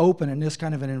going to be open in this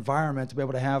kind of an environment to be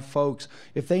able to have folks,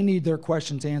 if they need their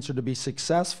questions answered to be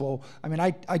successful. I mean,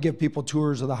 I give people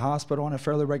tours of the hospital on a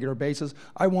fairly regular basis.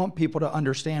 I want people to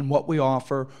understand what we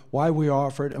offer, why we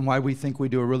offer it, and why we think we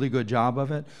do a really good job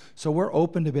of it. So we're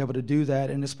open to be able to do that,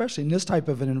 and especially in this type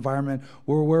of an environment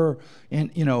where we're,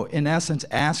 in essence,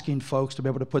 asking folks to be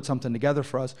able to put something together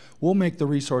for us, we'll make the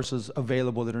resources available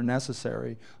that are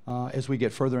necessary as we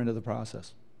get further into the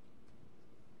process.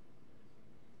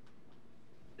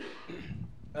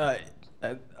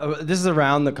 This is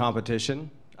around the competition,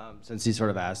 since he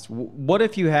sort of asked. What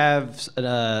if you have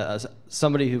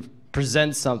somebody who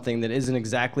presents something that isn't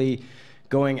exactly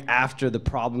going after the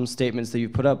problem statements that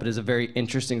you've put up, but is a very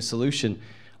interesting solution?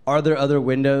 Are there other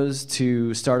windows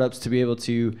to startups to be able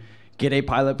to get a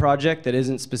pilot project that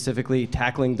isn't specifically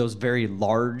tackling those very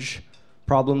large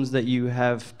problems that you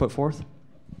have put forth?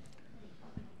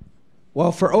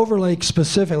 Well, for Overlake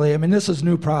specifically, I mean, this is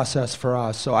new process for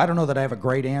us, so I don't know that I have a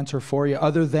great answer for you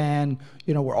other than,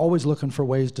 we're always looking for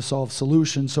ways to solve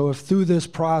solutions. So if through this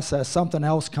process something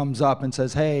else comes up and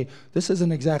says, hey, this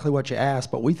isn't exactly what you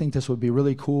asked, but we think this would be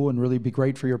really cool and really be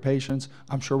great for your patients,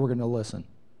 I'm sure we're going to listen.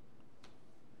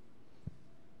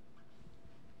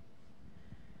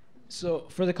 So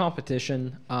for the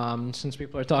competition, since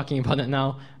people are talking about it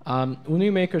now, when we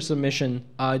make our submission,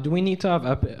 do we need to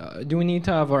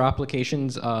have our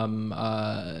applications? Do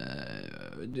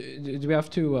we have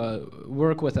to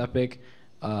work with Epic?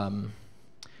 Do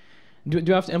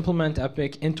we have to implement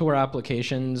Epic into our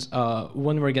applications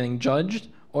when we're getting judged,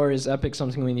 or is Epic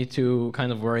something we need to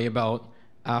kind of worry about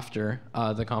after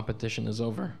the competition is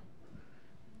over?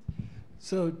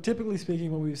 So typically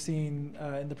speaking, what we've seen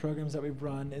in the programs that we've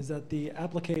run is that the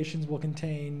applications will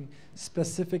contain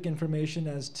specific information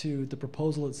as to the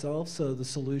proposal itself, so the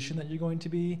solution that you're going to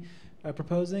be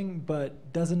proposing,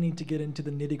 but doesn't need to get into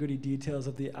the nitty-gritty details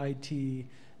of the IT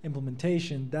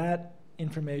implementation. That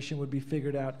information would be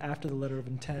figured out after the letter of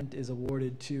intent is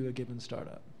awarded to a given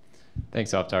startup. Thanks,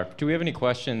 Avtar. Do we have any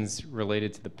questions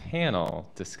related to the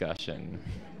panel discussion?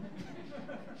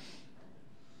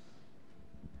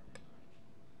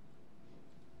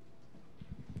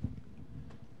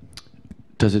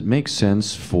 Does it make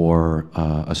sense for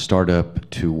a startup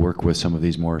to work with some of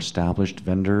these more established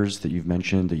vendors that you've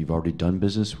mentioned, that you've already done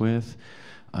business with?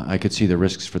 I could see the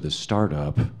risks for the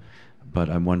startup, but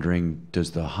I'm wondering,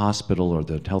 does the hospital or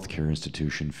the healthcare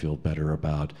institution feel better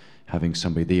about having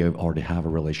somebody they already have a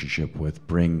relationship with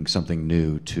bring something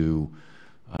new to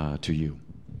you?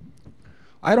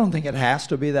 I don't think it has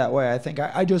to be that way. I think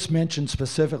I just mentioned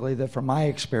specifically that from my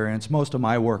experience, most of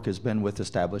my work has been with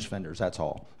established vendors. That's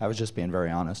all. I was just being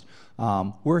very honest.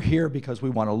 We're here because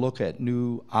we want to look at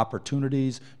new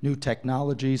opportunities, new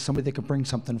technologies, somebody that can bring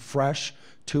something fresh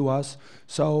to us.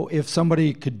 So if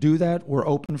somebody could do that, we're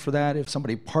open for that. If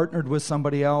somebody partnered with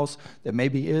somebody else that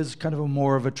maybe is kind of a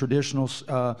more of a traditional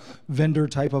vendor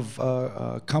type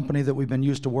of company that we've been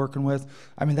used to working with,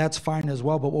 I mean, that's fine as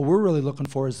well. But what we're really looking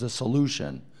for is the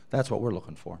solution. That's what we're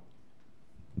looking for.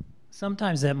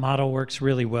 Sometimes that model works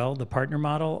really well, the partner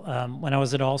model. When I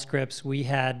was at Allscripts, we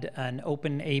had an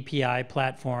open API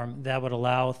platform that would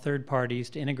allow third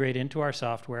parties to integrate into our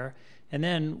software, and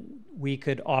then we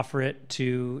could offer it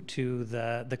to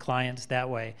the clients that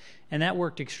way. And that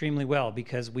worked extremely well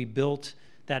because we built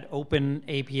that open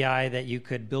API that you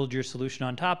could build your solution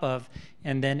on top of,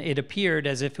 and then it appeared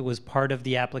as if it was part of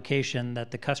the application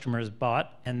that the customers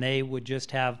bought, and they would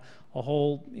just have a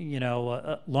whole,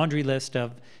 a laundry list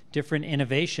of different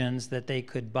innovations that they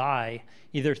could buy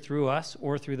either through us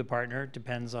or through the partner,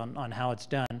 depends on how it's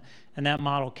done. And that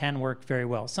model can work very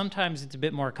well. Sometimes it's a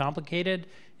bit more complicated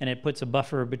and it puts a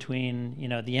buffer between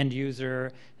the end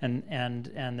user and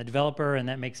the developer, and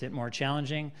that makes it more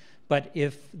challenging. But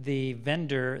if the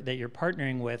vendor that you're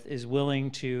partnering with is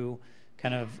willing to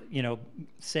kind of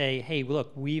say, hey,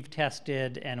 look, we've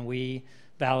tested and we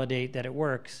validate that it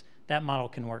works, that model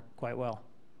can work quite well.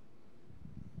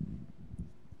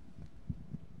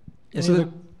 Yeah,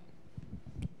 so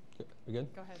we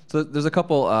good? Go ahead. So there's a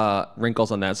couple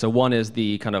wrinkles on that. So one is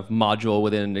the kind of module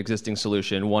within an existing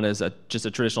solution. One is just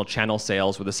a traditional channel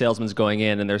sales where the salesman's going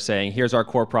in and they're saying, here's our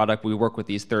core product. We work with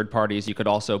these third parties you could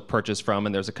also purchase from,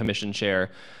 and there's a commission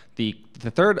share. The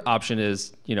third option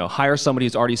is, hire somebody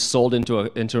who's already sold into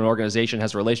an organization,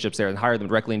 has relationships there, and hire them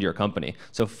directly into your company.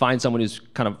 So find someone who's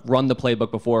kind of run the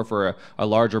playbook before for a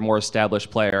larger, more established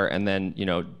player, and then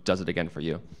does it again for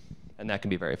you, and that can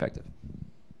be very effective.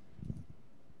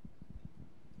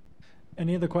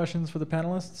 Any other questions for the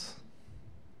panelists?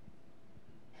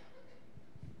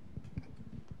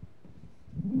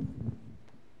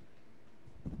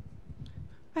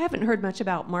 I haven't heard much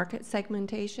about market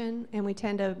segmentation, and we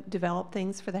tend to develop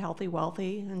things for the healthy,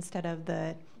 wealthy instead of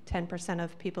the 10%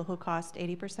 of people who cost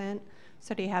 80%.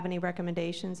 So do you have any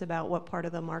recommendations about what part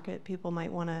of the market people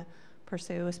might want to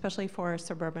pursue, especially for a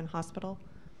suburban hospital?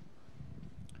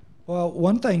 Well,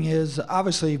 one thing is,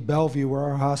 obviously, Bellevue, where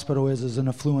our hospital is an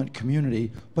affluent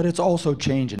community, but it's also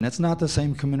changing. It's not the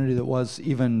same community that was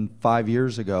even 5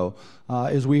 years ago.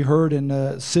 As we heard in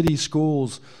the city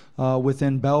schools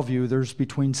within Bellevue, there's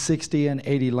between 60 and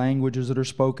 80 languages that are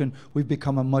spoken. We've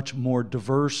become a much more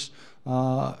diverse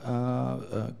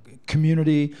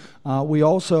community. We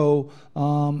also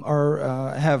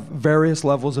have various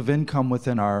levels of income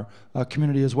within our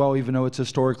community as well, even though it's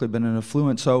historically been an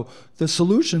affluent. So the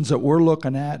solutions that we're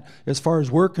looking at, as far as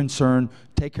we're concerned,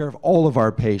 take care of all of our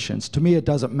patients. To me, it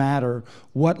doesn't matter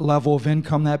what level of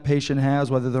income that patient has,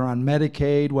 whether they're on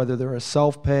Medicaid, whether they're a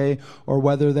self-pay, or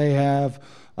whether they have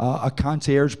a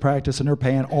concierge practice and they're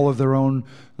paying all of their own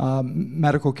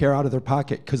medical care out of their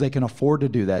pocket because they can afford to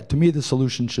do that. To me, the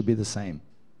solution should be the same.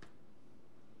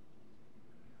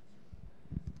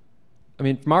 I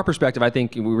mean, from our perspective, I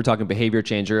think we were talking behavior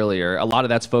change earlier. A lot of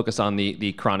that's focused on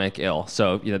the chronic ill.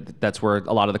 So that's where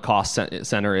a lot of the cost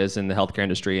center is in the healthcare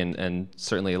industry, and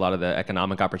certainly a lot of the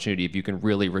economic opportunity if you can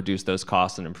really reduce those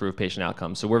costs and improve patient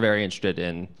outcomes. So we're very interested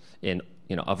in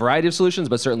a variety of solutions,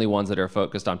 but certainly ones that are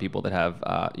focused on people that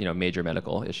have major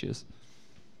medical issues.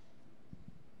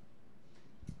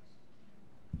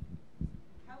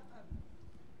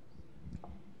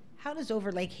 How does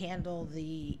Overlake handle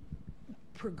the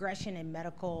progression in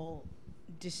medical,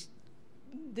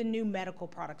 the new medical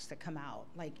products that come out,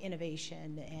 like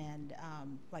innovation and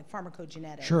like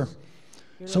pharmacogenetics? Sure.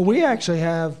 So we actually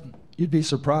have, you'd be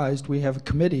surprised, we have a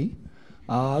committee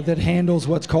that handles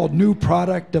what's called new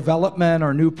product development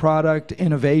or new product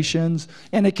innovations.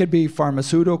 And it could be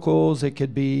pharmaceuticals, it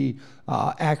could be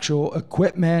actual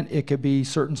equipment, it could be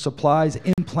certain supplies,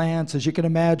 implants. As you can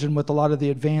imagine, with a lot of the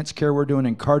advanced care we're doing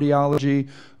in cardiology,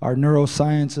 our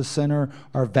neurosciences center,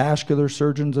 our vascular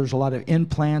surgeons, there's a lot of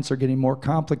implants are getting more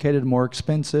complicated, more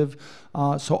expensive.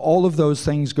 So all of those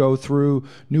things go through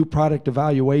new product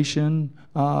evaluation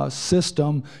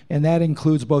system, and that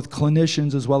includes both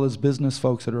clinicians as well as business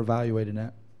folks that are evaluating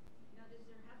that. Now, does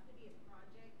there have to be a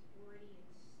project already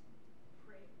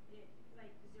does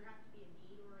there have to be a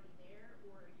need already there,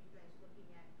 or are you guys looking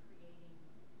at creating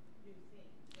new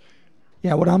things?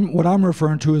 Yeah, what I'm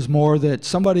referring to is more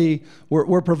that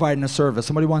we're providing a service.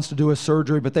 Somebody wants to do a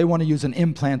surgery, but they want to use an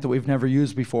implant that we've never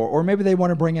used before, or maybe they want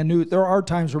to bring there are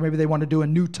times where maybe they want to do a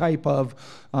new type of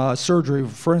surgery.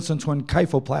 For instance, when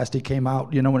kyphoplasty came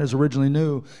out, when it was originally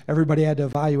new, everybody had to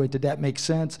evaluate, did that make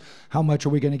sense? How much are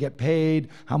we going to get paid?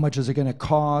 How much is it going to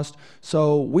cost?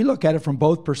 So we look at it from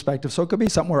both perspectives. So it could be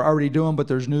something we're already doing, but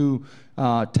there's new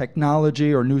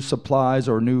technology or new supplies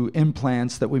or new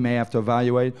implants that we may have to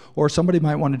evaluate, or somebody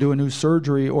might want to do a new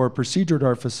surgery or a procedure at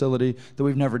our facility that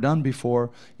we've never done before,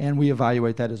 and we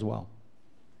evaluate that as well.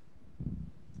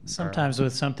 Sometimes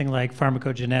with something like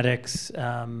pharmacogenetics,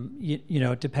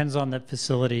 it depends on the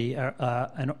facility.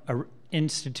 An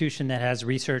institution that has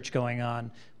research going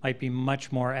on might be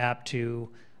much more apt to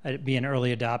be an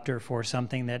early adopter for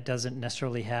something that doesn't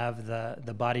necessarily have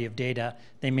the body of data.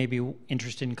 They may be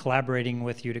interested in collaborating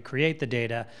with you to create the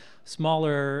data.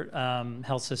 Smaller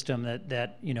health system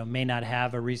that may not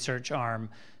have a research arm,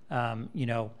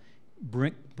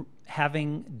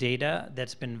 having data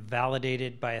that's been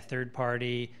validated by a third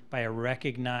party, by a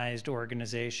recognized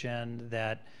organization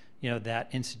that that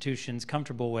institution's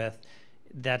comfortable with,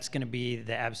 that's going to be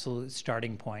the absolute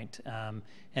starting point.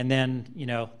 And then,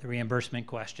 the reimbursement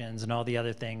questions and all the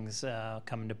other things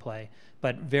come into play.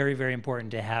 But very, very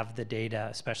important to have the data,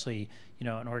 especially,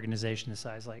 an organization the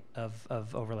size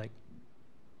of Overlake.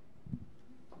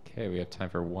 Okay, we have time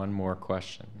for one more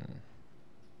question.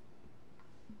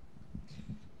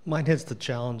 Mine hits the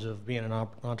challenge of being an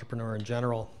entrepreneur in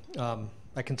general.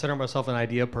 I consider myself an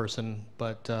idea person,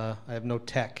 but I have no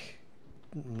tech.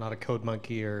 I'm not a code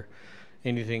monkey or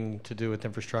anything to do with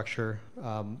infrastructure.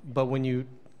 But when you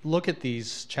look at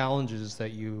these challenges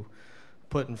that you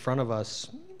put in front of us,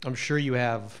 I'm sure you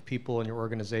have people in your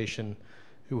organization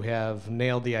who have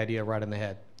nailed the idea right on the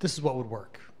head. This is what would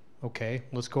work. Okay,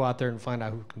 let's go out there and find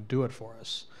out who can do it for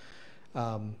us.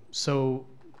 So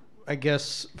I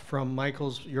guess from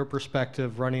your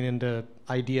perspective, running into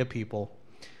idea people,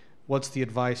 what's the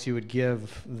advice you would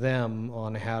give them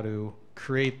on how to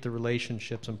create the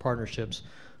relationships and partnerships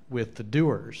with the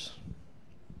doers?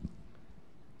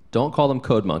 Don't call them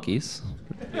code monkeys.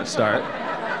 Start.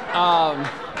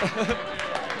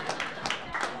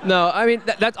 No, I mean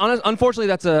that's honest. Unfortunately,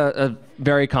 that's a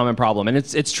very common problem, and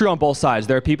it's true on both sides.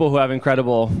 There are people who have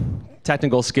incredible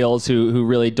technical skills who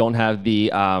really don't have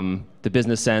the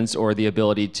business sense or the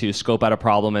ability to scope out a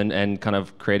problem and kind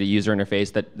of create a user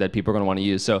interface that people are going to want to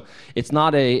use. So it's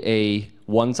not a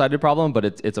one-sided problem, but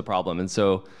it's a problem. And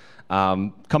so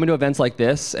coming to events like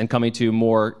this and coming to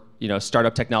more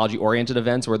startup technology-oriented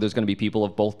events where there's going to be people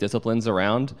of both disciplines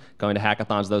around, going to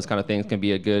hackathons, those kind of things can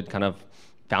be a good kind of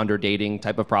founder dating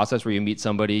type of process where you meet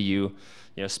somebody, you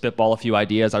spitball a few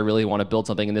ideas. I really want to build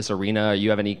something in this arena. You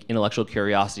have any intellectual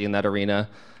curiosity in that arena?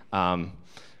 When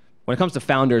it comes to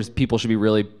founders, people should be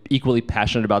really equally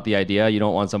passionate about the idea. You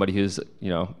don't want somebody who's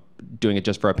doing it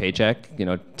just for a paycheck.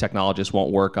 Technologists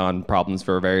won't work on problems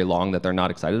for very long that they're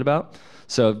not excited about.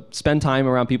 So spend time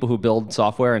around people who build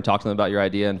software and talk to them about your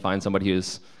idea, and find somebody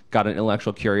who's got an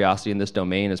intellectual curiosity in this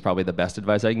domain is probably the best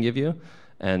advice I can give you.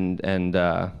 And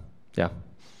yeah.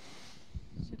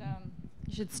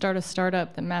 You should start a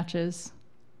startup that matches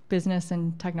business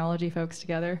and technology folks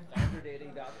together.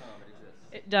 Founderdating.com,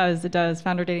 it exists. It does.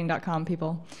 Founderdating.com,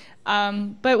 people.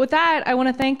 But with that, I want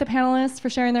to thank the panelists for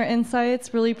sharing their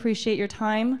insights. Really appreciate your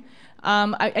time.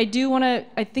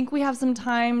 I think we have some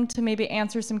time to maybe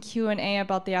answer some Q&A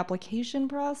about the application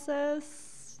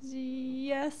process.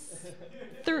 Yes?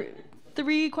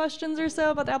 Three questions or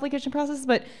so about the application process,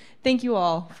 but thank you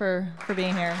all for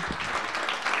being here.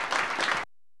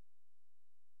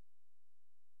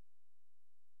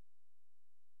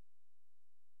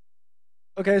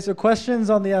 Okay, so questions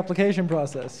on the application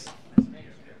process.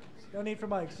 No need for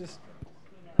mics, just.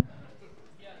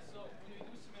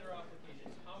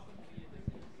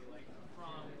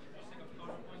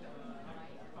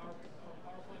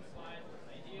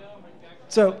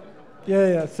 So,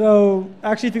 yeah. So,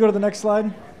 actually, if you go to the next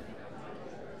slide.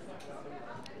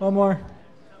 One more.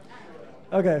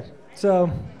 Okay,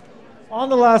 so on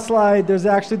the last slide, there's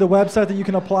actually the website that you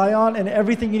can apply on, and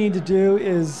everything you need to do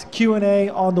is Q&A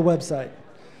on the website.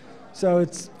 So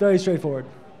it's very straightforward.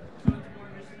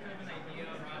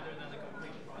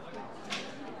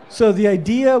 So the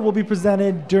idea will be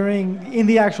presented in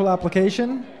the actual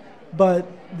application, but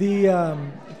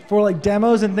for like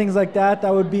demos and things like that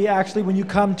would be actually when you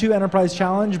come to Enterprise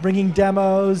Challenge, bringing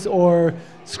demos or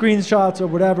screenshots or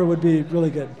whatever would be really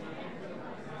good.